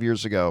 5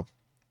 years ago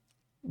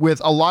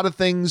with a lot of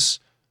things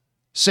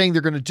saying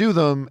they're going to do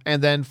them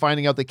and then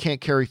finding out they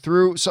can't carry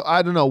through. So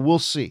I don't know. We'll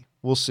see.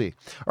 We'll see.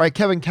 All right.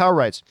 Kevin Cow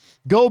writes,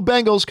 go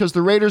Bengals because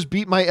the Raiders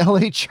beat my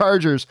LA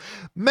Chargers.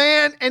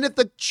 Man, and if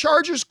the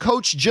Chargers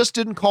coach just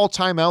didn't call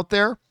timeout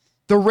there,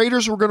 the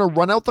Raiders were going to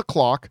run out the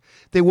clock.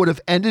 They would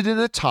have ended in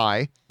a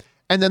tie.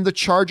 And then the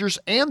Chargers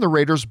and the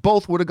Raiders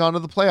both would have gone to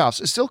the playoffs.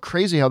 It's still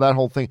crazy how that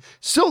whole thing,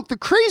 still the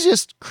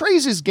craziest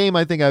game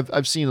I think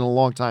I've seen in a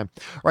long time.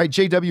 All right,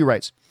 JW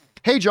writes,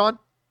 hey, John,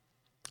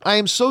 I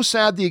am so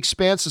sad The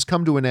Expanse has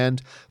come to an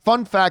end.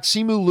 Fun fact,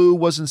 Simu Liu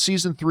was in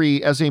season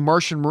 3 as a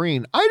Martian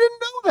Marine. I didn't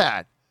know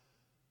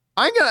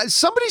that.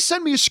 Somebody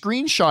send me a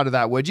screenshot of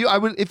that, would you?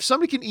 If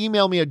somebody can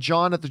email me at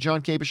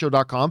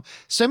john@thejohncampershow.com,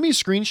 send me a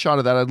screenshot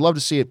of that. I'd love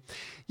to see it.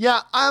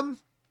 Yeah, I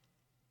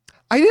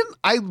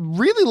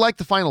really liked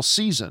the final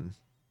season.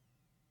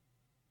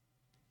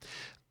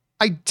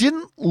 I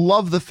didn't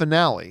love the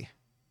finale.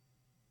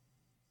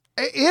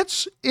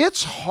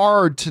 It's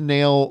hard to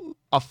nail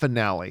a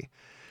finale.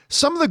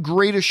 Some of the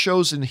greatest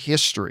shows in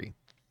history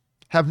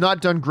have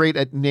not done great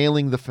at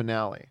nailing the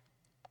finale.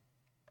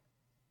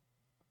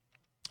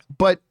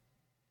 But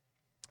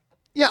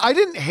yeah, I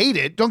didn't hate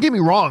it. Don't get me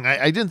wrong.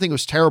 I didn't think it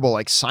was terrible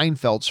like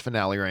Seinfeld's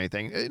finale or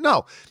anything.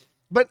 No,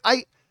 but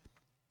I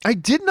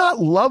did not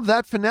love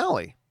that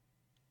finale.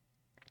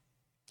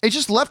 It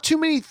just left too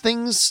many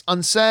things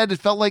unsaid. It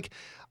felt like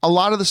a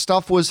lot of the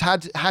stuff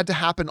had to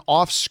happen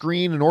off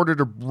screen in order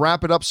to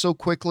wrap it up so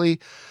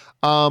quickly.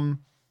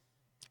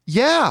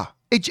 Yeah,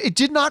 it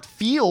did not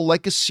feel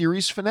like a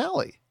series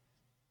finale.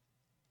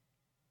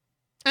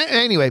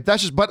 Anyway,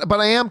 that's just, but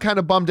I am kind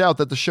of bummed out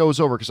that the show is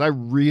over because I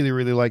really,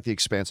 really like The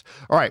Expanse.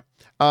 All right.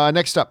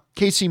 Next up,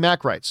 Casey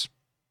Mack writes,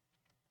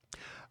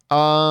 where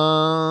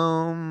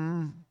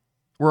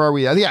are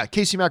we? Yeah,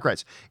 Casey Mack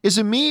writes, is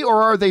it me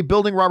or are they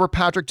building Robert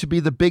Patrick to be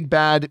the big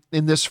bad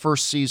in this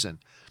first season?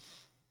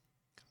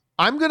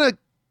 I'm going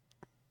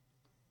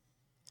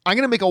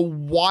to make a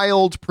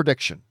wild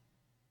prediction.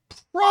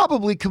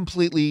 Probably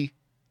completely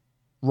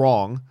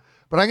wrong,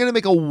 but I'm going to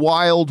make a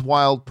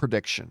wild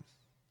prediction.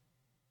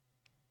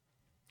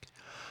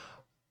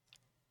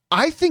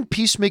 I think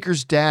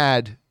Peacemaker's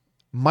dad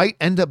might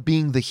end up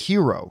being the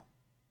hero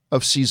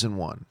of season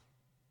 1.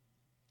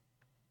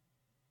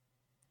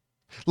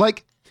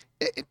 Like,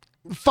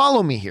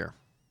 follow me here.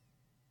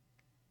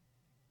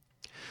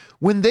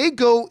 when they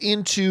go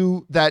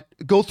through that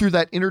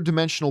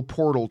interdimensional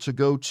portal to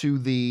go to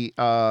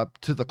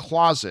the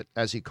closet,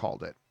 as he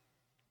called it,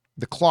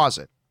 the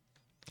closet.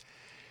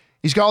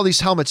 He's got all these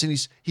helmets, and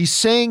he's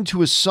saying to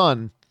his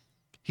son,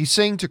 he's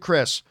saying to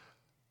Chris,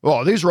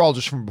 "Oh, these are all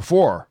just from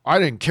before. I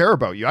didn't care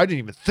about you. I didn't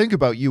even think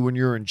about you when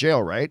you were in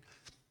jail, right?"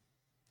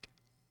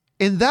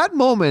 In that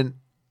moment,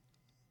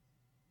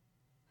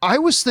 I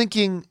was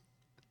thinking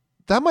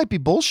that might be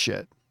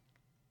bullshit.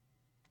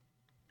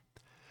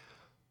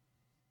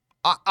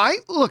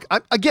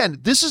 Again,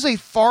 this is a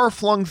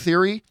far-flung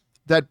theory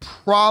that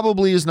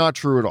probably is not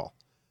true at all.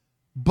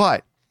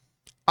 But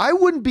I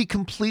wouldn't be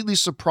completely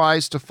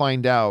surprised to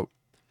find out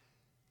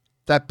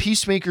that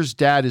Peacemaker's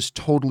dad is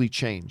totally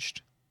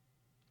changed.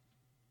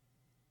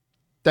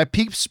 That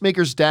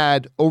Peacemaker's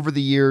dad over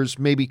the years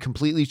maybe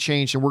completely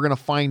changed, and we're going to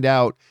find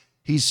out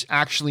he's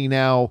actually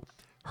now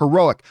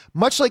heroic.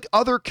 Much like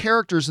other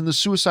characters in the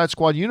Suicide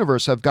Squad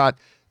universe have got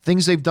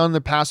things they've done in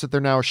the past that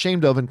they're now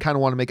ashamed of and kind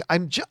of want to make.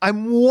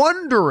 I'm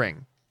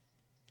wondering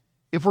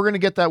if we're going to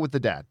get that with the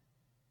dad.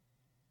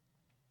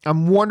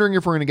 I'm wondering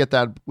if we're going to get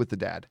that with the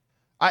dad.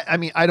 I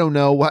mean, I don't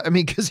know. I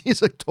mean, because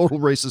he's a total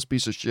racist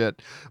piece of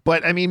shit.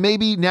 But I mean,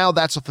 maybe now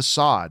that's a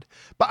facade.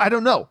 But I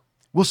don't know.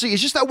 We'll see.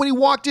 It's just that when he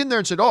walked in there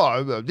and said,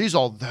 "Oh, these are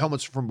all the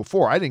helmets from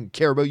before. I didn't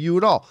care about you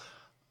at all."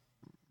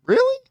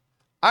 Really?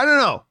 I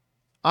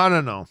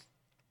don't know.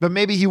 But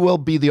maybe he will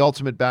be the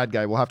ultimate bad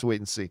guy. We'll have to wait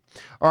and see.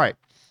 All right.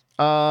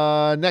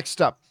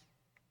 Next up.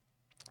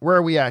 Where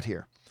are we at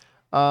here?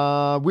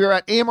 We're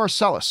at A.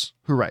 Marcellus,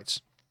 who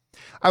writes,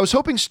 "I was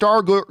hoping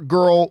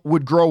Stargirl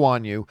would grow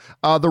on you.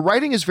 The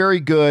writing is very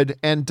good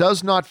and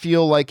does not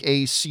feel like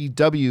a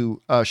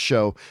CW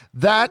show.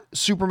 That,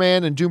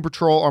 Superman, and Doom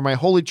Patrol are my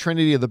holy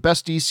trinity of the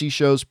best DC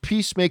shows.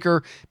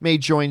 Peacemaker may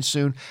join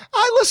soon."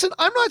 Listen,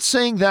 I'm not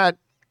saying that.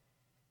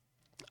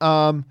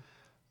 I'm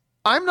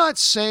not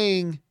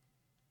saying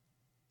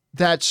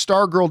that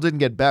Stargirl didn't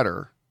get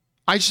better.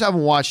 I just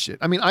haven't watched it.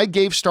 I mean, I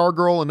gave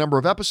Stargirl a number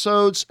of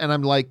episodes, and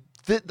I'm like,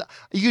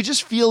 you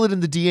just feel it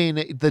in the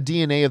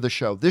DNA of the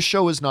show. This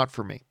show is not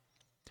for me.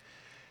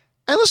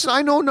 And listen,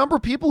 I know a number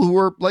of people who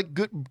are like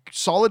good,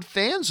 solid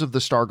fans of the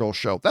Stargirl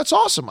show. That's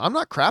awesome. I'm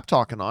not crap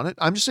talking on it.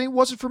 I'm just saying it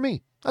wasn't for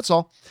me. That's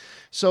all.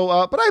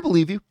 So, but I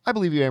believe you. I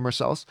believe you, A.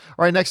 Marcellus.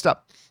 All right, next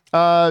up.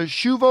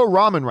 Shuvo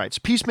Raman writes,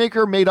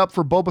 "Peacemaker made up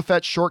for Boba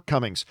Fett's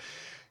shortcomings."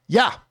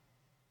 Yeah.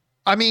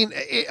 I mean,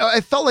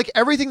 it felt like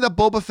everything that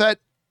Boba Fett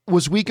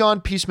was weak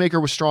on, Peacemaker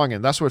was strong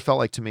in. That's what it felt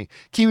like to me.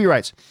 Kiwi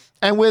writes,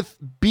 "And with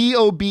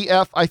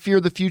BOBF, I fear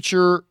the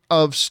future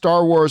of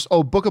Star Wars.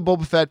 Oh, Book of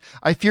Boba Fett,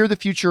 I fear the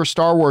future of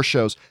Star Wars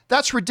shows."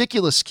 That's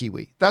ridiculous,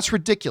 Kiwi. That's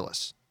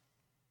ridiculous.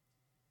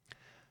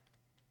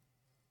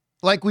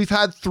 Like, we've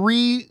had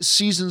 3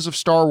 seasons of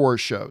Star Wars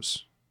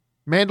shows.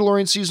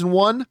 Mandalorian Season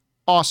 1,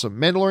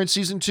 awesome. Mandalorian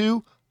Season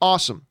 2,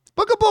 awesome.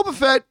 Book of Boba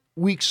Fett,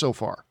 weak so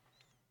far.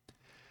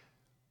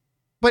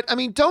 But I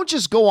mean, don't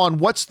just go on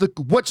what's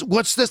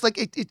this? Like,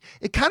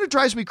 it kind of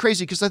drives me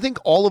crazy, because I think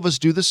all of us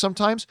do this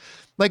sometimes.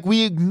 Like,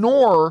 we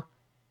ignore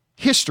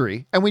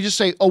history and we just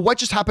say, "Oh, what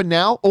just happened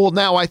now? Oh, well,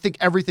 now I think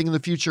everything in the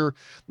future."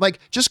 Like,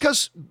 just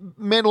because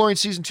Mandalorian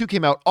Season 2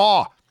 came out,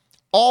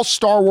 all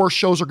Star Wars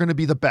shows are going to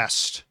be the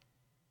best.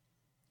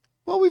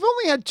 Well, we've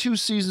only had 2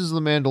 seasons of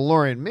The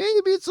Mandalorian.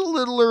 Maybe it's a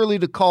little early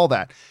to call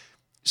that.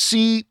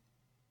 See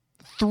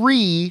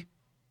 3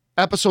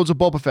 episodes of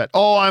Boba Fett.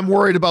 "Oh, I'm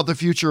worried about the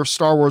future of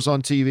Star Wars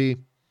on TV.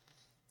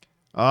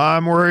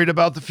 I'm worried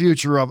about the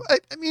future of..."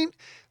 I mean,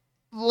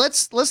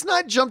 let's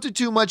not jump to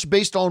too much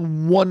based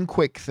on one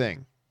quick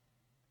thing.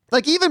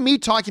 Like, even me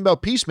talking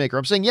about Peacemaker,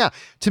 I'm saying, yeah,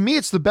 to me,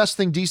 it's the best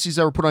thing DC's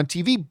ever put on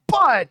TV,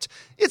 but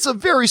it's a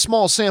very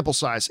small sample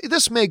size.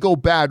 This may go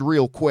bad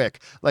real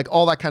quick, like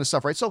all that kind of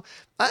stuff, right? So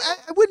I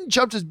wouldn't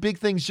jump to big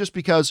things just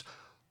because,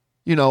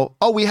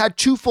 we had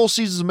 2 full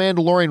seasons of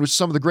Mandalorian, which is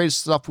some of the greatest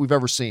stuff we've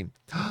ever seen.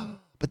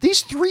 But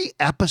these 3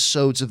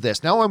 episodes of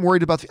this, now I'm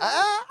worried about,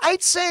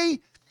 I'd say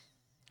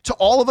to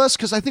all of us,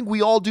 because I think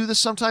we all do this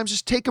sometimes,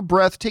 just take a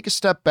breath, take a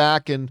step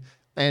back, and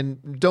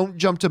don't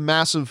jump to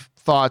massive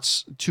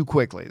thoughts too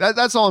quickly.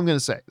 That's all I'm going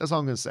to say. That's all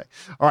I'm going to say.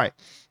 All right,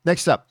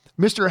 next up,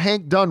 Mr.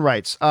 Hank Dunn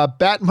writes,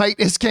 Batmite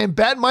is canon.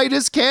 Batmite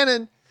is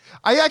canon.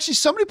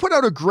 Somebody put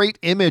out a great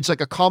image, like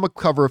a comic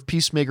cover of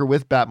Peacemaker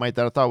with Batmite,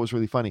 that I thought was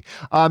really funny.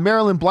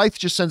 Marilyn Blythe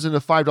just sends in a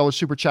 $5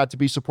 super chat to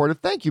be supportive.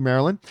 Thank you,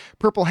 Marilyn.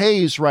 Purple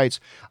Haze writes,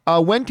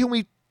 when can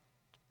we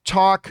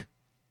talk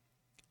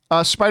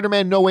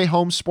Spider-Man No Way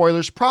Home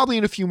spoilers? Probably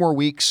in a few more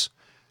weeks.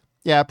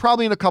 Yeah,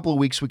 probably in a couple of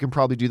weeks we can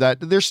probably do that.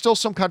 There's still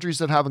some countries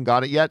that haven't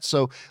got it yet,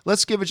 so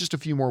let's give it just a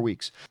few more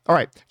weeks. All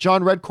right,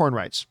 John Redcorn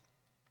writes,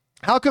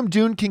 "How come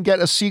Dune can get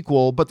a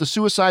sequel, but the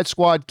Suicide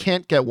Squad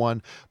can't get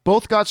one?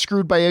 Both got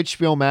screwed by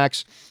HBO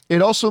Max.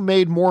 It also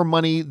made more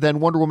money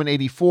than Wonder Woman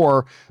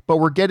 84, but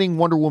we're getting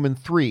Wonder Woman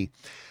 3.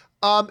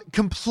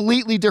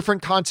 Completely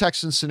different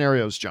contexts and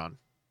scenarios, John.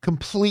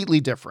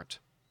 Completely different.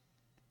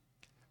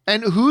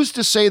 And who's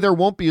to say there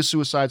won't be a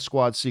Suicide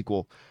Squad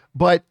sequel?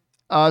 But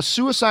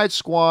Suicide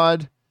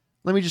Squad,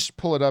 let me just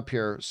pull it up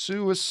here.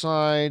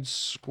 Suicide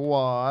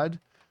Squad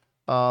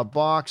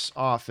box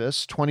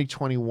office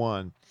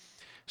 2021.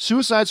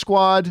 Suicide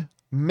Squad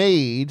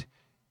made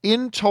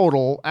in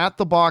total at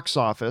the box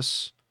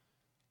office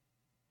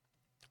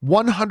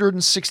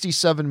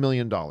 $167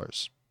 million.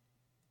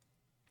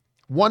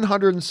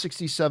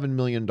 $167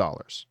 million.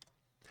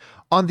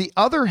 On the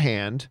other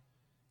hand,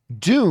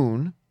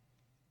 Dune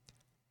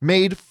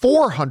made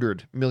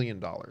 $400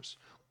 million.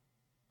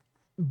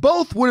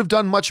 Both would have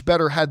done much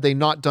better had they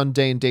not done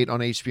day and date on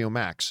HBO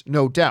Max,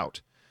 no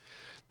doubt.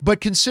 But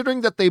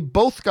considering that they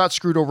both got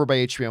screwed over by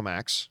HBO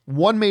Max,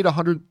 one made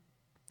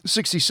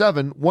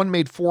 167, one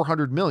made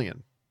 400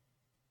 million.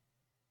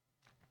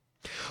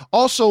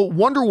 Also,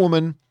 Wonder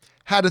Woman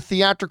had a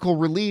theatrical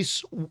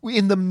release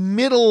in the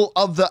middle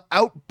of the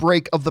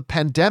outbreak of the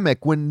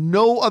pandemic when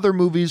no other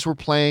movies were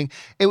playing.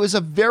 It was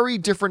a very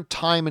different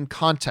time and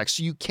context.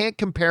 So you can't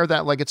compare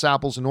that like it's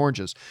apples and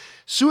oranges.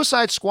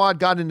 Suicide Squad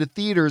got into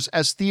theaters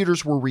as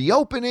theaters were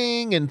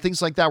reopening and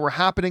things like that were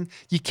happening.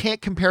 You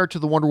can't compare it to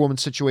the Wonder Woman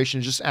situation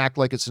and just act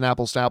like it's an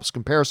apples to apples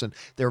comparison.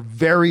 They're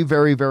very,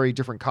 very, very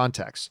different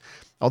contexts.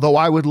 Although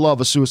I would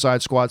love a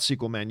Suicide Squad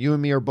sequel, man. You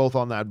and me are both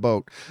on that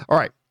boat. All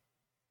right.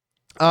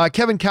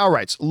 Kevin Cow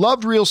writes,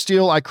 loved Real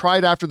Steel. I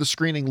cried after the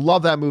screening.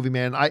 Love that movie,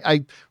 man.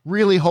 I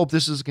really hope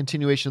this is a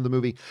continuation of the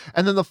movie.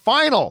 And then the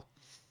final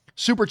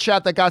super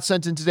chat that got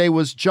sent in today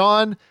was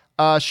John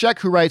Sheck,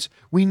 who writes,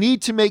 we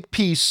need to make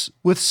peace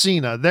with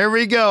Cena. There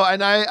we go.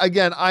 And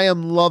I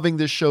am loving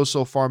this show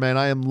so far, man.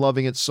 I am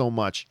loving it so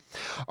much.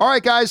 All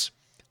right, guys.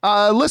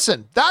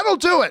 Listen, that'll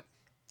do it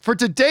for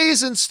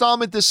today's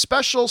installment, this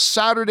special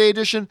Saturday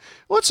edition.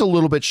 Well, it's a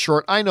little bit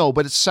short, I know,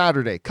 but it's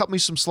Saturday. Cut me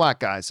some slack,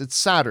 guys. It's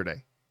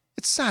Saturday.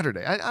 It's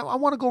Saturday. I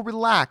want to go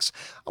relax.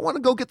 I want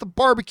to go get the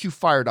barbecue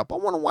fired up. I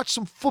want to watch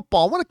some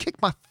football. I want to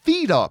kick my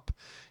feet up.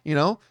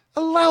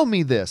 Allow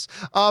me this.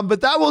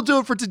 But that will do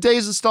it for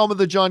today's installment of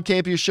the John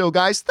Campea Show,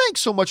 guys.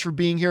 Thanks so much for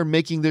being here and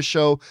making this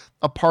show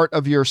a part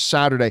of your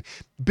Saturday.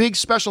 Big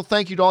special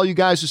thank you to all you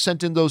guys who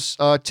sent in those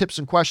tips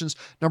and questions.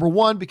 Number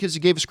one, because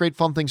you gave us great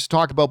fun things to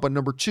talk about. But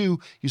number two,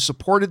 you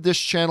supported this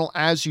channel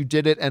as you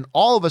did it. And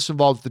all of us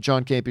involved with the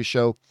John Campea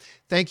Show,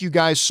 thank you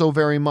guys so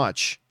very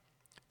much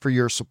for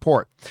your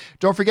support.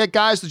 Don't forget,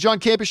 guys, the John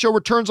Campea Show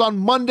returns on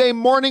Monday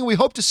morning. We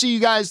hope to see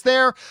you guys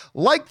there.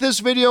 Like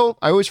this video.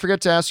 I always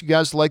forget to ask you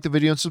guys to like the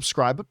video and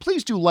subscribe, but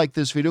please do like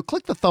this video.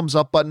 Click the thumbs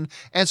up button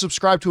and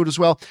subscribe to it as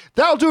well.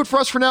 That'll do it for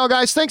us for now,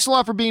 guys. Thanks a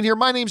lot for being here.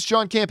 My name's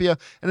John Campea,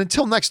 and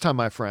until next time,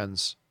 my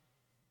friends,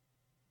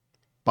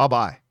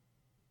 bye-bye.